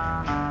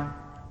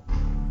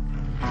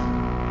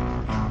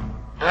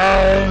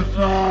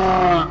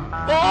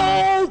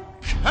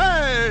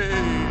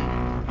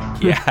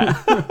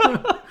 Yeah.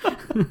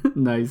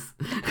 Nice.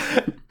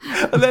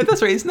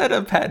 That's right. Isn't that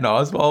a Patton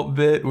Oswalt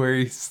bit where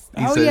he says,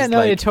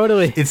 it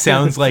totally. It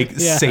sounds like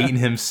Satan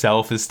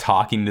himself is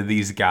talking to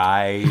these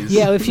guys.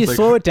 Yeah, if you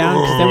slow it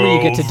down, because then when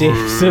you get to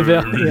Dave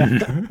Seville,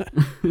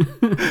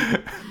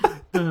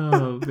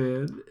 oh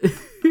man.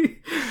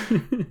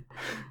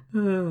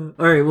 All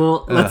right,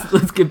 well,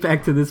 let's get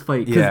back to this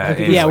fight. We're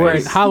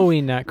at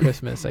Halloween, not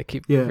Christmas. I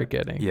keep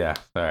forgetting. Yeah,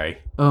 sorry.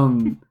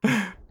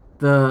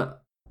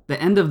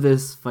 The end of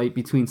this fight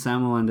between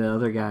Samo and the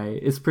other guy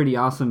is pretty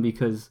awesome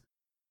because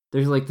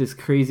there's like this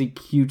crazy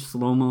huge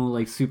slow-mo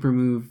like super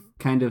move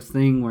kind of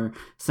thing where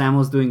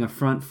Samo's doing a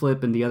front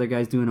flip and the other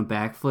guy's doing a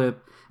back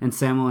flip, and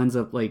Samo ends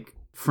up like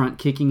front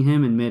kicking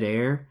him in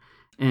midair,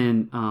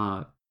 and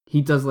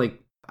he does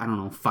like, I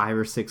don't know, 5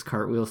 or 6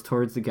 cartwheels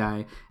towards the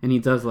guy, and he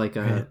does like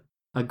a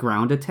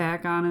ground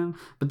attack on him,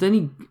 but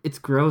then it's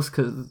gross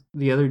because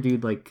the other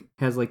dude like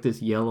has like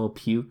this yellow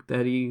puke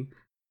that he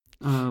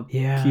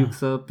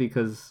pukes up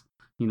because,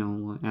 I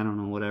don't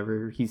know,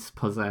 whatever, he's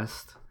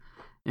possessed,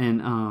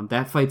 and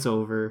that fight's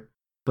over,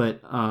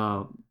 but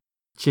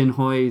Chin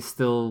Hoi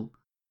still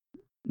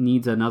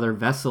needs another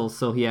vessel,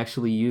 so he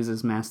actually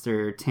uses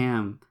Master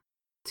Tam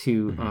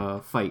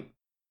to fight.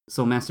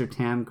 So Master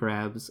Tam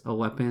grabs a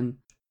weapon,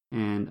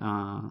 and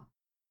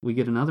we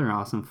get another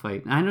awesome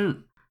fight. I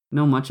don't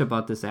know much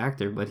about this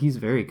actor, but he's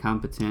very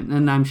competent,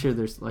 and I'm sure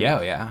there's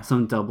like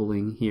some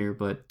doubling here,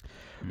 but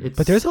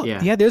there's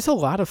a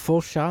lot of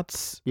full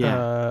shots.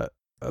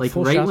 Like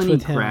right when he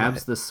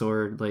grabs the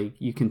sword, like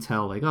you can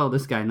tell, like, oh,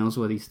 this guy knows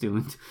what he's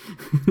doing.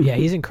 Yeah,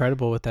 he's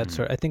incredible with that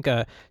sword. I think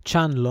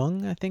Chan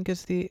Lung, I think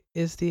is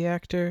the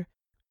actor,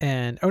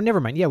 and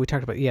never mind. Yeah, we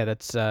talked about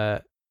that's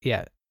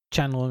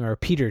Chan Lung or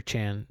Peter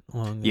Chan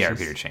Lung. Yeah,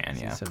 Peter Chan.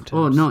 Yeah. Sometimes.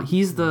 Oh no,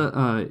 he's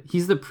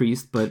the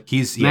priest, but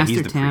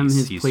Master Tam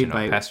is played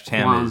by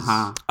Huang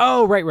Ha.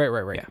 Oh right.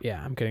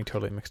 Yeah, I'm getting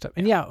totally mixed up.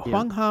 And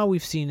Huang Ha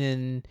we've seen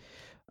in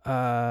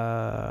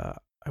I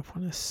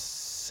want to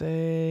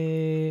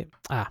say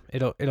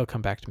it'll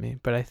come back to me,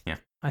 but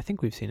I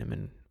think we've seen him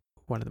in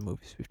one of the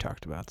movies we've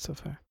talked about so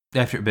far.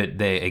 But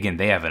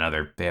they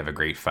have a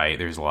great fight.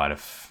 There's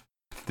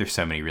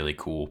so many really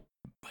cool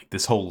like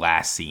this whole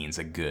last scene's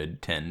a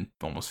good 10,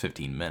 almost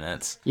 15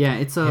 minutes. Yeah,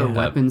 it's a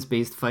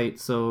weapons-based fight.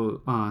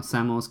 So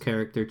Samuel's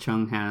character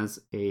Chung has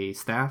a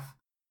staff,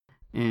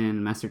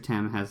 and Master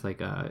Tam has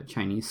like a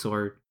Chinese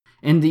sword.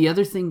 And the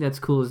other thing that's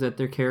cool is that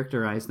they're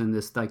characterized in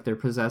this, like they're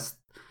possessed,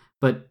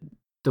 but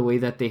the way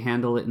that they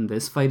handle it in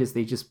this fight is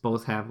they just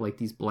both have like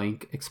these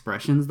blank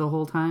expressions the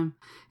whole time.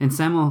 And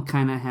Samuel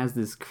kind of has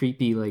this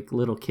creepy like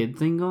little kid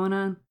thing going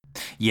on.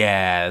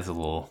 Yeah, it's a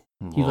little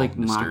He's like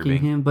disturbing. mocking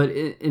him, but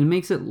it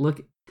makes it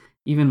look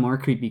even more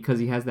creepy because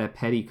he has that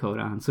petticoat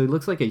on. So he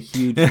looks like a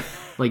huge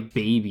like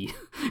baby.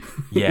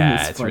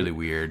 Yeah, it's really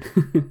weird.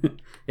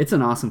 It's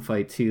an awesome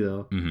fight too,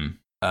 though. Mm-hmm.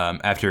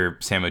 After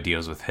Sammo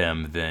deals with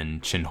him,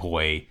 then Chen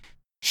Hui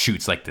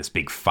shoots like this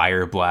big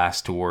fire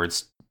blast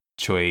towards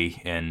Choi,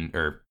 and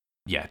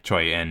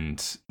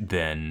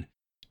then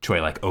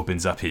Choi like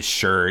opens up his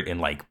shirt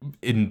and like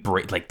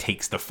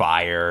takes the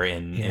fire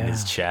in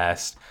his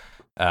chest.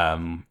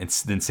 And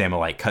then Sammo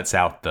like cuts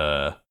out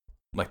the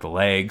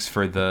legs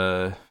for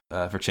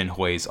Chen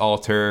Hui's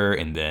altar,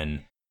 and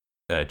then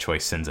Choi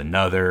sends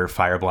another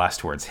fire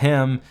blast towards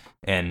him,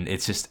 and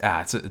it's just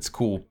it's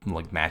cool.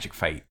 Like magic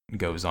fight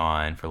goes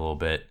on for a little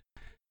bit.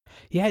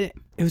 Yeah,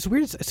 it was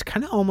weird. It's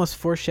kind of almost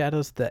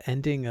foreshadows the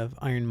ending of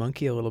Iron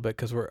Monkey a little bit,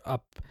 because we're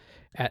up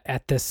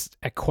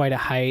at quite a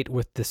height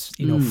with this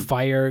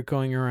fire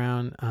going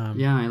around.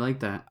 Yeah, I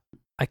like that.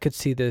 I could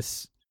see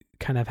this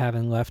kind of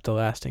having left a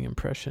lasting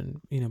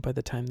impression, by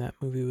the time that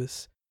movie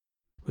was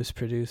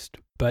produced.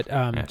 But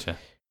Gotcha.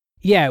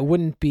 Yeah, it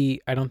wouldn't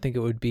be. I don't think it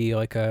would be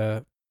like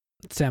a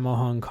Sammo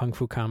Hung kung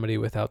fu comedy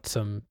without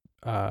some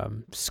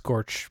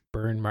scorch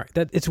burn mark.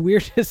 That it's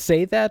weird to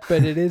say that,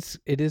 but it is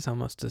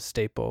almost a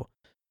staple.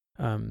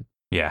 Because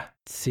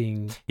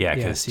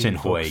Chen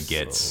Hui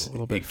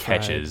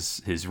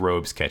catches his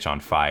robes catch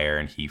on fire,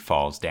 and he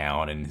falls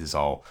down and is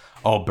all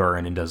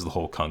burned and does the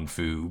whole kung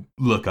fu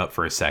look up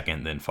for a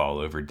second, then fall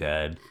over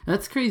dead.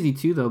 That's crazy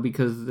too, though,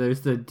 because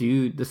there's the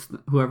dude,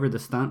 whoever the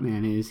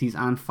stuntman is, he's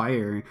on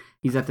fire.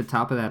 He's at the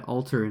top of that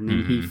altar, and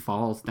then he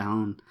falls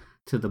down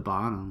to the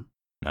bottom.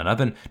 No,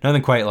 nothing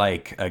quite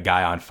like a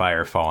guy on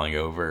fire falling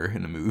over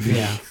in a movie.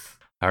 Yeah,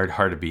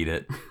 hard to beat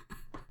it.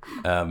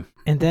 And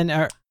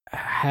then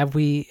have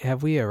we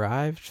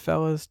arrived,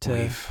 fellas?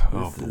 We've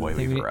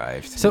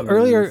arrived. So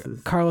earlier,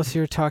 Carlos,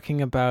 you were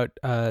talking about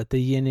the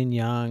yin and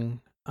yang,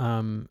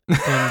 and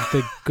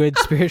the good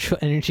spiritual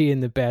energy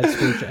and the bad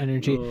spiritual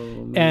energy.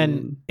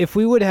 And if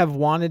we would have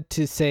wanted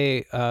to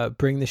say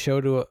bring the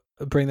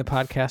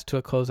podcast to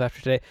a close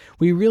after today,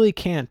 we really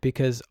can't,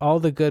 because all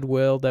the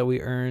goodwill that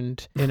we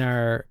earned in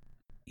our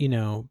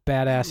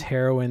badass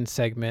heroine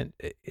segment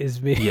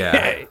is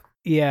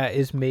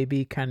is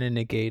maybe kind of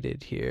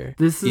negated here.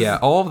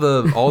 All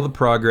the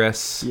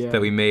progress that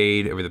we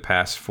made over the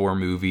past 4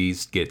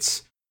 movies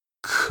gets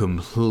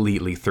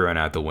completely thrown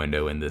out the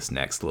window in this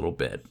next little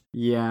bit.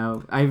 Yeah,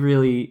 I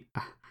really,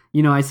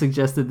 I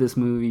suggested this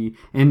movie,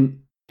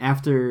 and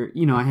after,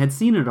 I had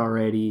seen it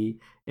already,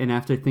 and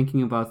after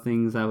thinking about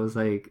things, I was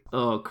like,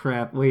 oh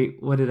crap, wait,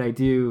 what did I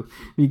do?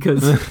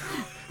 Because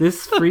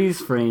this freeze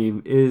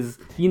frame is,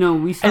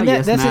 we saw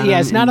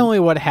it's not only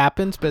what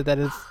happens, but that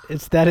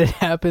it's that it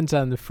happens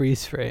on the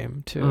freeze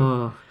frame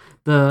too.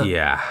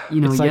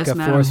 It's like a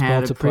Madam force had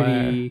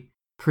multiplier.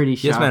 Pretty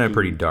shocking. Yes Man had a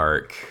pretty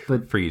dark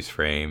freeze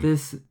frame.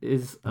 This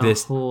is a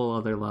whole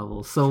other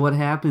level. So what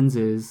happens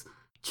is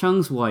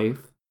Chung's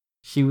wife,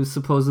 she was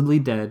supposedly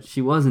dead.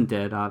 She wasn't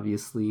dead,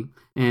 obviously,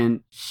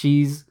 and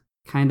she's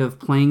kind of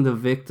playing the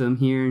victim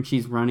here, and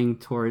she's running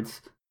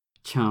towards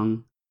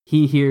Chung.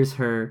 He hears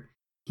her.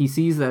 He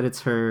sees that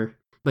it's her,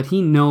 but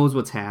he knows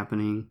what's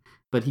happening.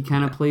 But he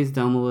kind of plays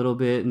dumb a little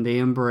bit, and they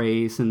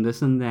embrace and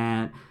this and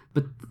that.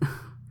 But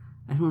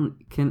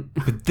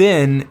But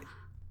then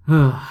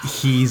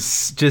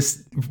he's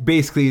just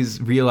basically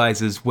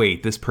realizes,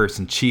 wait, this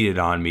person cheated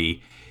on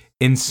me,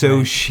 and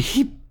so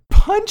she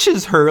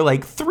punches her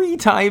like 3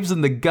 times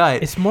in the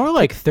gut. It's more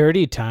like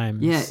 30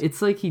 times. Yeah,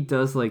 it's like he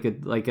does like a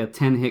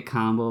 10-hit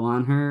combo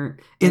on her,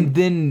 and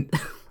then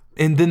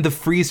the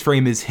freeze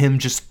frame is him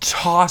just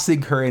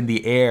tossing her in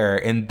the air,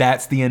 and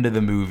that's the end of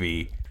the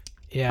movie.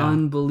 Yeah,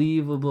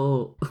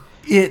 unbelievable.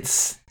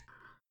 It's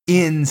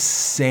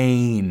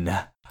insane.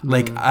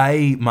 Like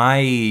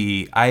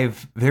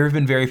there have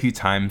been very few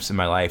times in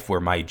my life where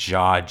my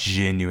jaw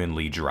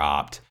genuinely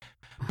dropped,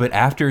 but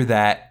after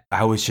that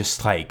I was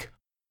just like,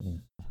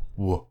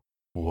 what?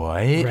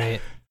 Right.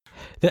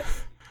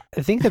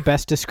 I think the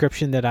best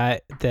description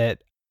that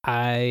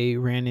I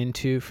ran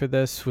into for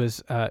this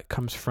was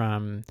comes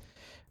from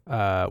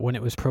when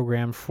it was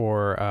programmed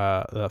for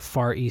the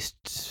Far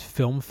East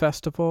Film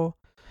Festival.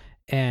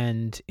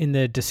 And in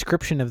the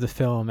description of the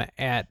film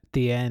at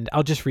the end,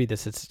 I'll just read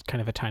this. It's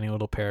kind of a tiny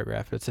little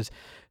paragraph. It says,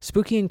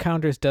 Spooky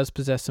Encounters does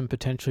possess some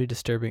potentially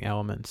disturbing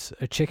elements.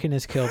 A chicken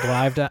is killed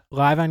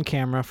live on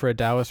camera for a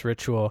Taoist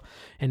ritual,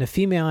 and a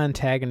female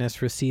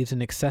antagonist receives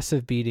an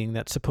excessive beating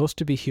that's supposed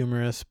to be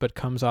humorous but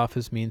comes off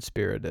as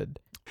mean-spirited.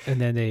 And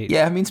then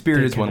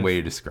mean-spirited is one way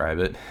to describe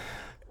it.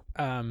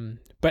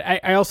 But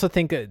I also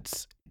think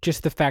it's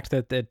just the fact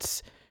that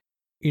it's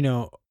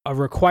a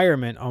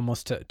requirement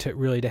almost to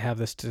really to have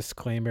this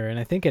disclaimer. And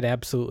I think it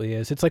absolutely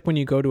is. It's like when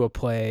you go to a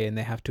play and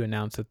they have to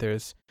announce that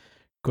there's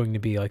going to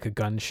be like a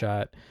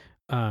gunshot.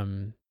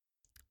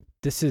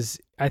 This is,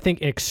 I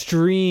think,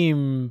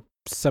 extreme,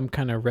 some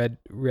kind of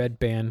red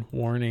band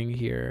warning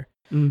here.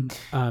 And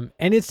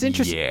it's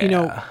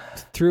interesting,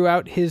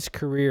 throughout his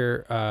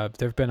career,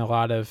 there've been a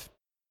lot of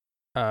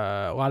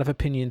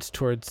opinions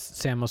towards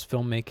Sammo's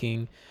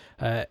filmmaking,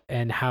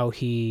 and how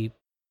he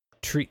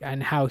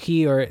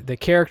or the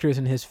characters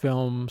in his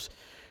films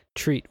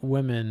treat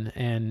women.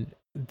 And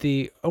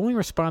the only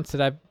response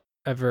that I've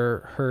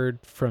ever heard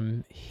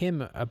from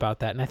him about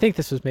that, and I think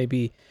this was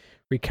maybe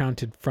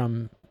recounted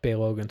from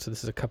Bela Lugosi, so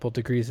this is a couple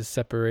degrees of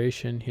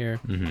separation here,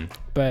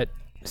 but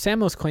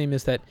Sammo's claim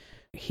is that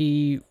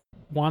he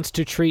wants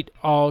to treat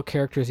all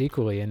characters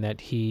equally, and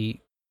that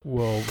he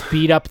will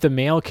beat up the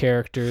male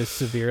characters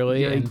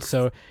severely. Yikes. And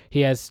so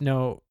he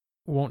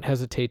won't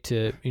hesitate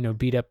to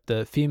beat up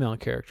the female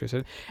characters.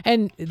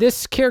 And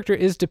this character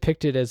is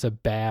depicted as a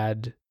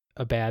bad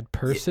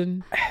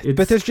person,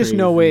 but there's just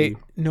no way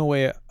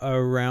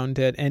around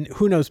it. And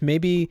who knows,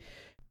 maybe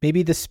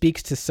this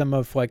speaks to some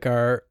of like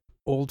our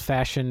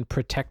old-fashioned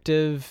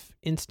protective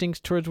instincts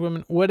towards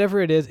women.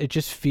 Whatever it is, it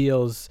just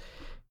feels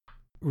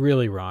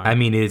really wrong. I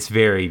mean, it's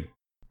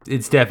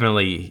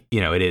definitely,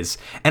 it is.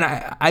 And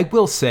I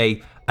will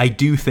say, I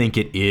do think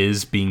it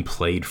is being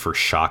played for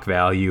shock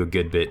value a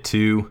good bit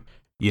too,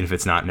 even if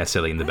it's not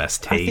necessarily in the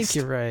best taste. I think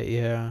you're right,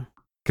 yeah.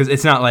 Because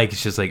it's not like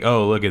it's just like,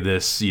 oh, look at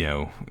this,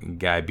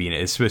 guy being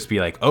it. It's supposed to be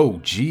like, oh,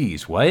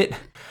 geez, what?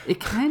 It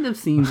kind of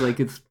seems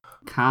like it's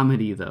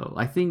comedy, though.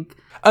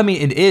 I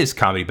mean, it is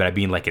comedy, but I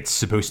mean, like, it's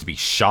supposed to be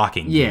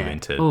shocking you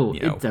into,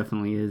 it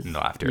definitely is.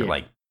 After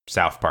like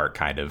South Park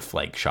kind of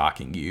like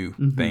shocking you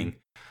thing.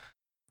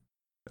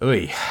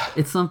 Oy.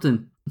 It's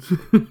something.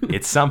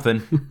 It's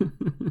something.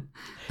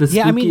 The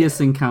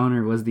spookiest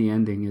encounter was the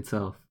ending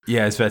itself.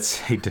 Yeah, I was about to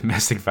say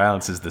domestic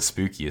violence is the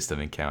spookiest of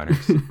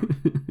encounters.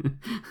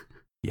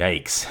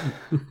 Yikes.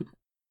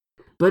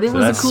 But it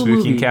was a cool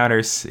movie. Spooky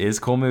Encounters is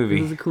a cool movie.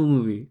 It was a cool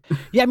movie.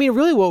 Yeah, I mean,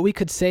 really what we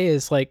could say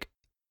is like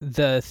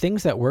the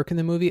things that work in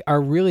the movie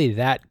are really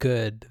that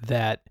good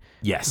that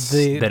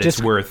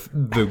it's worth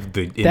the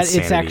insanity that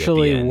it's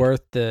actually at the end.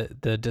 Worth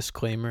the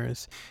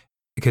disclaimers.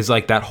 Because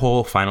like that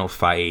whole final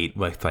fight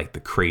with like the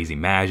crazy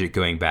magic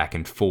going back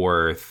and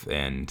forth,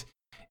 and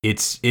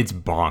it's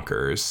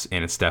bonkers,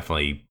 and it's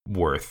definitely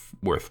worth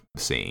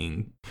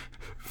seeing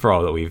for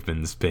all that we've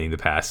been spending the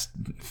past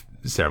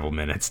several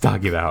minutes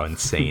talking about how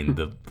insane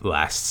the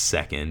last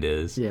second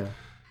is. Yeah,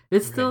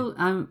 it's still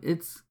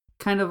it's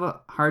kind of a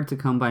hard to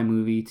come by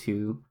movie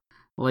too.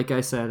 Like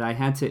I said, I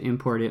had to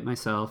import it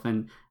myself,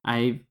 and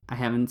I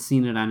haven't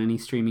seen it on any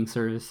streaming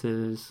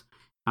services.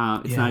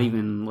 It's not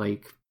even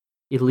like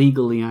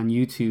illegally on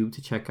YouTube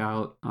to check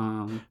out.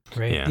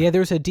 Right. Yeah,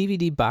 there was a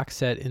DVD box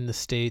set in the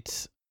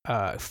States.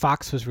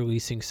 Fox was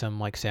releasing some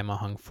like Sammo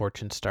Hung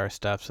Fortune Star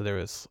stuff, so there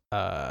was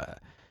I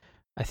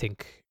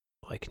think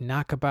like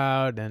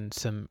Knockabout and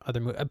some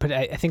other but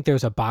I think there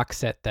was a box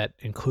set that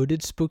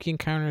included Spooky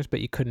Encounters,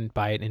 but you couldn't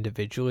buy it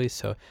individually,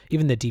 so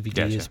even the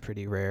DVD is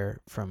pretty rare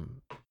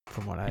from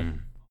what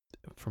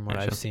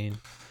I've seen.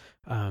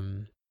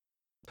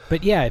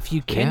 But yeah, if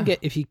you can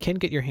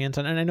get your hands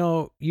on, and I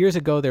know years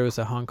ago there was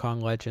a Hong Kong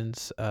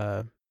Legends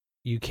UK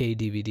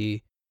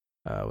DVD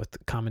with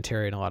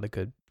commentary and a lot of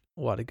good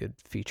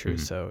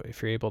features. So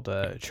if you're able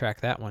to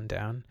track that one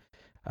down,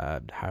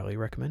 I'd highly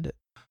recommend it.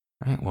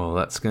 All right, well,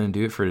 that's going to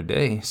do it for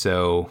today.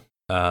 So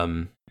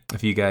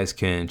if you guys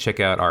can check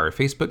out our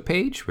Facebook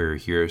page, we're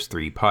Heroes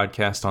 3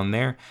 Podcast on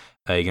there.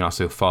 You can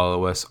also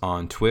follow us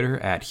on Twitter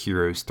at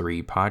Heroes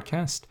 3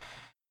 Podcast.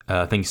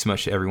 Thank you so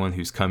much to everyone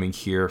who's coming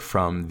here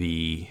from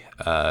the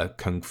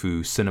Kung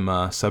Fu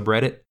Cinema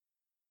subreddit.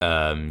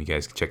 You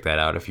guys can check that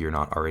out if you're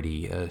not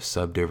already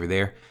subbed over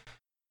there.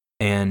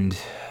 And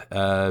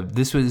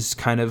this was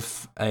kind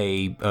of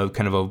a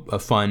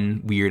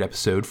fun, weird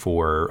episode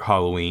for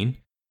Halloween.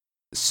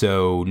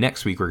 So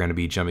next week we're going to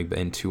be jumping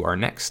into our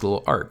next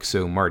little arc.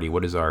 So Marty,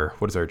 what is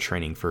our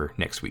training for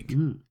next week?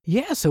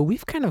 Yeah, so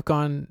we've kind of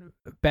gone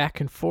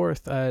back and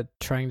forth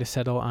trying to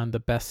settle on the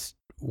best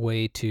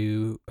way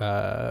to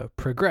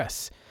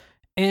progress.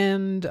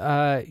 And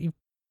you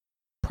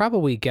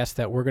probably guessed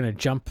that we're going to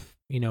jump,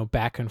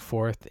 back and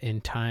forth in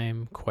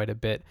time quite a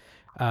bit.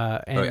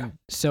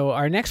 So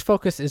our next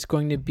focus is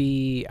going to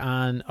be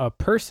on a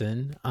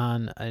person,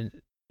 on a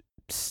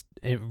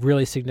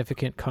really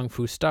significant Kung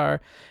Fu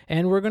star,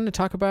 and we're going to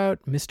talk about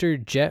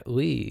Mr. Jet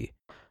Li.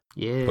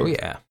 Yeah. Oh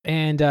yeah.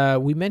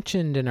 And we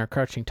mentioned in our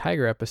Crouching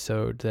Tiger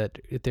episode that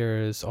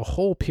there's a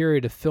whole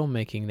period of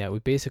filmmaking that we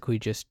basically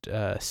just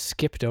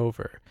skipped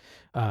over,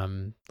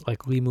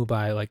 like Li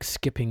Mubai, like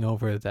skipping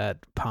over that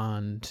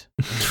pond,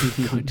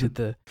 going to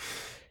the.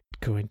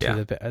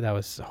 That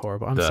was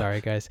horrible. I'm sorry,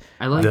 guys.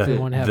 I like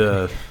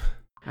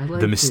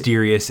the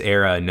mysterious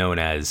era known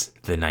as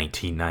the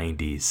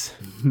 1990s.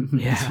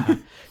 Yeah.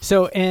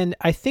 So, and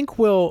I think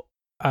we'll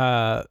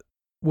do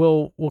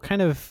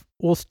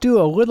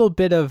a little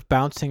bit of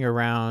bouncing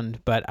around,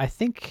 but I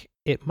think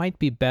it might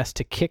be best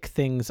to kick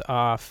things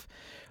off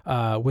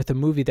with a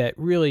movie that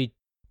really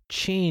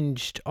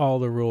changed all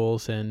the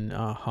rules in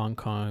Hong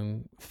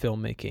Kong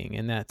filmmaking,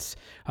 and that's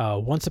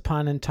Once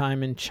Upon a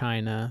Time in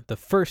China, the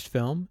first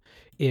film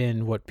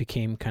in what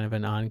became kind of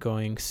an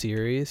ongoing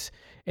series.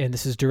 And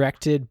this is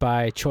directed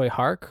by Choi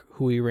Hark,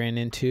 who we ran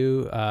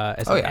into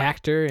as an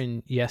actor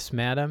in Yes,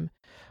 Madam.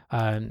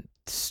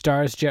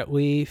 Stars Jet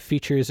Li,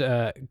 features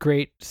a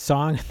great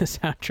song in the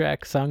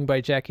soundtrack sung by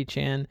Jackie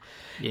Chan.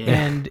 Yeah.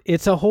 And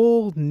it's a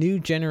whole new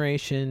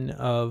generation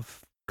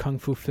of Kung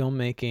Fu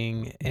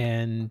filmmaking,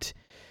 and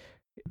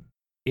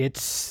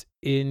it's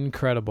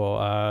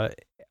incredible.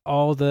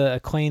 All the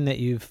acclaim that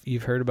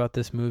you've heard about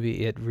this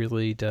movie, it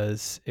really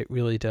does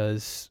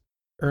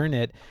earn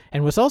it.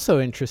 And what's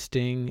also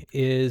interesting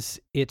is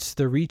it's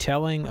the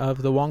retelling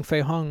of the Wong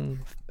Fei Hung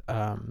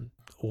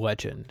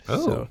legend.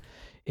 Oh, so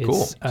it's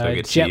cool.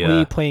 So Jet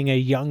Li playing a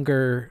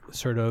younger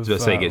sort of. So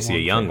I get to see a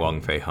young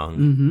Wong Fei Hung.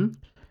 Mm-hmm.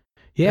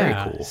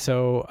 Yeah. Very cool.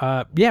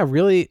 So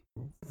really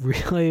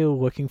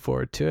looking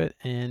forward to it.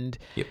 And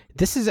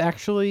this is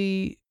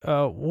actually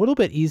a little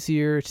bit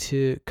easier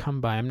to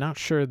come by. I'm not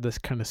sure this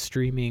kind of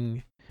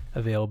streaming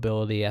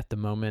availability at the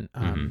moment.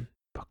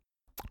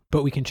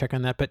 But we can check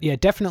on that. But yeah,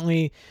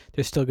 definitely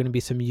there's still going to be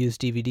some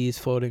used DVDs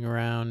floating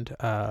around.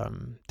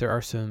 There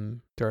are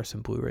some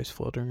Blu-rays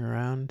floating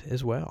around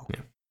as well.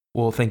 Yeah.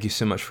 Well, thank you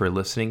so much for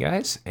listening,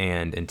 guys.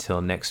 And until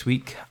next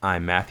week,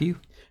 I'm Matthew.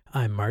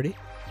 I'm Marty.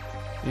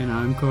 And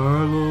I'm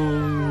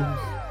Carlos.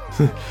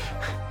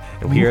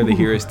 And we are the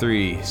Heroes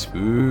 3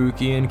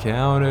 Spooky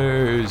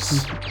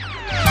Encounters.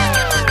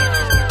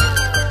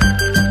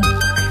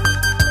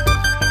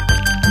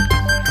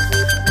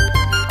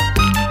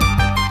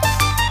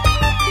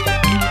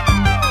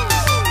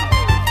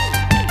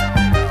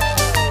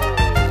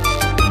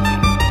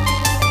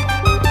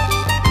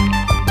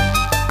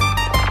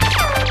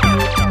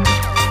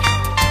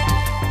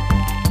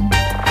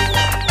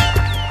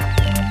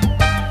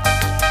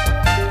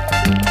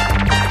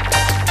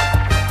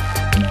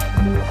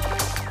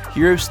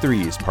 Heroes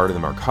 3 is part of the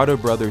Mercado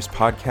Brothers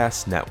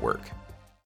Podcast Network.